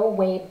no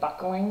way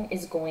buckling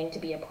is going to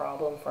be a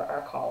problem for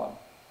our column.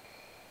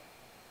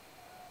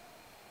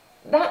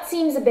 That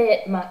seems a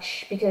bit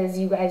much because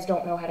you guys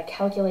don't know how to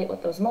calculate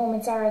what those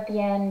moments are at the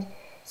end.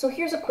 So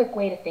here's a quick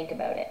way to think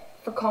about it.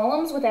 For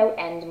columns without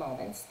end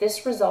moments,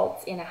 this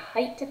results in a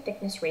height to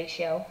thickness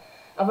ratio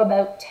of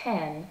about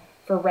 10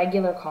 for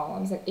regular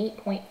columns and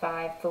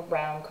 8.5 for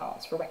round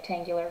columns, for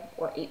rectangular,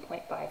 or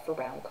 8.5 for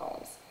round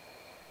columns.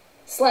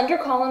 Slender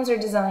columns are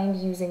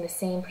designed using the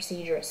same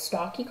procedure as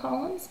stocky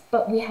columns,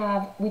 but we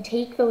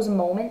take those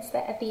moments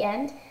that at the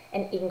end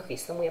and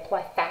increase them. We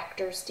apply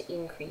factors to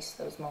increase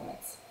those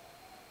moments.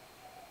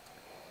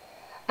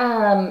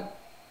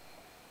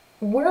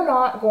 We're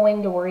not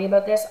going to worry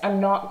about this.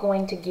 I'm not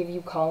going to give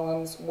you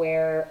columns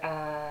where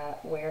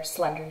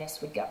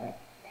slenderness would govern.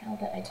 Now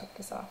that I took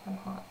this off, I'm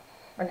hot,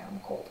 or now I'm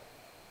cold.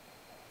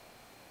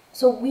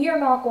 So we are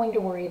not going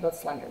to worry about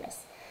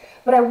slenderness,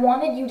 but I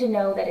wanted you to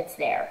know that it's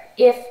there.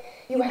 If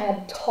you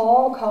had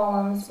tall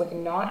columns with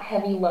not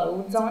heavy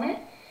loads on it,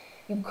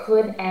 you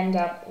could end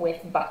up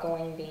with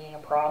buckling being a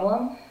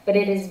problem, but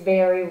it is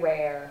very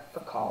rare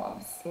for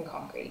columns in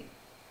concrete.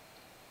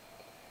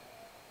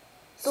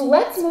 So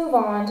let's move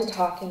on to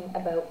talking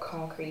about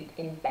concrete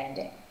in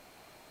bending.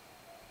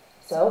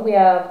 So we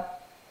have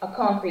a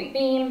concrete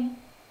beam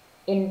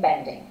in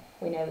bending.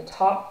 We know the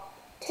top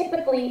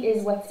typically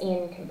is what's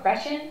in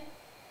compression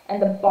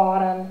and the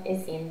bottom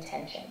is in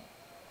tension.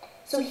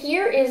 So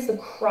here is the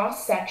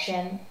cross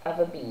section of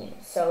a beam.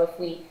 So if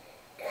we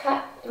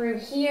cut through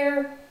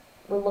here,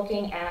 we're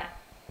looking at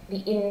the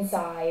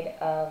inside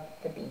of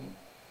the beam.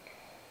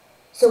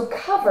 So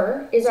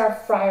cover is our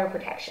fire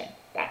protection.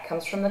 That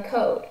comes from the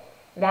code.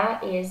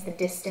 That is the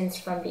distance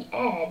from the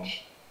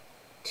edge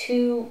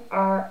to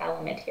our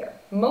element here.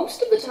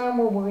 Most of the time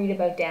we're worried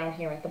about down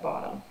here at the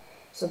bottom.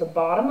 So the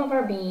bottom of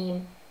our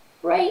beam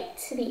right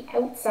to the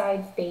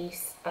outside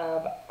face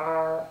of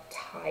our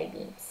tie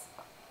beams.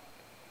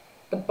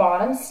 The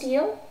bottom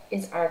steel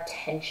is our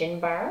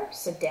tension bar.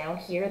 So down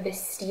here,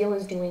 this steel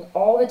is doing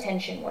all the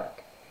tension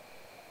work.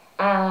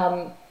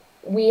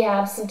 We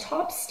have some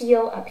top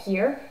steel up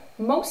here.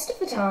 Most of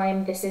the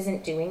time, this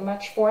isn't doing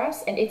much for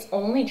us, and its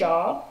only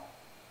job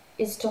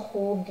is to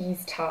hold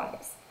these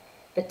ties.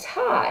 The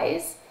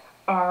ties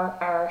are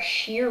our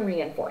shear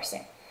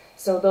reinforcing.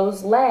 So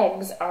those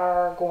legs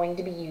are going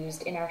to be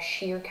used in our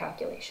shear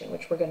calculation,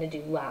 which we're going to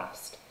do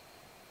last.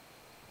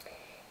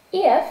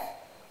 If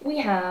we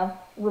have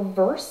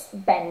reverse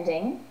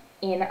bending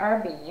in our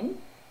beam,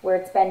 where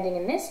it's bending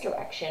in this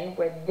direction,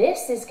 where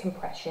this is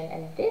compression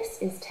and this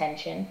is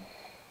tension,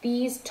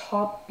 these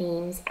top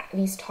beams,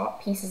 these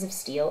top pieces of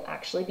steel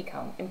actually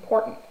become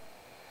important.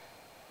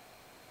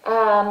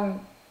 And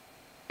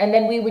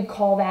then we would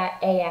call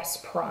that AS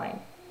prime,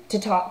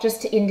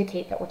 just to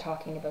indicate that we're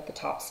talking about the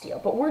top steel.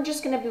 But we're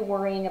just going to be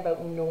worrying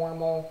about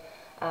normal,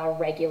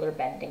 regular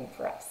bending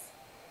for us.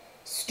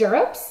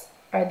 Stirrups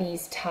are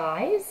these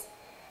ties,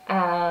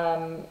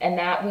 and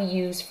that we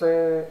use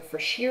for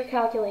shear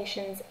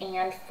calculations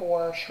and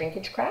for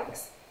shrinkage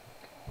cracks.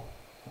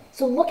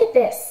 So look at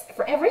this.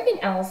 For everything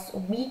else,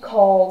 we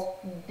called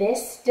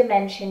this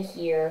dimension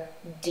here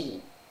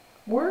D.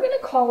 We're going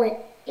to call it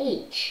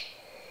H,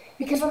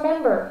 because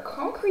remember,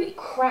 concrete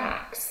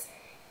cracks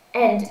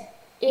and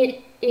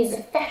it is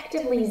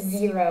effectively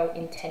zero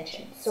in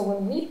tension. So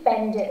when we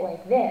bend it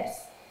like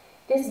this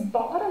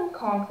bottom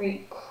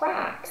concrete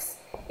cracks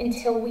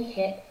until we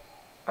hit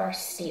our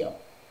steel.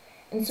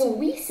 And so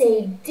we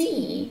say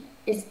D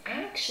is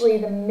actually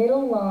the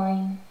middle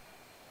line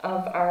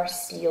of our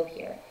steel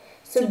here.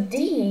 So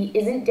D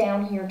isn't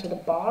down here to the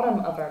bottom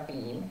of our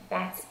beam,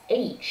 that's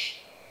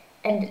H.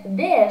 And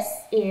this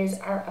is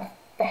our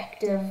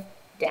effective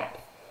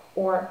depth,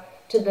 or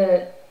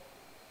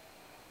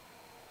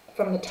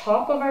from the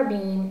top of our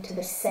beam to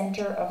the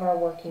center of our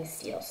working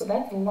steel. So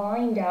that's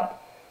lined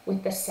up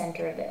with the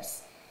center of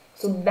this.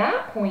 So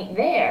that point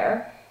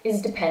there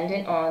is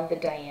dependent on the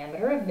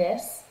diameter of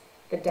this,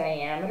 the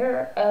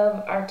diameter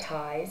of our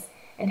ties,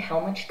 and how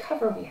much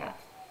cover we have.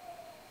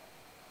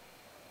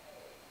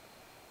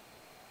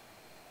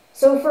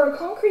 So for a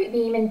concrete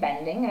beam and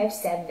bending, I've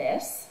said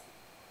this.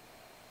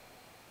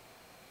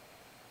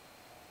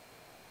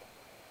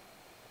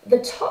 The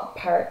top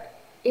part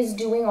is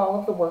doing all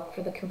of the work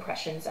for the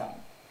compression zone.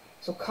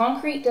 So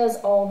concrete does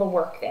all the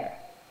work there.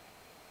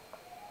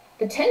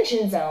 The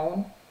tension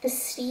zone, the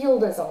steel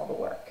does all the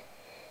work.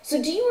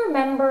 So do you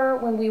remember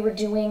when we were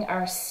doing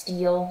our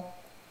steel?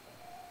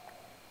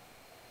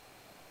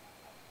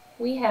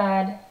 We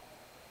had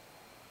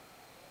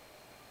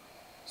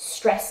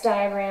stress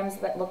diagrams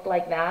that looked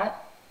like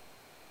that.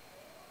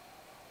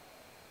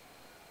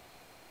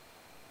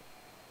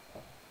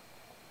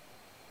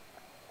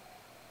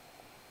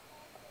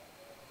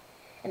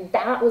 And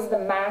that was the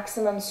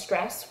maximum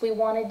stress we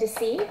wanted to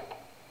see.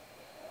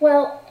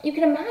 Well, you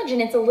can imagine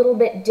it's a little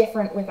bit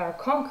different with our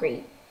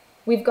concrete.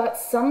 We've got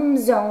some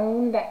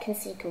zone that can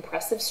see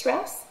compressive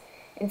stress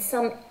and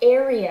some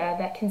area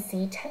that can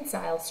see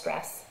tensile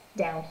stress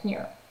down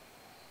here.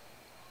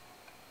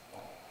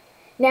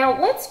 Now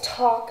let's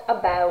talk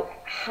about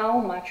how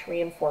much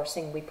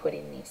reinforcing we put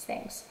in these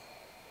things.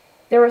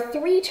 There are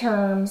three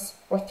terms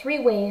or three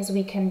ways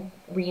we can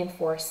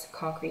reinforce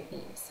concrete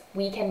beams.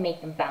 We can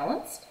make them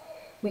balanced,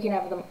 we can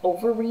have them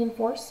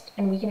over-reinforced,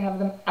 and we can have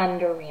them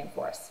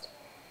under-reinforced.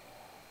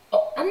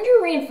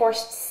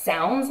 Under-reinforced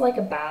sounds like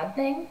a bad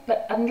thing,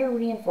 but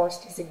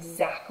under-reinforced is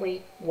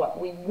exactly what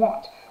we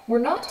want. We're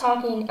not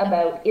talking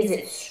about, is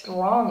it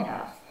strong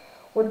enough?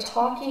 We're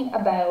talking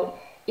about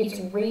its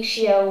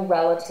ratio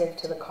relative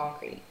to the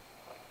concrete.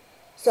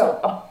 So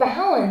a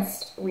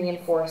balanced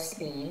reinforced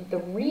beam, the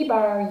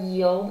rebar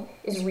yield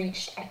is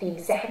reached at the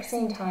exact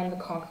same time the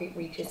concrete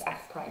reaches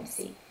F prime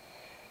C.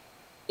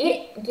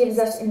 It gives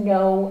us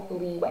no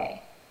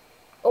leeway.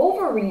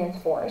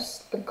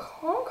 Over-reinforced, the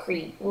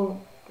concrete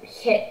will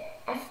hit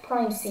F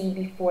prime C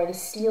before the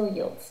steel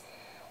yields.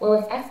 Well,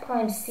 if F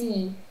prime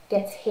C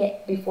gets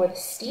hit before the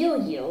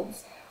steel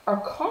yields, our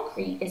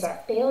concrete is our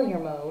failure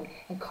mode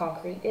and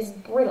concrete is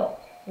brittle.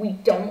 We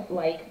don't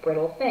like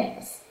brittle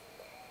things.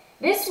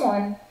 This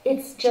one,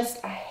 it's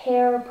just a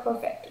hair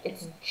perfect.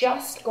 It's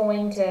just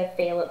going to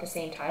fail at the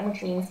same time,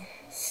 which means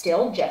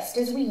still just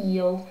as we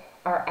yield,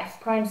 our F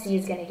prime C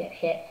is going to get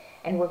hit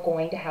and we're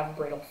going to have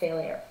brittle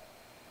failure.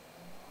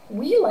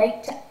 We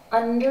like to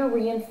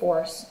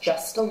under-reinforce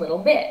just a little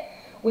bit.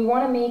 We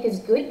want to make as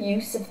good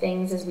use of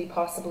things as we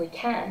possibly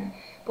can,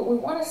 but we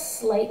want to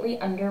slightly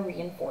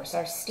under-reinforce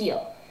our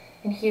steel.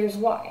 And here's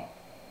why.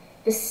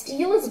 The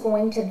steel is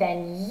going to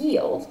then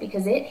yield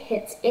because it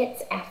hits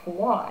its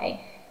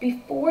Fy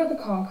before the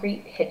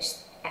concrete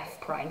hits F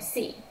prime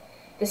C.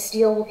 The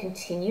steel will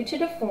continue to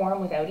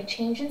deform without a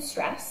change in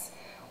stress,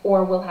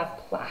 or will have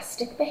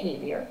plastic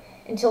behavior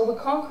until the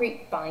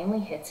concrete finally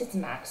hits its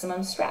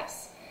maximum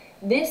stress.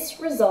 This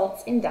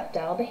results in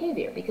ductile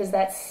behavior because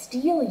that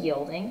steel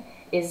yielding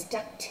is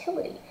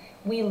ductility.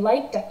 We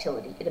like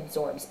ductility. It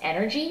absorbs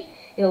energy.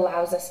 It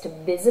allows us to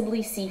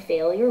visibly see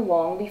failure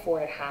long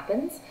before it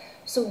happens.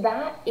 So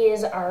that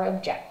is our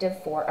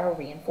objective for our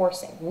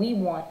reinforcing. We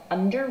want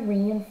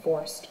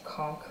under-reinforced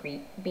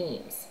concrete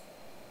beams.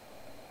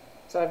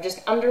 So I've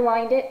just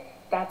underlined it.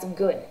 That's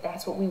good.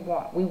 That's what we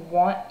want. We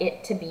want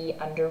it to be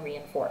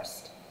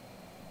under-reinforced.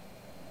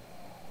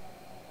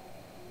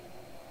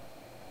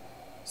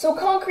 So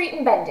concrete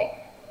and bending.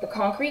 The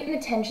concrete in the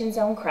tension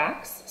zone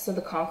cracks, so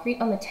the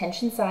concrete on the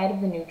tension side of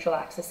the neutral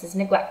axis is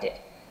neglected.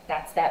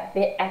 That's that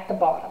bit at the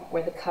bottom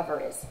where the cover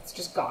is. It's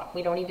just gone.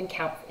 We don't even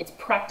count. It's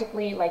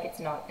practically like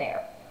it's not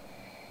there.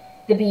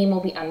 The beam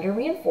will be under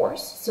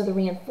reinforced, so the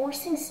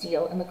reinforcing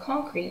steel and the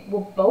concrete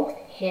will both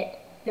hit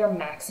their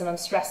maximum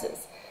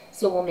stresses.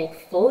 So we'll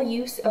make full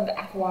use of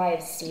Fy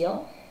of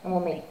steel, and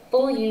we'll make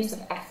full use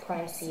of F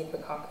prime C of the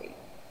concrete.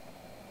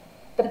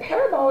 The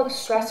parabolic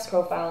stress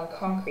profile in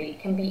concrete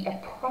can be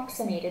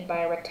approximated by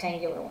a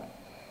rectangular one.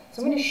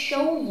 So I'm going to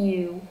show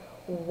you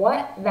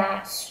what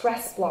that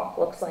stress block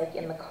looks like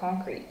in the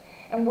concrete.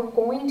 And we're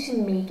going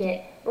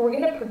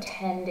to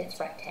pretend it's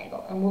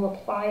rectangle, and we'll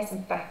apply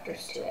some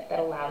factors to it that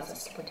allows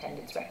us to pretend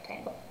it's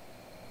rectangle.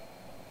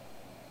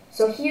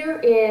 So here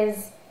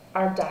is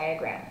our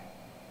diagram.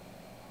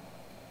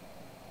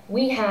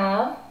 We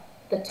have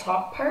the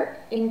top part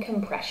in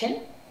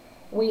compression.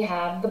 We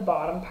have the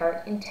bottom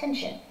part in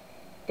tension.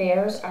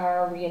 There's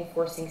our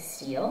reinforcing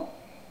steel.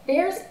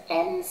 There's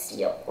end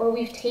steel, where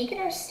we've taken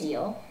our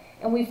steel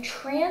and we've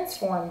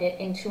transformed it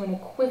into an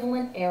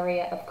equivalent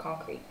area of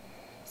concrete.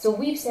 So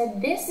we've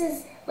said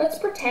let's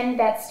pretend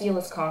that steel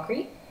is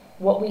concrete,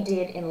 what we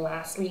did in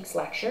last week's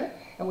lecture,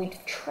 and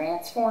we've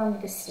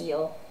transformed the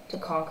steel to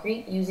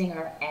concrete using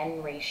our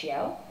N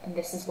ratio, and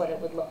this is what it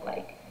would look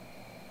like.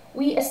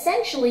 We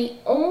essentially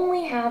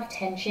only have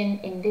tension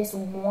in this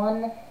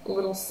one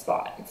little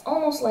spot. It's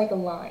almost like a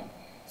line.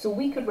 So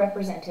we could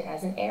represent it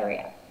as an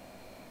area.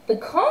 The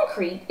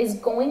concrete is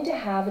going to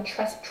have a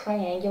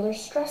triangular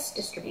stress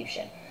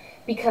distribution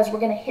because we're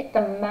going to hit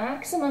the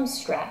maximum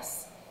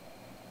stress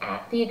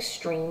at the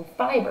extreme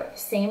fiber, the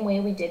same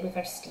way we did with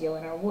our steel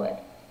and our wood.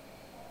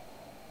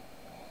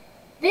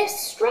 This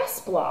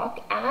stress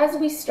block, as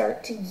we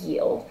start to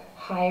yield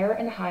higher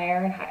and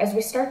higher and higher, as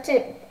we start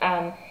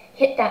to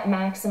hit that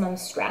maximum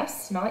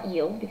stress, not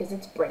yield because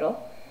it's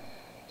brittle,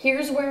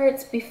 here's where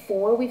it's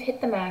before we've hit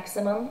the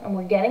maximum and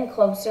we're getting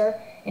closer,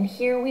 and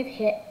here we've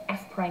hit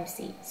F prime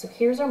C. So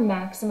here's our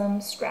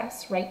maximum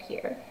stress right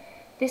here.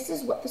 This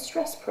is what the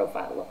stress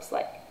profile looks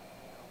like.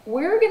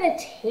 We're going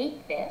to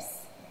take this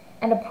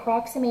and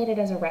approximate it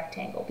as a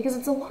rectangle because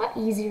it's a lot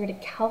easier to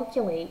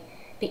calculate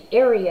the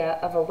area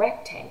of a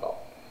rectangle.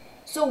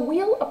 So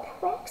we'll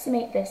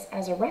approximate this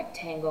as a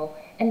rectangle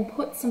and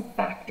put some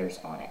factors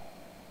on it.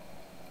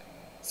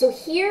 So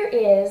here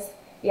is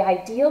the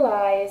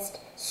idealized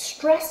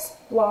stress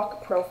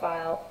block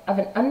profile of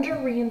an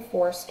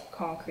under-reinforced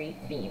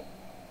concrete beam.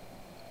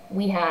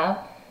 We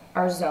have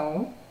our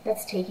zone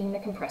that's taking the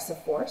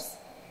compressive force,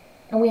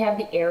 and we have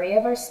the area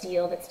of our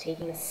steel that's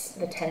taking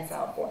the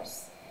tensile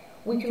force.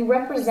 We can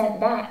represent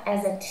that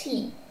as a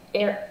T,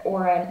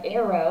 or an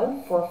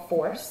arrow for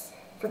force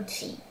for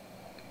T.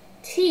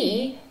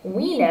 T,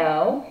 we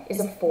know, is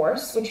a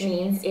force, which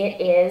means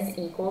it is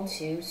equal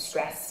to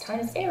stress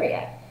times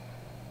area.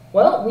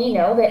 Well, we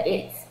know that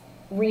it's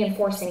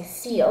reinforcing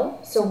steel,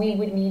 so we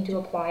would need to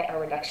apply our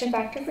reduction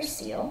factor for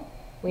steel.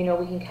 We know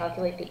we can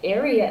calculate the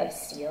area of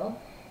steel,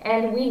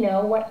 and we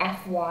know what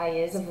Fy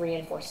is of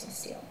reinforcing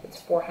steel. It's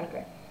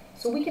 400.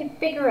 So we can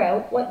figure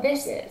out what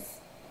this is.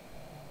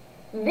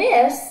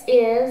 This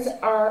is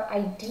our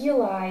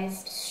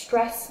idealized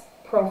stress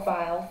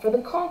profile for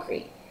the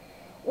concrete.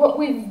 What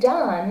we've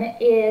done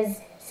is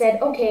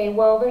said, okay,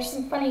 well, there's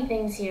some funny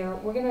things here.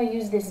 We're going to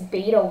use this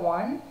beta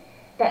 1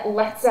 that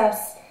lets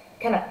us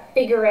kind of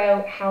figure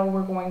out how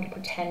we're going to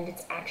pretend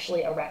it's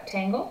actually a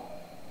rectangle.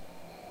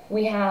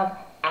 We have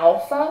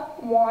alpha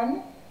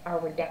 1, our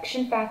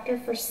reduction factor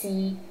for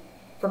C,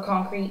 for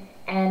concrete,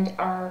 and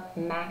our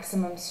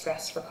maximum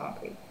stress for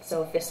concrete.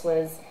 So if this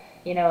was,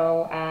 30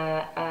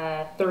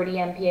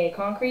 MPa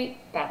concrete,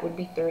 that would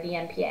be 30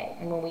 MPa.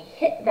 And when we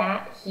hit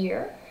that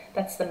here,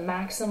 that's the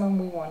maximum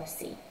we want to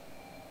see.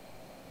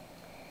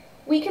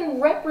 We can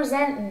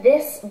represent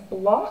this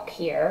block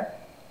here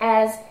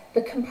as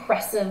the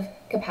compressive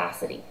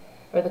capacity,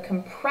 or the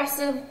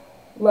compressive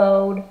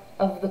load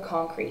of the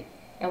concrete.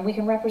 And we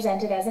can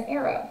represent it as an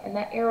arrow, and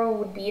that arrow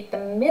would be at the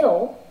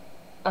middle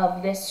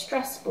of this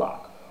stress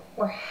block.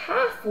 We're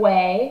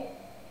halfway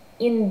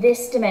in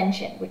this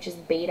dimension, which is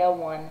beta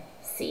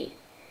 1c.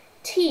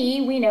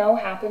 T, we know,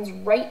 happens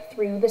right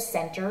through the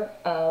center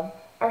of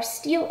our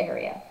steel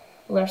area.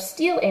 Well, our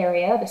steel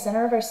area, the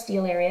center of our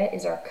steel area,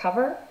 is our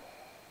cover,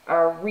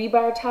 our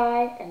rebar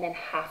tie, and then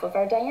half of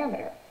our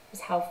diameter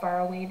is how far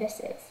away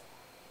this is.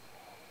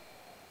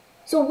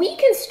 So we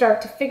can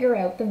start to figure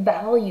out the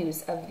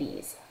values of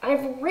these.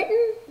 I've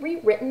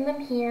rewritten them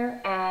here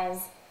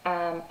as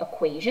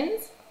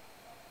equations.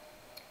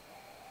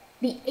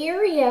 The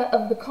area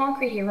of the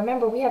concrete here,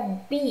 remember we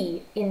have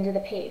B into the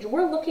page.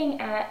 We're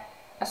looking at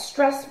a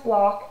stress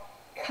block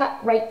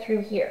cut right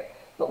through here,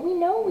 but we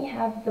know we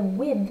have the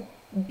width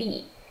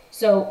B.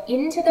 So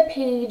into the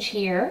page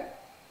here,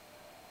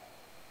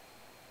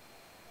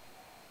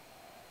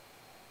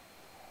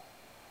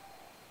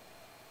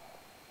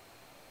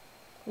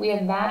 we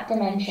have that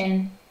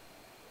dimension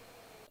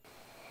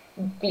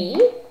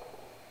B.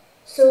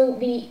 So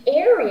the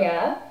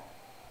area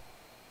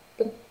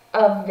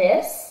of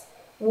this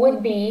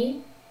would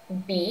be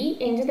B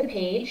into the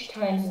page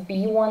times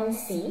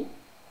B1C.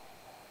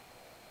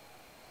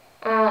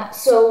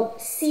 So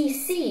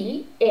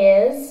CC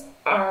is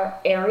our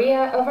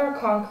area of our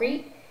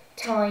concrete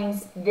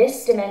times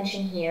this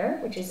dimension here,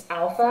 which is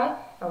alpha,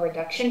 our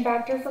reduction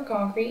factor for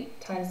concrete,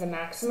 times the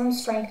maximum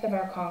strength of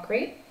our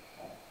concrete.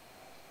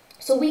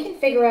 So we can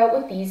figure out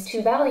what these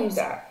two values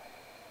are.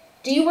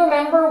 Do you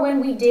remember when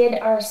we did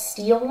our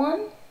steel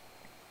one?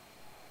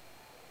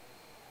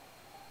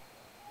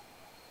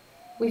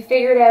 We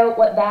figured out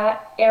what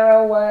that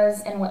arrow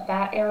was and what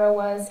that arrow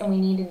was, and we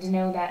needed to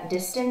know that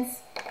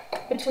distance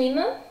between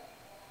them.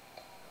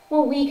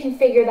 Well, we can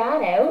figure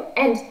that out,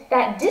 and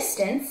that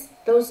distance,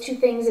 those two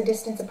things a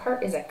distance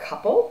apart, is a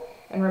couple.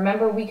 And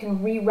remember, we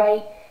can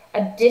rewrite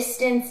a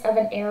distance of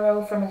an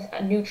arrow from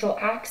a neutral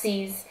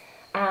axis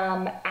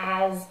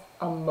as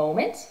a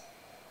moment.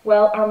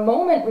 Well, our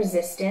moment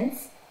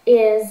resistance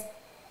is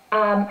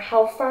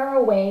how far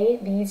away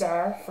these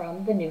are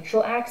from the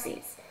neutral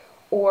axes,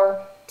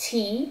 or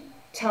T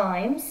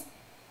times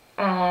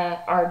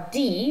our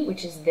D,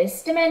 which is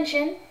this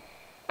dimension,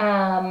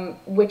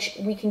 which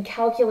we can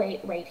calculate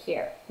right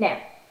here.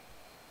 Now,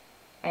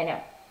 I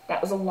know,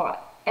 that was a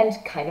lot and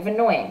kind of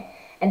annoying.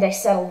 And I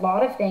said a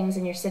lot of things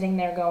and you're sitting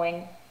there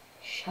going,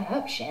 shut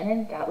up,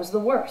 Shannon, that was the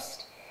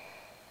worst.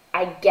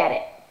 I get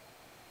it.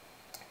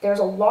 There's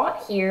a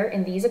lot here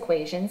in these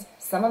equations.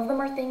 Some of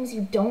them are things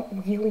you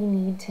don't really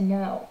need to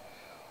know.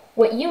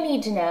 What you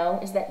need to know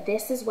is that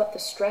this is what the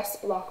stress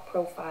block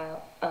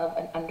profile of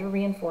an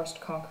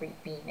under-reinforced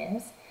concrete beam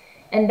is,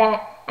 and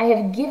that I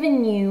have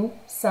given you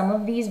some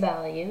of these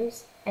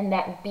values, and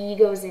that B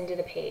goes into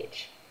the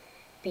page.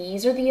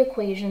 These are the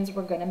equations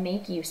we're going to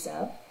make use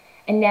of,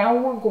 and now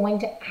we're going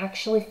to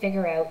actually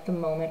figure out the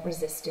moment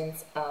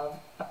resistance of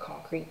a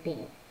concrete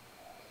beam.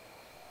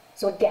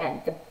 So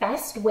again, the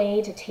best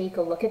way to take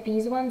a look at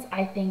these ones,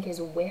 I think,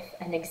 is with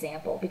an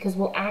example, because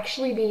we'll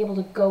actually be able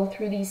to go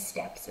through these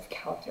steps of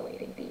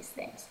calculating these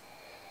things.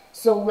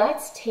 So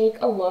let's take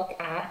a look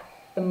at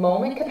the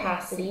moment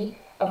capacity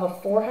of a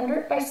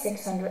 400 by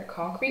 600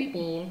 concrete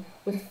beam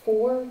with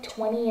 4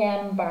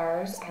 20M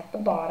bars at the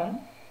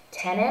bottom,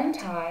 10M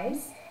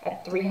ties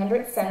at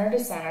 300 center to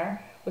center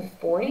with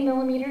 40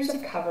 millimeters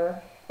of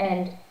cover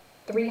and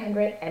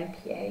 300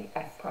 MPa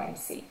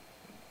F'(C).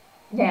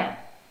 Now,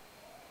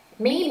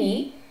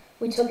 maybe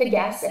we took a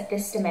guess at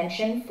this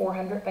dimension,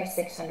 400 by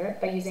 600,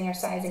 by using our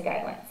sizing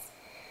guidelines.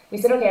 We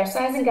said, okay, our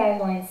sizing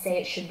guidelines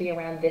say it should be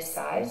around this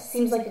size.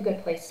 Seems like a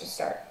good place to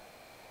start.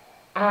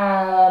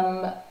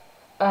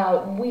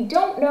 We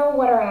don't know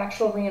what our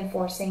actual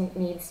reinforcing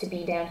needs to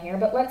be down here,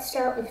 but let's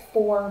start with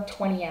 4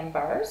 20M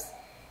bars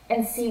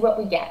and see what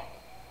we get.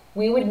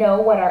 We would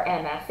know what our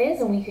MF is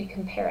and we could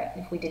compare it.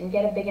 If we didn't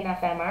get a big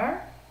enough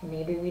MR,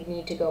 maybe we'd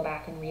need to go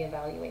back and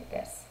reevaluate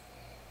this.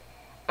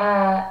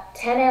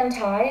 10M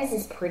ties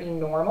is pretty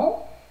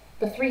normal.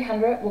 The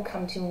 300 we'll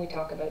come to when we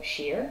talk about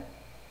shear.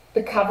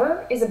 The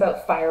cover is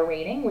about fire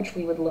rating, which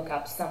we would look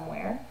up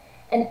somewhere.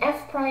 And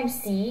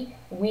F'(C)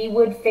 we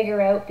would figure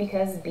out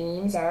because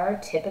beams are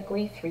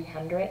typically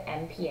 300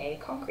 MPa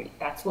concrete.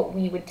 That's what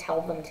we would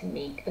tell them to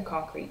make the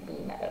concrete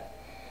beam out of.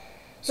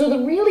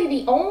 So really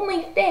the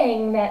only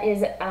thing that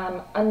is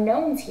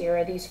unknowns here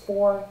are these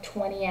 4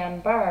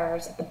 20M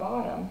bars at the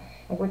bottom.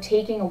 And we're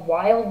taking a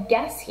wild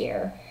guess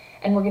here,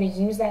 and we're going to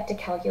use that to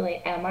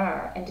calculate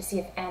MR and to see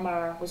if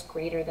MR was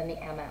greater than the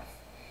MF.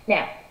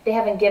 Now, they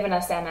haven't given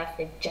us MF,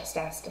 they've just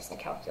asked us to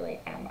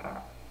calculate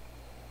MR.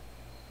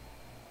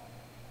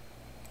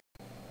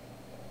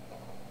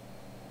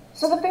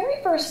 So the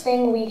very first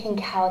thing we can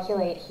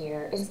calculate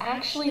here is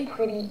actually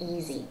pretty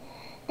easy.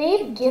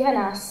 They've given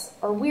us,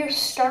 or we're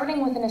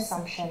starting with an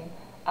assumption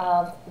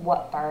of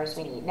what bars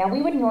we need. Now,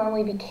 we would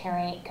normally be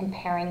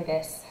comparing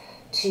this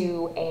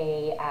to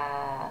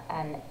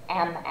an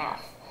MF,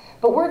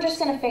 but we're just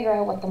going to figure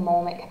out what the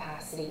moment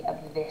capacity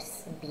of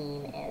this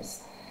beam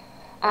is.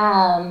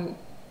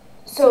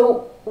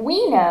 So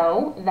we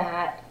know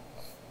that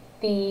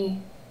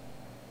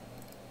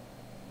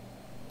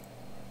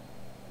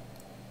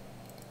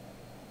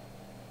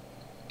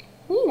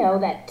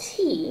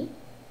T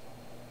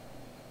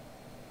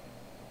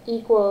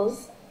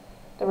equals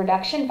the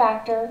reduction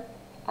factor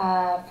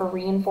for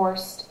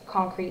reinforced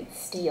concrete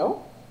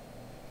steel,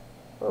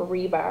 or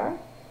rebar,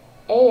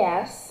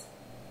 AS,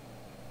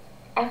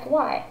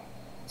 Fy.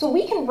 So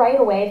we can right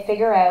away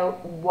figure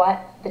out what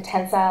the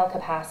tensile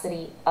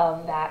capacity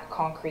of that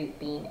concrete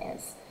beam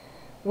is.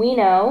 We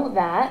know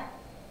that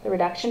the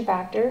reduction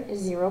factor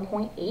is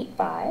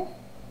 0.85.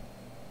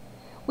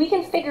 We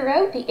can figure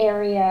out the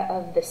area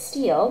of the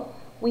steel.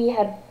 We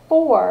had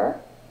 4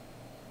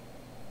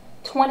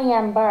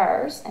 20M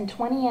bars, and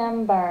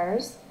 20M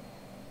bars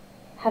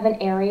have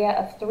an area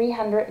of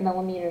 300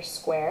 millimeters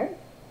squared.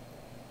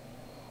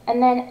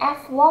 And then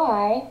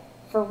Fy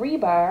for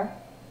rebar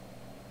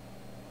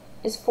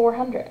is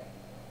 400.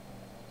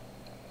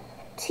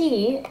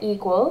 T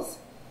equals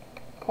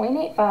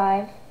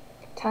 0.85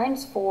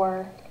 times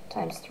 4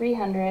 times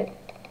 300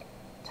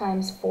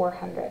 times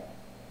 400.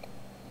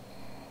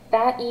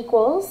 That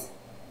equals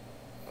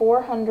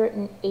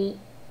 408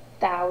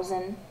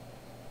 408,000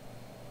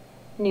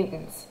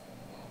 newtons.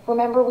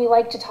 Remember, we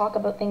like to talk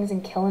about things in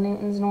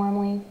kilonewtons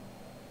normally.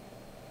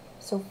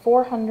 So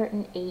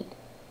 408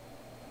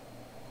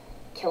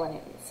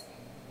 kilonewtons.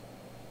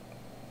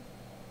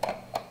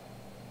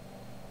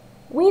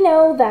 We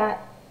know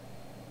that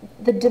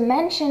the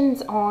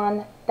dimensions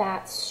on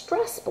that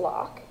stress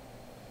block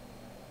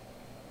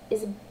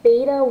is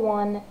beta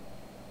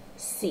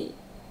 1c.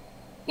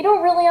 You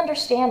don't really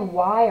understand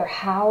why or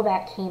how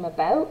that came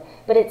about,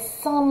 but it's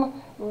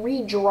some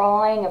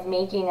redrawing of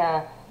making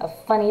a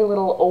funny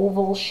little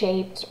oval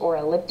shaped or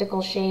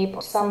elliptical shape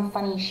or some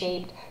funny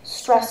shaped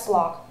stress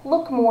block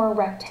look more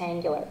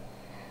rectangular.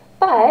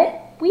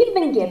 But we've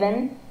been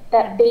given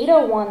that beta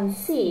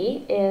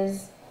 1c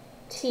is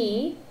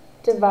T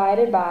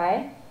divided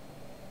by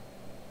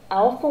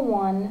alpha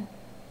 1,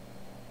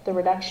 the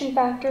reduction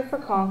factor for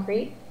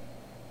concrete,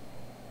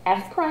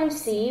 F prime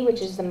C,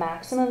 which is the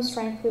maximum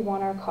strength we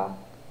want our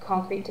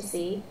concrete to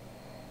see,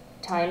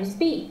 times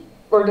B,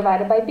 or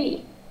divided by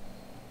B.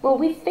 Well,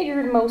 we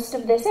figured most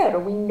of this out, or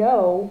we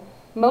know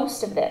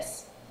most of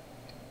this.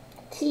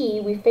 T,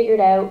 we figured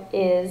out,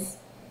 is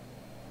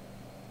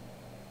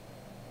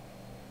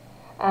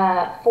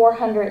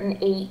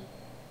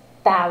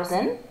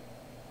 408,000.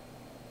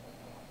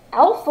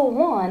 Alpha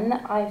 1,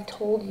 I've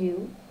told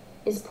you,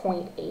 is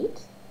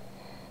 0.8.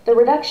 The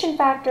reduction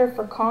factor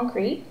for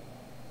concrete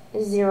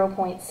is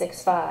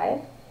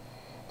 0.65.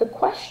 The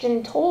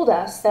question told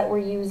us that we're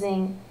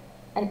using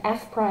an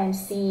F prime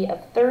C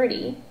of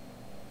 30,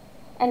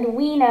 and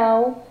we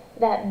know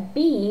that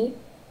B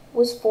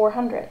was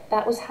 400.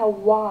 That was how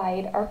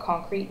wide our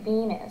concrete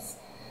beam is.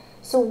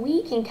 So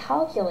we can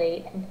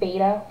calculate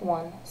beta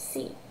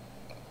 1C.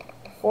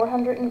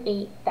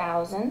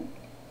 408,000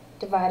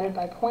 divided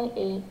by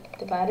 0.8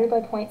 divided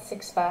by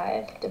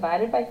 0.65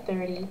 divided by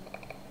 30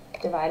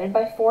 divided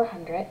by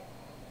 400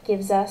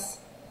 gives us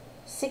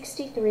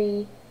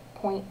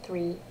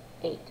 63.38.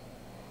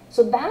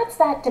 So that's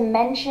that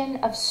dimension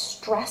of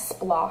stress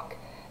block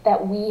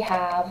that we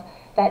have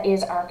that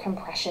is our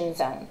compression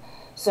zone.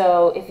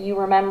 So if you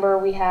remember,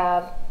 we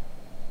have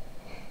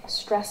a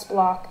stress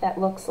block that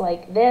looks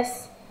like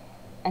this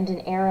and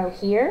an arrow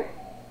here.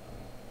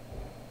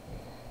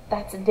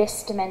 That's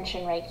this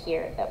dimension right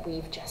here that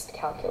we've just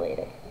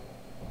calculated.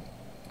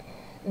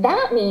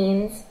 That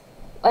means,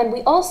 and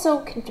we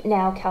also can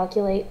now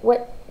calculate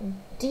what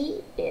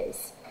D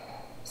is.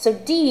 So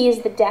D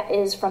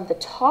is from the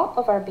top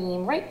of our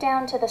beam right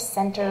down to the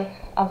center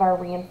of our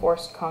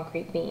reinforced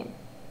concrete beam.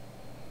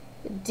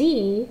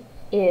 D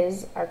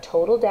is our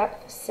total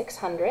depth,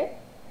 600,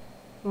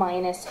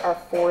 minus our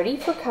 40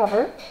 for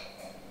cover,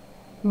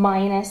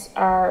 minus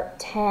our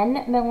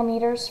 10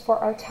 millimeters for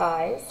our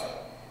ties,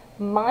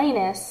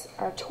 minus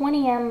our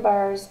 20 M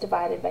bars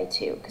divided by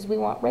 2, because we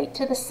want right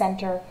to the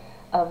center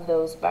of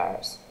those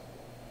bars.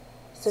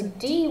 So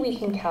D we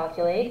can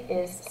calculate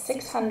is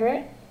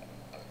 600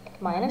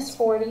 minus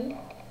 40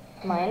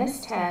 minus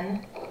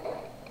 10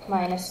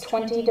 minus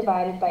 20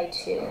 divided by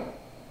 2,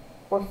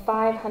 or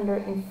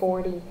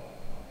 540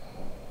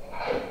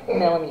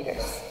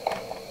 millimeters.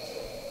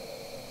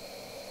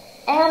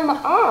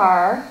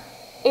 MR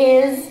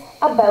is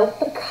about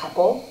the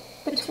couple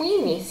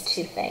between these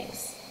two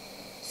things.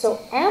 So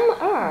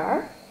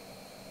MR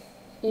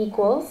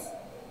equals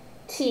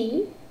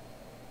T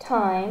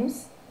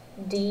times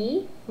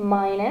D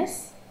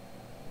minus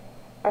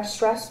our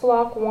stress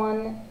block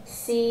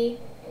 1C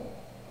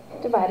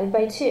divided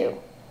by 2.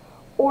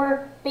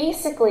 Or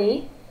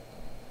basically,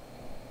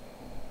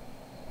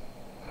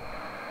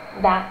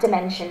 that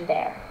dimension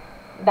there.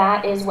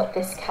 That is what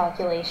this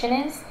calculation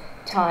is,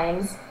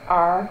 times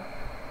our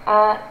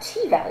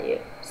T value.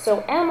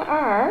 So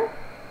MR,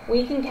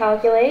 we can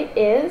calculate,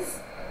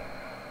 is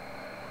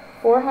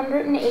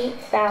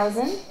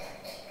 408,000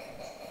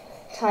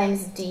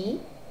 times D,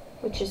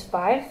 which is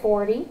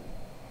 540,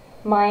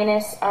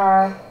 minus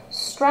our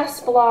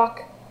stress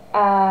block,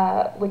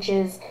 which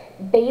is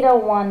beta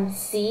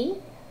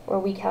 1C, where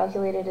we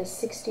calculated as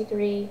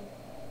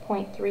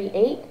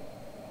 63.38,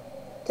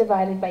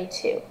 divided by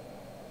 2.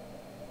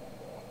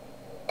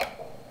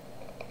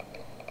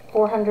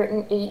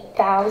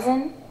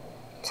 408,000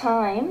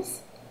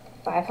 times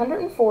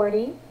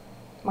 540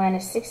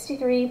 minus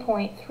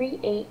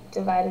 63.38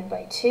 divided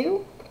by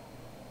 2.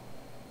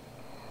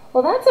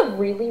 Well, that's a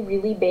really,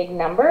 really big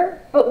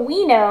number, but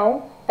we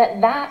know that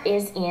that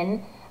is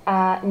in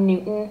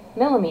Newton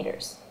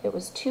millimeters. It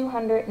was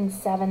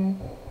 207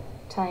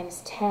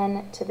 times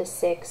 10 to the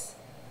 6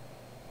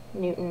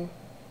 Newton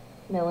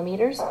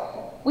millimeters.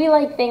 We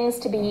like things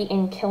to be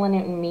in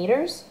kilonewton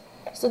meters,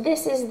 so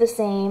this is the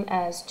same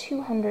as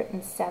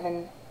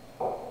 207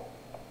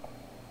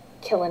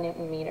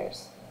 kilonewton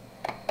meters.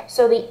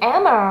 So the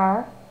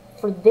MR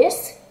for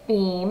this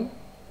beam,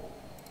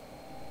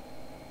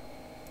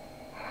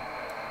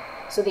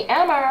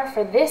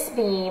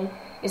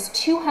 is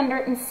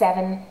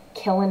 207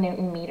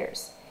 kilonewton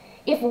meters.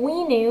 If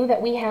we knew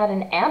that we had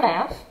an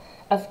MF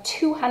of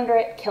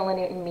 200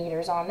 kilonewton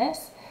meters on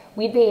this,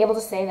 we'd be able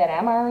to say that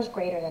MR is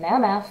greater than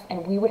MF,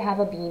 and we would have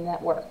a beam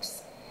that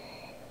works.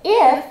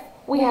 If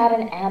we had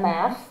an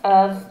MF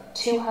of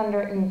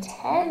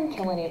 210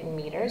 kilonewton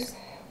meters,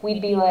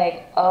 we'd be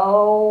like,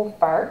 oh,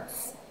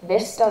 farts,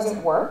 this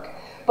doesn't work,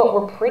 but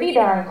we're pretty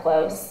darn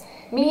close.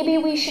 Maybe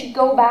we should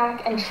go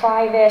back and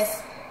try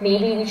this.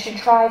 Maybe we should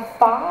try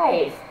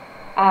 5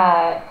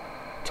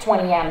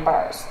 20 M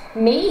bars.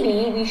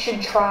 Maybe we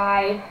should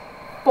try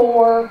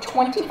 4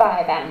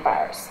 25 M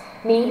bars.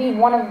 Maybe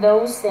one of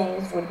those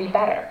things would be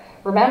better.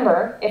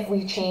 Remember, if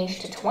we change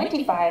to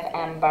 25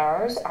 M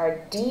bars, our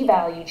D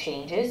value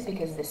changes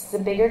because this is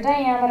a bigger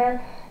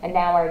diameter, and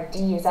now our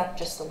D is up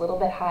just a little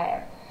bit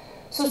higher.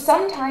 So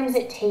sometimes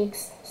it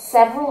takes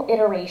several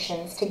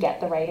iterations to get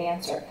the right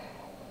answer.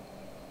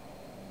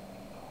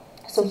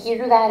 So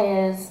here that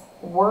is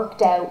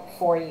worked out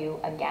for you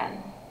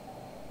again.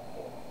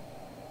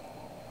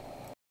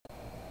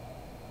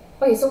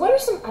 Okay, so what are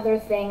some other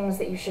things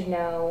that you should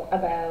know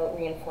about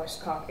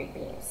reinforced concrete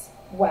beams?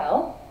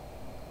 Well,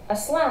 a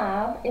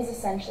slab is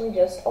essentially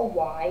just a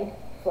wide,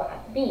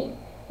 flat beam.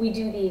 We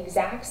do the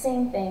exact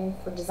same thing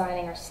for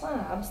designing our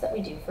slabs that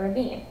we do for a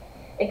beam,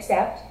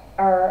 except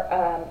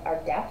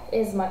our depth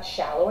is much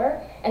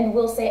shallower, and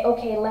we'll say,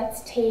 okay,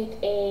 let's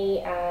take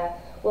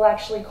we'll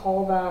actually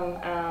call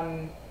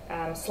them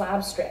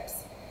slab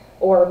strips,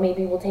 or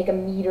maybe we'll take a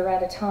meter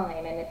at a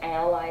time and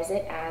analyze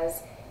it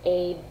as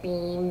a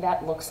beam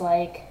that looks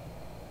like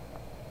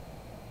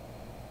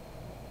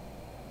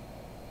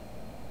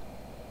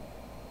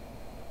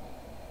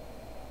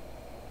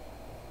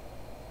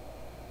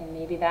and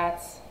maybe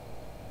that's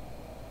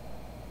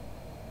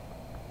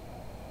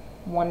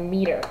 1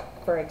 meter,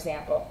 for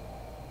example.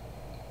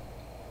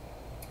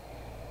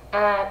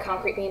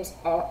 Concrete beams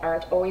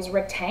aren't always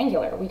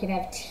rectangular. We can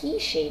have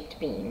T-shaped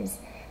beams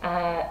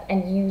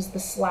and use the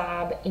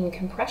slab in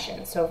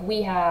compression. So if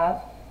we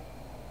have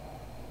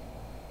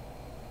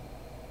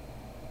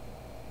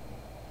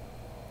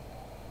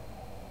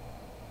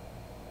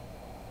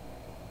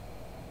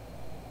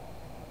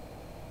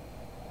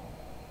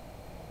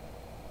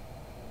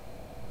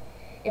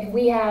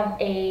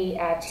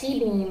a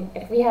T-beam,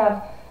 if we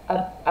have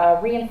a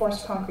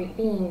reinforced concrete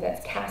beam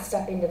that's cast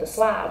up into the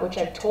slab, which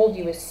I've told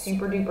you is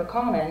super duper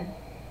common,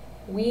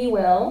 we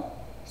will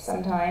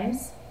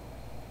sometimes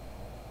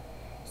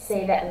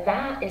say that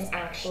that is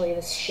actually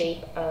the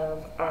shape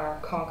of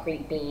our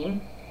concrete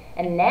beam.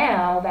 And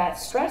now that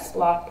stress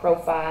block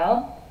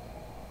profile,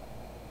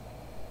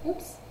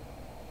 oops,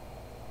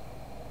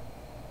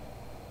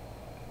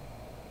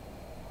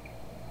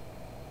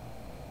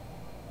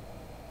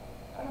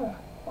 oh,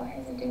 why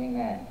is it doing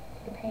that?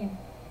 The pain.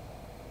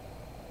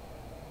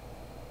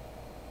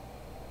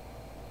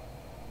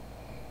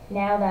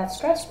 Now that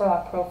stress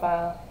block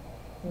profile,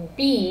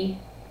 B,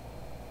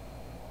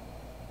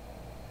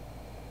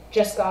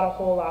 just got a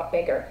whole lot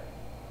bigger.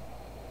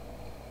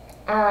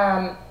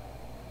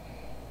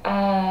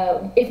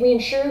 If we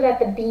ensure that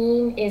the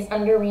beam is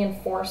under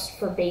reinforced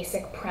for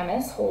basic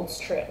premise, holds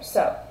true.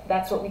 So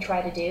that's what we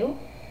try to do.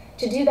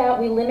 To do that,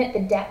 we limit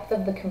the depth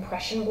of the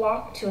compression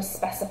block to a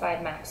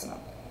specified maximum.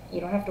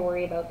 You don't have to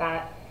worry about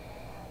that.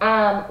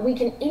 We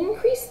can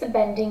increase the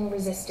bending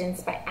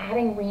resistance by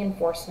adding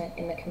reinforcement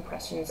in the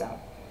compression zone.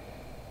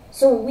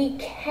 So we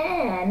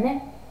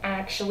can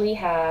actually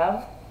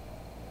have,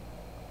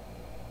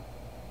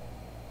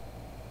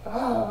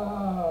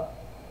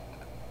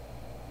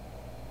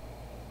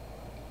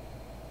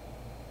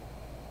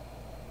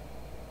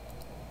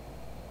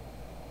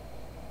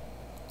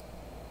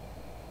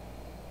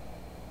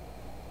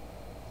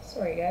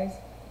 sorry guys.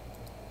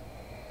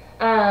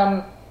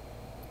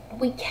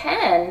 We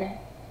can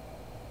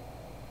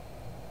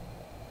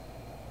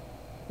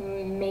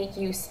make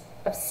use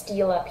of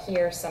steel up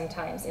here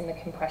sometimes in the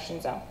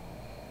compression zone.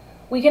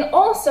 We can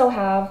also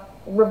have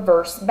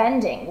reverse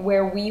bending,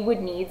 where we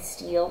would need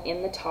steel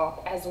in the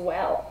top as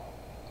well.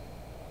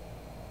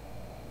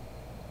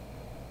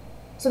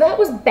 So that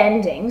was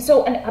bending.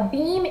 So a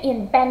beam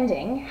in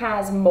bending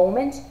has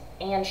moment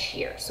and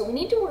shear. So we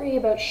need to worry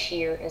about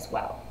shear as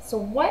well.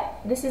 So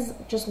this is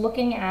just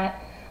looking at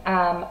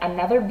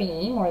another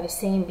beam, or the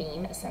same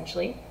beam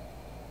essentially.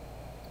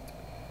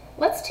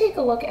 Let's take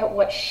a look at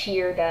what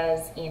shear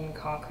does in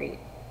concrete.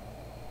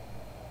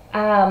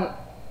 Well,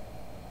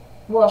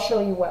 I'll show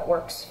you what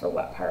works for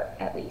what part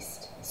at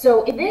least.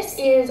 So if this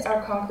is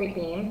our concrete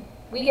beam,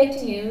 we get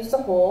to use the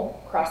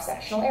whole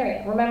cross-sectional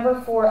area.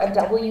 Remember, for a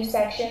W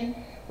section,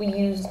 we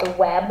use the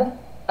web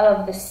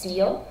of the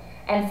steel,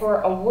 and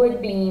for a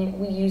wood beam,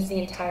 we use the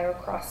entire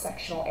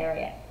cross-sectional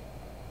area.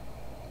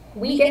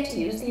 We get to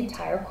use the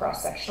entire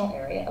cross-sectional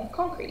area of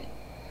concrete.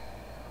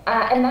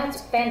 And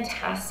that's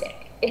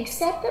fantastic,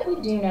 except that we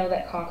do know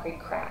that concrete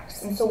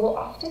cracks, and so we'll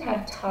often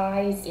have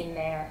ties in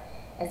there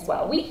as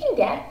well. We can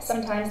get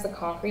sometimes the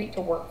concrete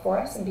to work for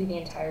us and be the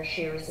entire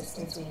shear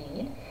resistance we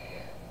need,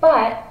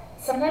 but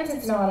sometimes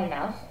it's not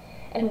enough,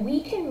 and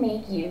we can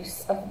make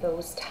use of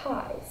those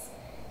ties.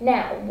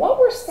 Now, what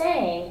we're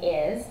saying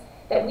is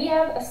that we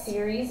have a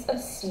series of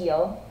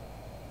steel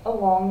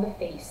along the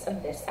face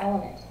of this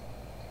element.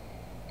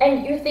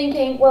 And you're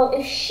thinking, well,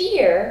 if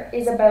shear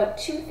is about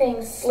two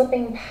things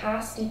slipping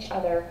past each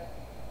other,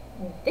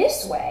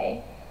 this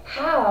way,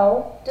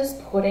 how does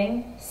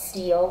putting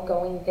steel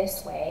going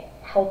this way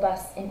help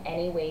us in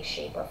any way,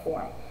 shape, or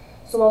form?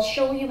 So I'll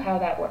show you how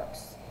that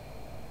works.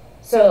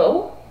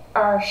 So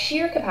our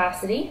shear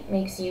capacity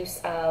makes use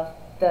of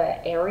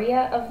the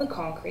area of the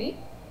concrete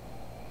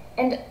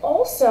and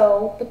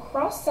also the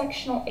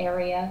cross-sectional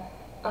area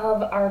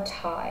of our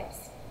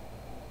ties.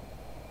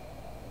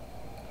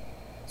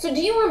 So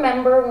do you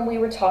remember when we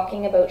were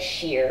talking about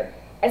shear?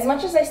 As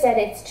much as I said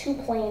it's two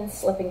planes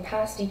slipping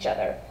past each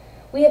other,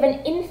 we have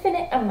an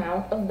infinite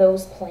amount of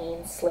those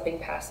planes slipping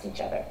past each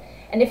other.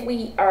 And if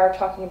we are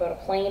talking about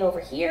a plane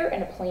over here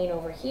and a plane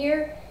over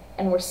here,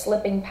 and we're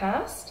slipping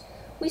past,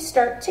 we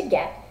start to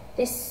get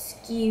this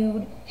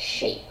skewed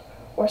shape,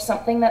 or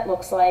something that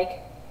looks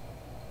like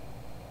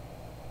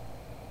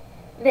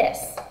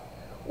this,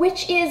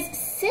 which is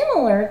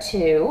similar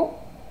to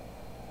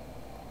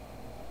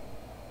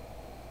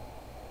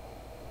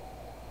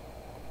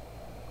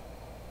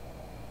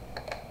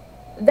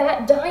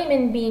that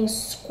diamond being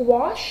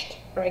squashed,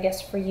 or I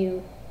guess for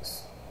you,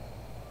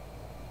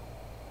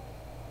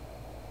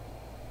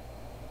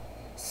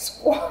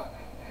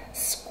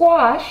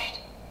 squashed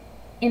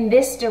in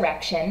this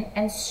direction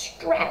and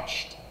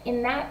stretched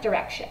in that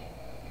direction.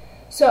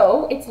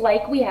 So it's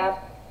like we have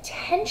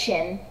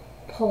tension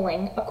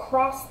pulling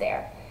across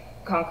there.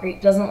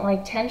 Concrete doesn't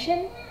like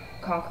tension.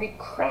 Concrete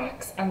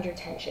cracks under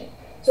tension.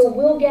 So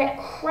we'll get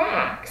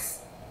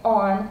cracks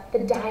on the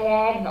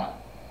diagonal.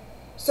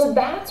 So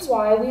that's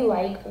why we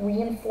like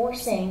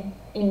reinforcing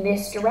in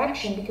this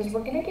direction, because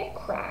we're going to get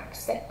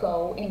cracks that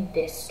go in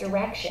this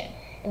direction.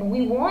 And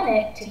we want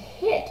it to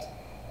hit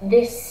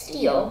this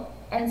steel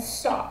and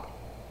stop.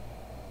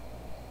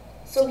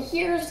 So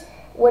here's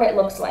what it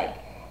looks like.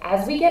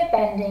 As we get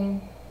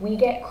bending, we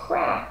get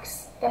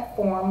cracks that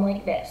form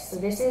like this. So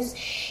this is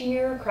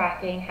shear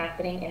cracking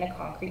happening in a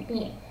concrete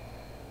beam.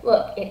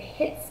 Look, it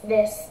hits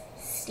this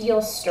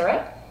steel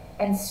stirrup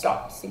and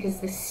stops because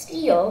the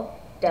steel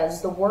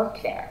does the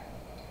work there.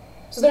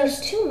 So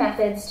there's two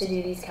methods to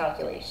do these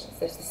calculations.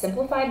 There's the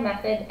simplified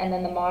method and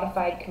then the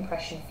modified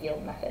compression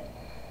field method.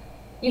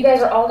 You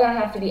guys are all going to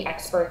have to be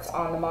experts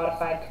on the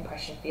modified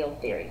compression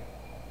field theory.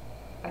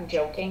 I'm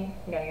joking.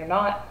 No, you're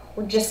not.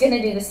 We're just going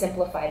to do the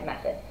simplified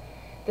method.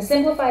 The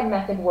simplified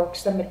method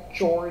works the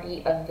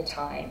majority of the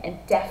time, and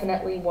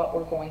definitely what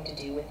we're going to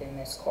do within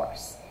this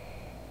course.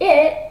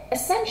 It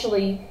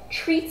essentially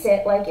treats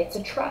it like it's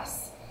a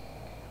truss.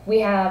 We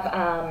have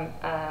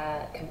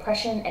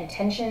compression and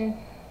tension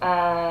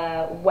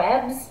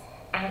webs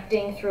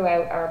acting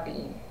throughout our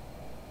beam.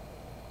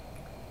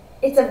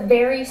 It's a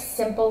very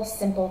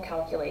simple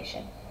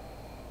calculation.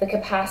 The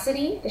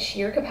capacity, the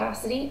shear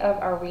capacity of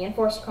our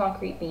reinforced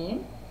concrete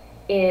beam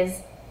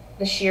is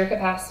the shear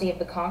capacity of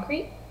the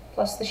concrete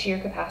plus the shear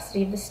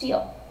capacity of the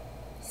steel,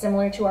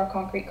 similar to our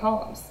concrete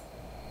columns.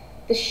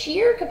 The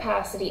shear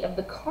capacity of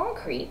the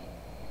concrete,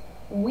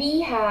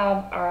 we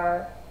have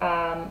our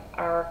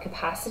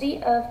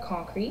capacity of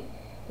concrete,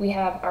 we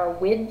have our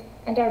width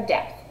and our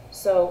depth.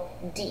 So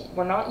D,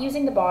 we're not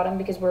using the bottom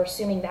because we're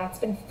assuming that's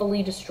been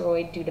fully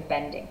destroyed due to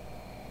bending.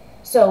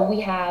 So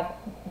we have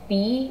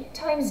B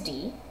times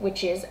D,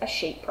 which is a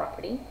shape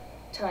property,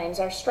 times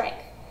our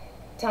strength,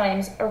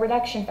 times a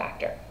reduction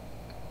factor.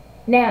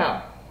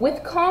 Now,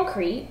 with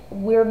concrete,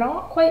 we're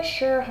not quite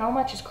sure how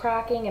much is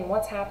cracking and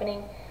what's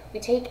happening. We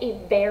take a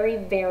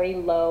very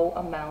low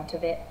amount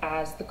of it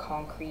as the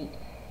concrete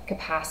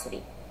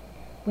capacity.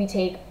 We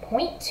take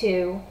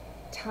 0.2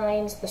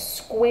 times the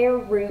square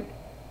root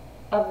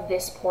of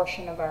this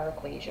portion of our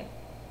equation.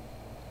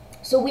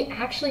 So we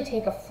actually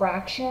take a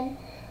fraction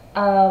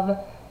of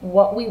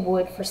what we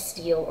would for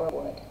steel or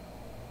wood.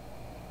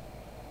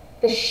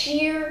 The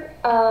shear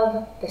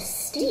of the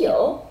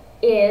steel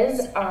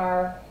is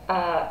our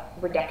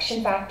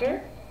reduction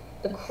factor,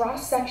 the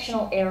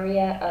cross-sectional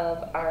area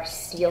of our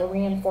steel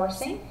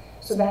reinforcing,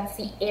 so that's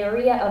the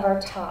area of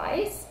our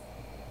ties,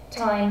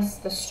 times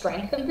the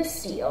strength of the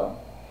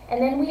steel,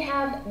 and then we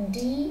have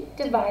D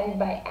divided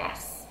by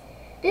S.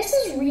 This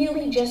is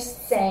really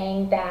just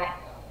saying that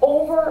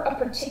over a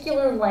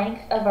particular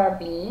length of our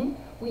beam,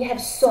 we have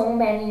so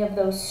many of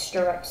those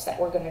stirrups that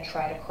we're going to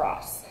try to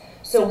cross.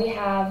 So we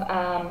have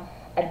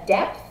a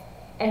depth,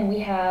 and we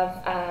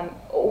have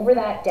over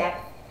that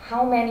depth,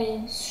 how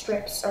many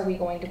strips are we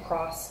going to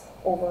cross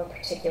over a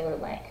particular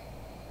length.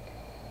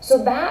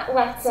 So that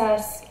lets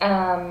us,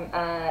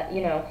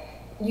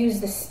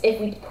 use this,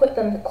 if we put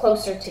them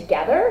closer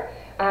together,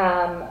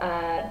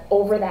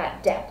 over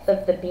that depth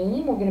of the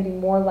beam, we're going to be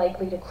more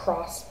likely to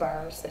cross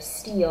bars of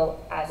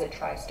steel as it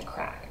tries to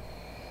crack.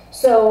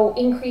 So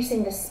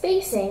increasing the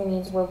spacing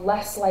means we're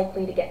less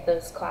likely to get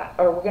those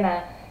or we're going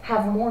to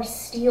have more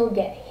steel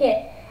get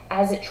hit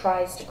as it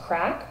tries to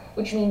crack,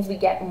 which means we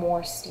get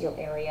more steel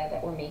area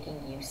that we're making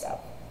use of.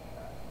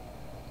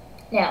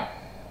 Now,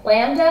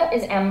 lambda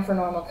is M for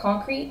normal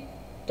concrete.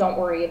 Don't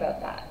worry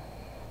about that.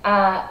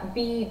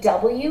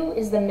 BW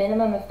is the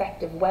minimum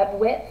effective web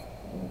width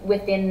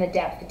within the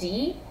depth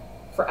D.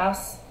 For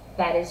us,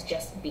 that is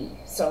just B,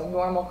 so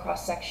normal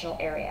cross-sectional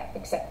area,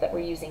 except that we're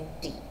using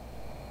D.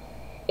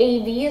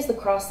 AV is the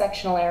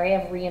cross-sectional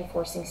area of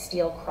reinforcing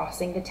steel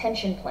crossing the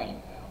tension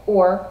plane,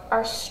 or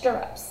our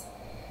stirrups.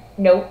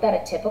 Note that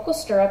a typical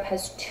stirrup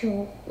has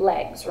 2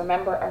 legs.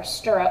 Remember, our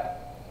stirrup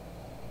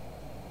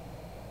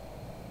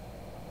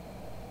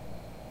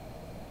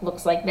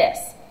looks like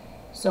this.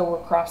 So we're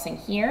crossing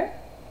here,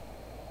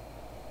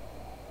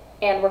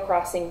 and we're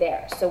crossing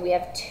there. So we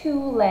have 2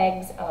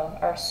 legs of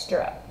our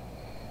stirrup.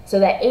 So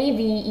that AV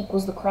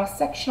equals the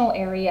cross-sectional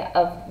area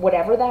of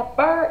whatever that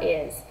bar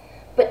is,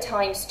 but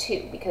times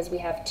 2, because we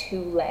have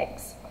 2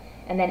 legs.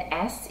 And then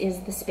S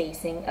is the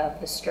spacing of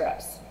the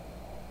stirrups.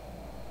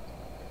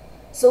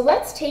 So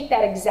let's take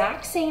that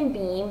exact same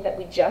beam that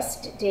we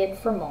just did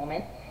for a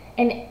moment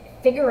and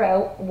figure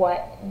out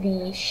what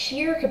the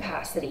shear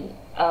capacity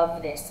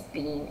of this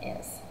beam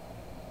is.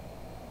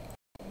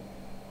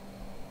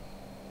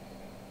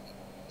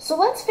 So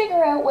let's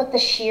figure out what the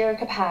shear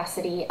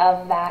capacity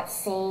of that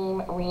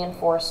same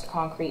reinforced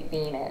concrete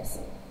beam is.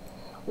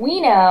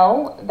 We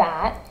know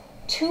that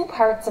 2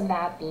 parts of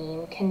that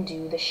beam can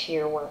do the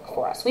shear work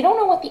for us. We don't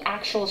know what the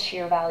actual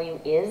shear value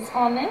is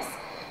on this,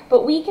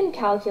 but we can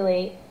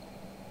calculate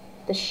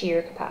the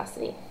shear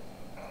capacity.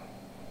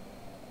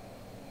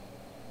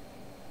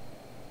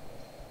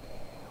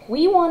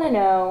 We want to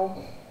know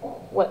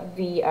what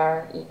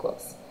VR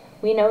equals.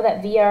 We know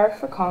that VR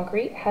for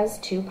concrete has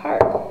 2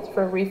 parts.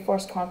 For a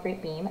reinforced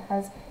concrete beam, it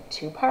has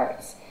 2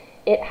 parts.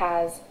 It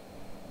has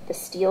the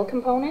steel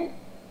component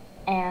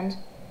and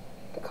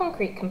the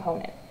concrete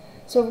component.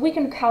 So if we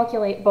can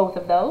calculate both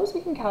of those,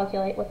 we can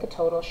calculate what the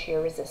total shear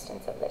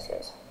resistance of this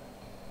is.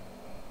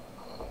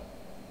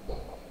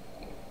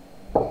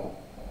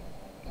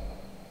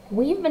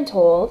 We've been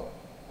told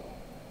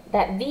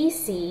that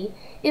VC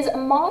is a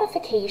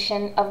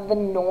modification of the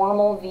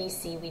normal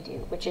VC we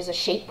do, which is a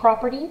shape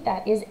property,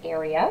 that is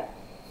area,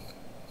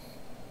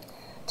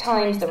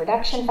 times the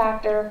reduction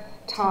factor,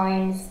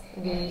 times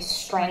the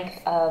strength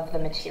of the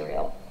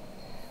material.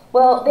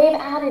 Well, they've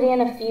added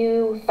in a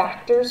few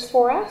factors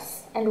for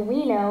us, and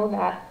we know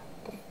that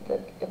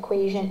the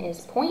equation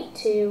is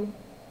 0.2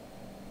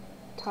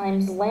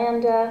 times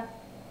lambda,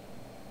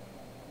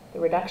 the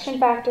reduction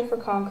factor for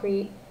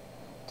concrete,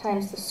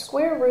 times the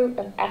square root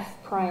of F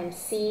prime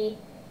C,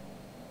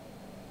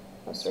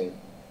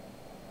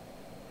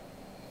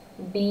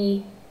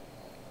 B,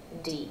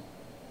 D.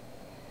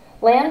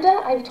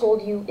 Lambda, I've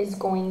told you, is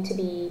going to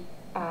be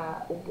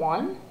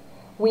 1.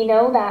 We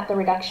know that the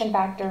reduction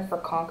factor for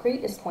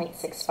concrete is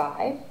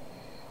 0.65.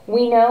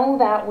 We know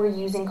that we're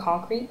using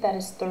concrete that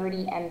is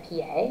 30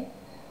 MPa.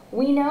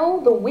 We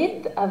know the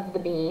width of the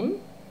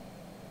beam,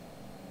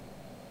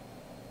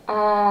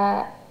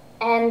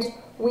 and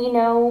we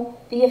know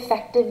the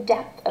effective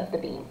depth of the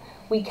beam.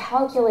 We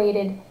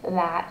calculated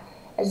that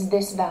as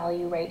this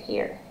value right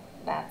here.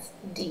 That's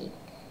D.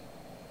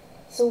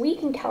 So we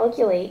can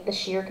calculate the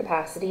shear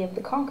capacity of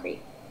the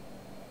concrete.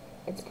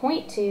 It's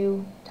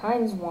 0.2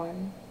 times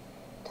 1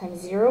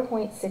 times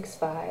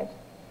 0.65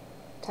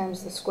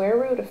 times the square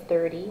root of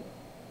 30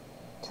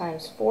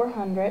 times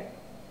 400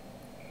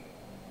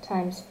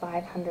 times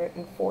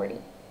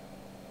 540.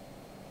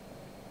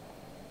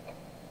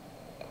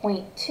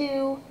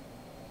 0.2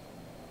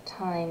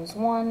 times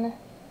 1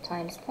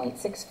 times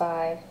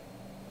 0.65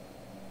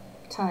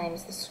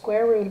 times the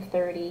square root of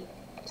 30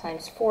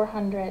 times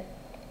 400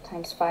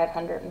 times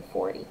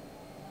 540.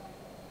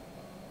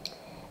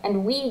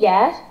 And we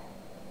get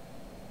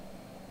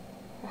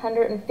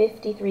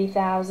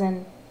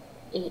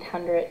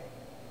 153,800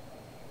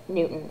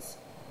 newtons,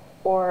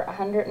 or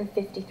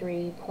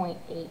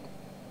 153.8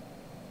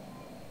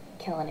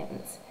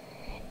 kilonewtons.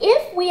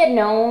 If we had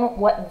known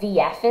what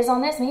VF is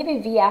on this, maybe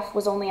VF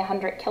was only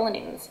 100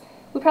 kilonewtons,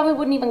 we probably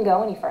wouldn't even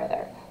go any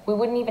further. We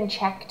wouldn't even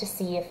check to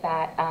see if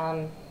that,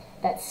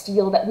 that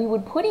steel that we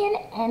would put in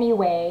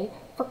anyway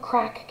for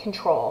crack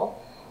control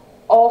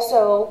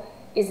also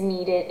is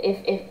needed,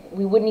 if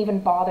we wouldn't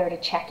even bother to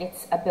check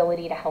its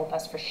ability to help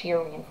us for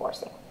shear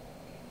reinforcing.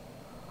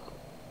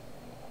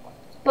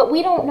 But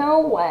we don't know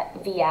what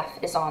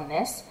VF is on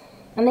this,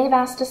 and they've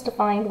asked us to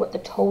find what the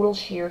total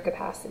shear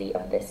capacity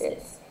of this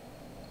is.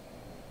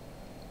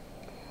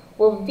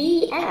 Well,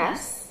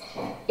 VS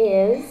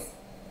is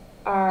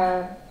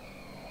our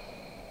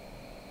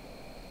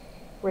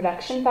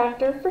reduction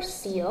factor for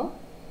steel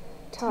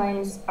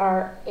times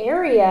our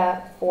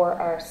area for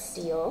our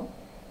steel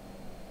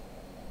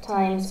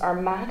times our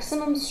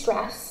maximum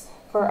stress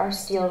for our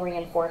steel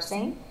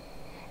reinforcing,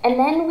 and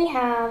then we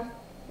have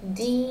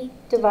D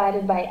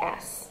divided by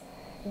S.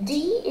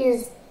 D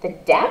is the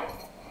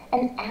depth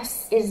and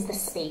S is the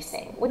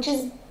spacing, which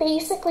is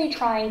basically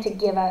trying to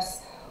give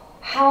us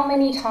how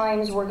many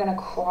times we're going to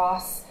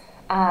cross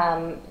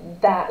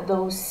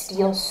those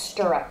steel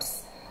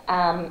stirrups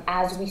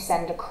as we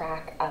send a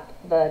crack up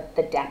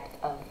the depth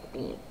of the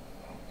beam.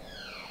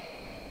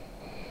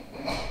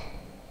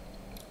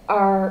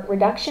 Our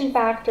reduction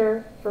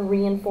factor for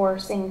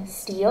reinforcing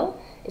steel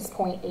is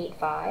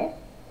 0.85.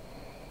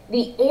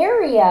 The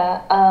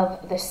area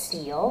of the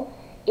steel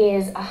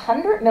is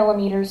 100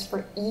 millimeters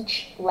for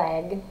each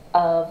leg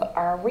of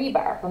our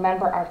rebar.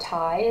 Remember, our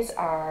ties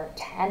are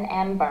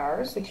 10M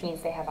bars, which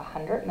means they have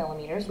 100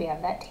 millimeters. We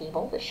have that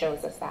table that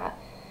shows us that.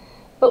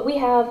 But we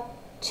have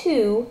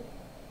 2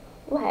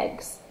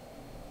 legs.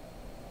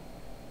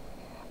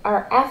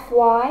 Our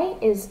FY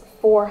is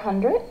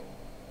 400.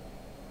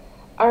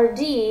 Our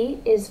D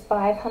is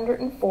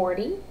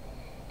 540.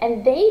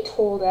 And they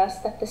told us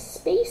that the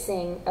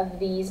spacing of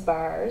these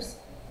bars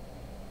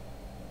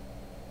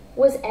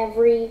was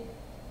every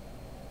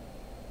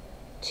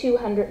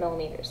 200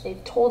 millimeters.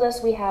 They've told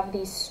us we have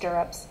these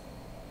stirrups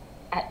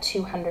at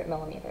 200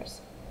 millimeters.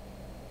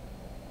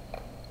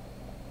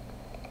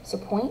 So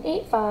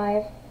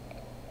 0.85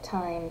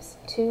 times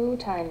 2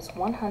 times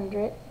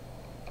 100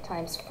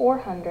 times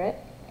 400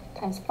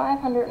 times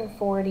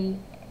 540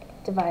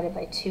 divided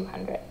by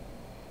 200.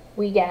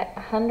 We get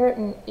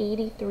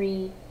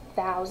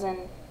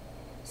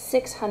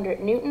 183,600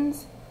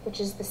 newtons, which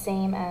is the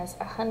same as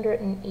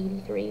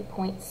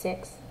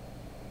 183.6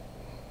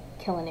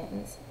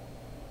 kilonewtons.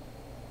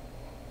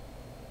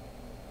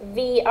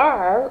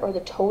 VR, or the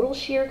total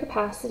shear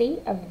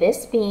capacity of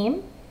this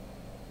beam,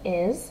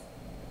 is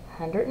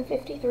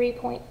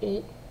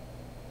 153.8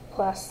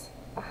 plus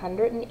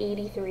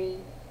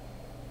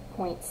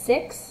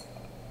 183.6,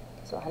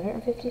 so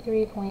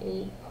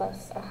 153.8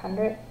 plus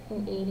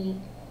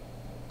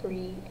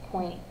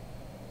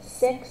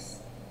 183.6,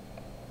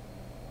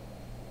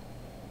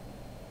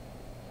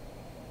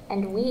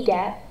 and we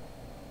get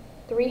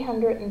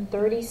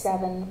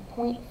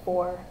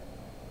 337.4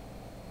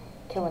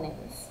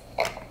 kilonewtons.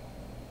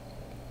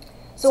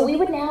 So we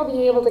would now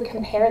be able to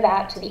compare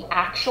that to the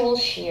actual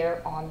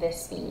shear on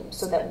this beam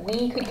so that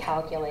we could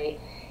calculate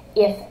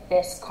if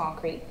this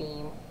concrete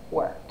beam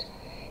worked.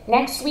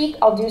 Next week,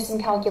 I'll do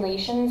some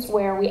calculations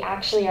where we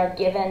actually are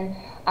given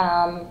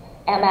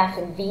MF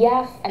and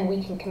VF, and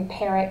we can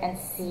compare it and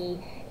see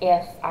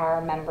if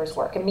our members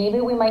work. And maybe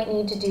we might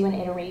need to do an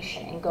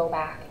iteration and go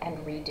back and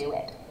redo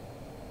it.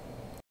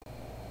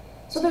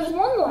 So there's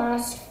one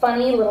last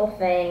funny little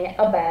thing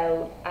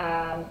about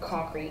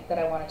concrete that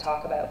I want to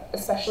talk about,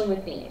 especially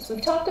with beams.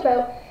 We've talked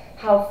about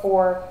how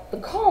for the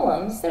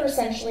columns, they're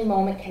essentially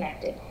moment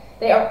connected.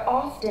 They are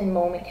often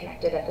moment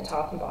connected at the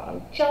top and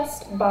bottom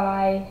just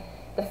by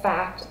the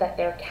fact that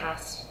they're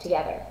cast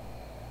together.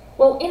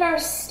 Well, in our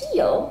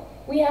steel,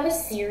 we have a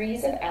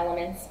series of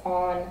elements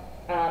on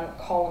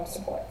column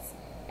supports,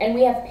 and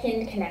we have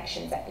pinned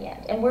connections at the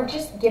end, and we're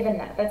just given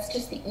that. That's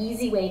just the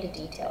easy way to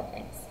detail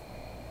things.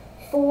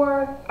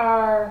 For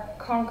our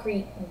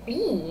concrete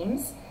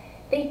beams,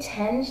 they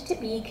tend to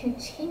be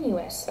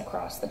continuous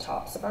across the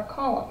tops of our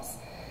columns,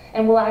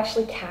 and will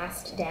actually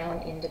cast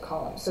down into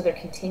columns. So they're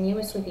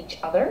continuous with each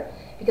other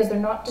because they're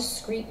not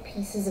discrete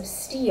pieces of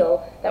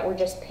steel that we're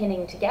just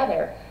pinning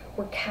together.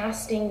 We're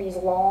casting these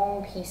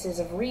long pieces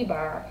of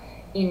rebar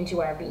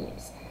into our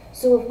beams.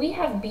 So if we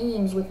have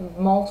beams with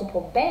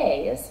multiple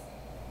bays,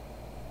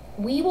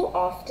 we will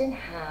often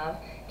have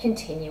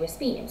continuous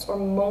beams or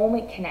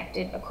moment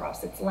connected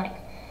across its length.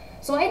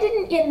 So I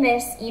didn't in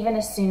this even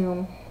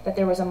assume that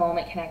there was a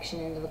moment connection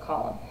into the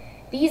column.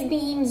 These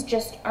beams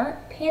just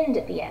aren't pinned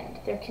at the end.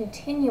 They're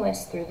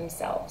continuous through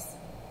themselves.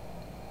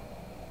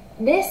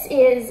 These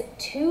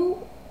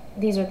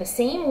are the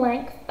same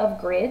length of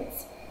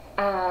grids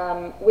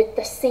with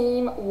the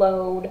same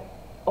load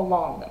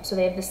along them. So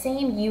they have the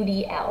same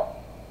UDL.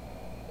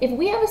 If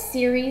we have a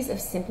series of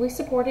simply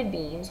supported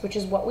beams, which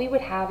is what we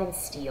would have in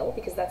steel,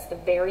 because that's the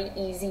very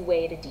easy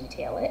way to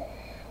detail it,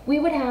 we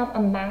would have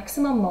a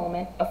maximum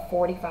moment of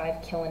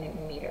 45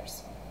 kilonewton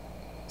meters.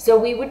 So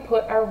we would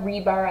put our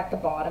rebar at the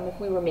bottom if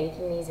we were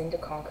making these into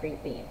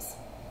concrete beams.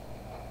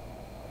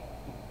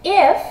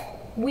 If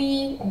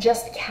we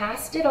just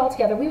cast it all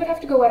together, we would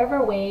have to go out of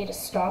our way to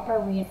stop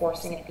our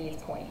reinforcing at these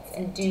points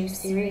and do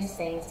serious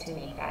things to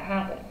make that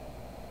happen.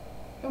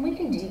 And we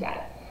can do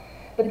that.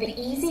 But the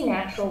easy,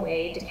 natural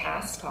way to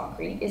cast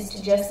concrete is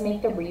to just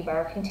make the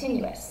rebar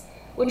continuous,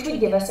 which would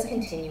give us a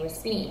continuous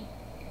beam.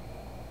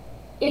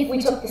 If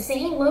we took the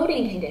same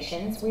loading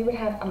conditions, we would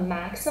have a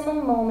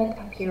maximum moment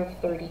up here of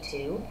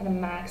 32 and a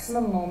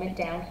maximum moment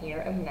down here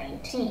of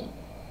 19.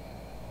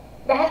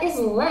 That is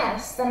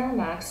less than our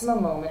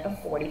maximum moment of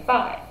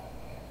 45.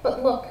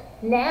 But look,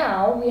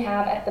 now we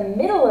have at the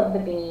middle of the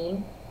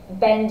beam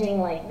bending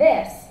like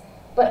this,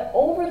 but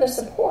over the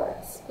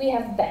supports we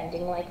have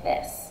bending like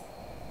this.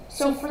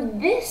 So for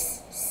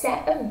this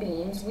set of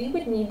beams, we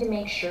would need to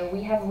make sure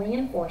we have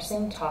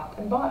reinforcing top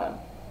and bottom.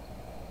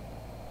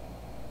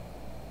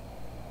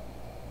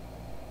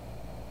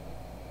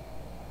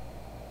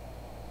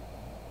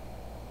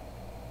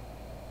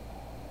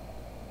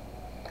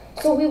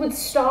 So we would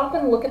stop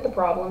and look at the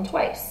problem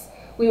twice.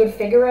 We would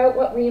figure out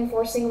what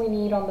reinforcing we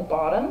need on the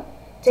bottom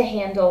to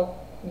handle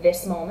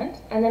this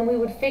moment, and then we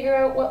would figure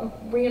out what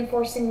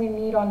reinforcing we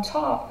need on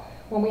top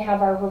when we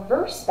have our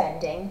reverse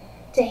bending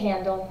to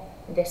handle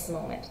this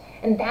moment.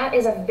 And that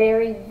is a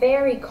very,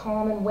 very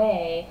common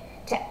way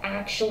to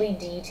actually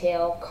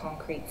detail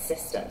concrete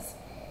systems.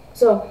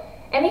 So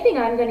anything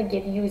I'm going to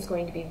give you is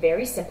going to be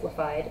very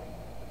simplified,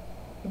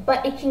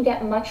 But it can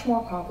get much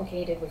more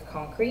complicated with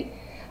concrete,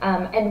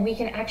 and we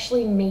can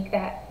actually make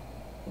that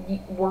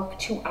work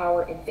to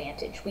our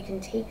advantage. We can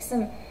take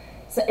some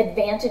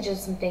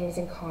advantages, some things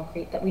in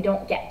concrete that we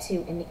don't get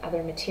to in the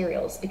other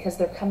materials because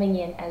they're coming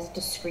in as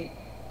discrete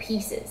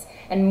pieces,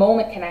 and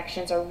moment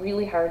connections are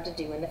really hard to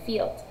do in the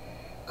field.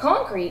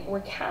 Concrete,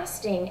 we're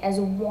casting as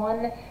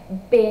one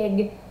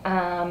big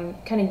kind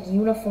of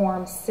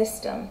uniform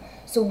system,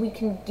 so we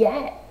can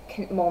get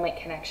moment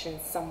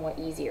connections somewhat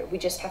easier. We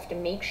just have to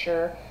make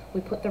sure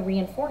we put the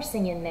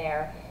reinforcing in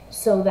there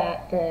so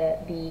that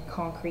the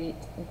concrete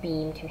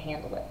beam can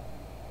handle it.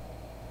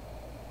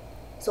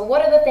 So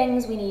what are the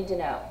things we need to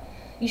know?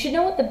 You should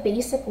know what the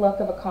basic look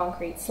of a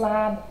concrete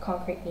slab,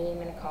 concrete beam,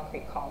 and a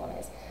concrete column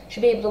is. You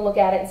should be able to look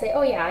at it and say,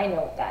 oh yeah, I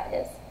know what that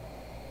is.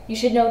 You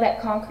should know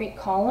that concrete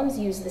columns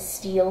use the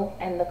steel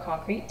and the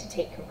concrete to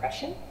take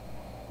compression.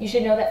 You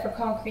should know that for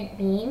concrete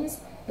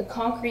beams, the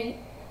concrete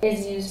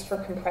is used for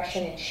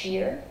compression and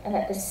shear, and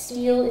that the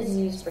steel is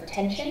used for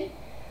tension,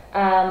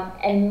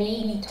 and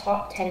maybe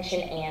top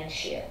tension and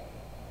shear.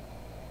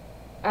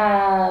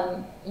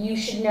 You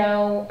should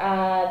know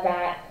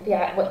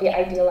what the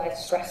idealized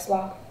stress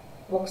block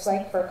looks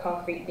like for a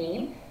concrete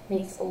beam.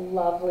 Makes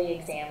lovely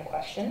exam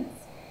questions.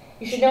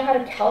 You should know how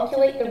to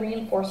calculate the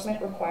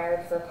reinforcement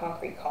required for a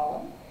concrete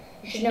column.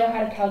 You should know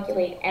how to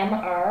calculate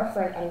MR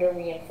for an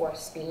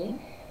under-reinforced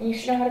beam, and you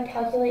should know how to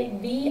calculate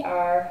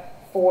VR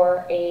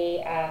for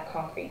a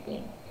concrete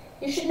beam.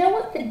 You should know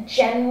what the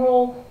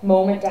general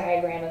moment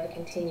diagram of a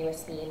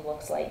continuous beam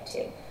looks like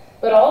too.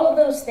 But all of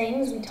those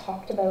things we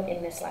talked about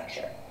in this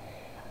lecture.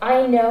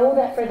 I know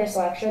that for this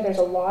lecture there's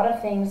a lot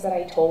of things that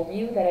I told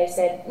you that I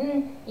said,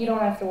 you don't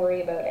have to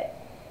worry about it.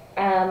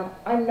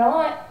 I'm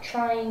not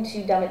trying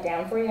to dumb it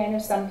down for you. I know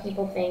some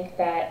people think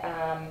that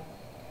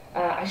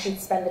I should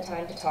spend the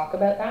time to talk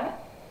about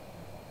that.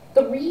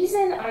 The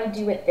reason I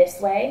do it this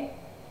way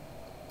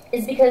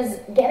is because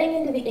getting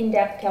into the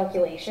in-depth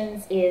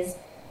calculations is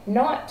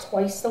not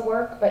twice the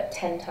work, but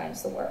 10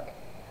 times the work.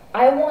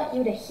 I want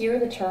you to hear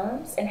the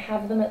terms and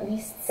have them at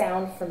least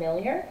sound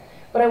familiar,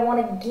 but I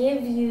want to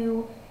give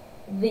you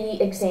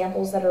the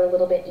examples that are a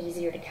little bit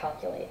easier to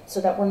calculate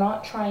so that we're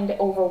not trying to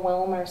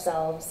overwhelm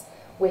ourselves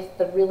with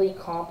the really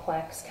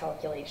complex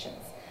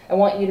calculations. I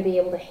want you to be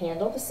able to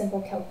handle the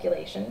simple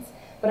calculations,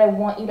 but I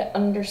want you to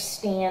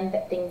understand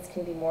that things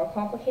can be more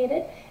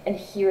complicated and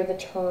hear the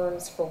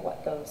terms for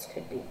what those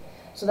could be.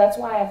 So that's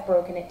why I've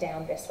broken it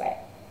down this way.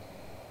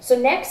 So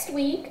next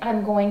week,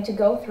 I'm going to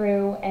go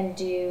through and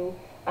do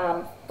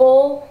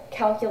full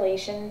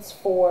calculations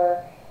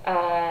for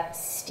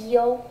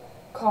steel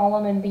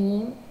column and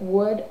beam,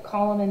 wood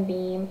column and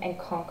beam, and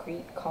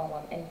concrete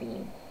column and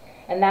beam.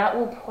 And that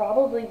will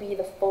probably be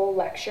the full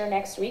lecture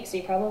next week, so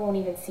you probably won't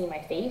even see my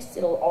face.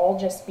 It'll all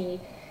just be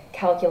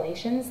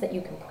calculations that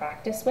you can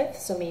practice with,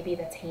 so maybe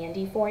that's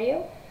handy for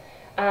you.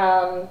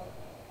 And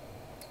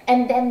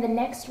then the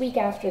next week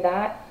after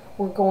that,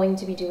 we're going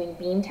to be doing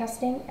beam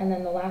testing, and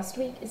then the last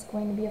week is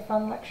going to be a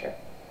fun lecture.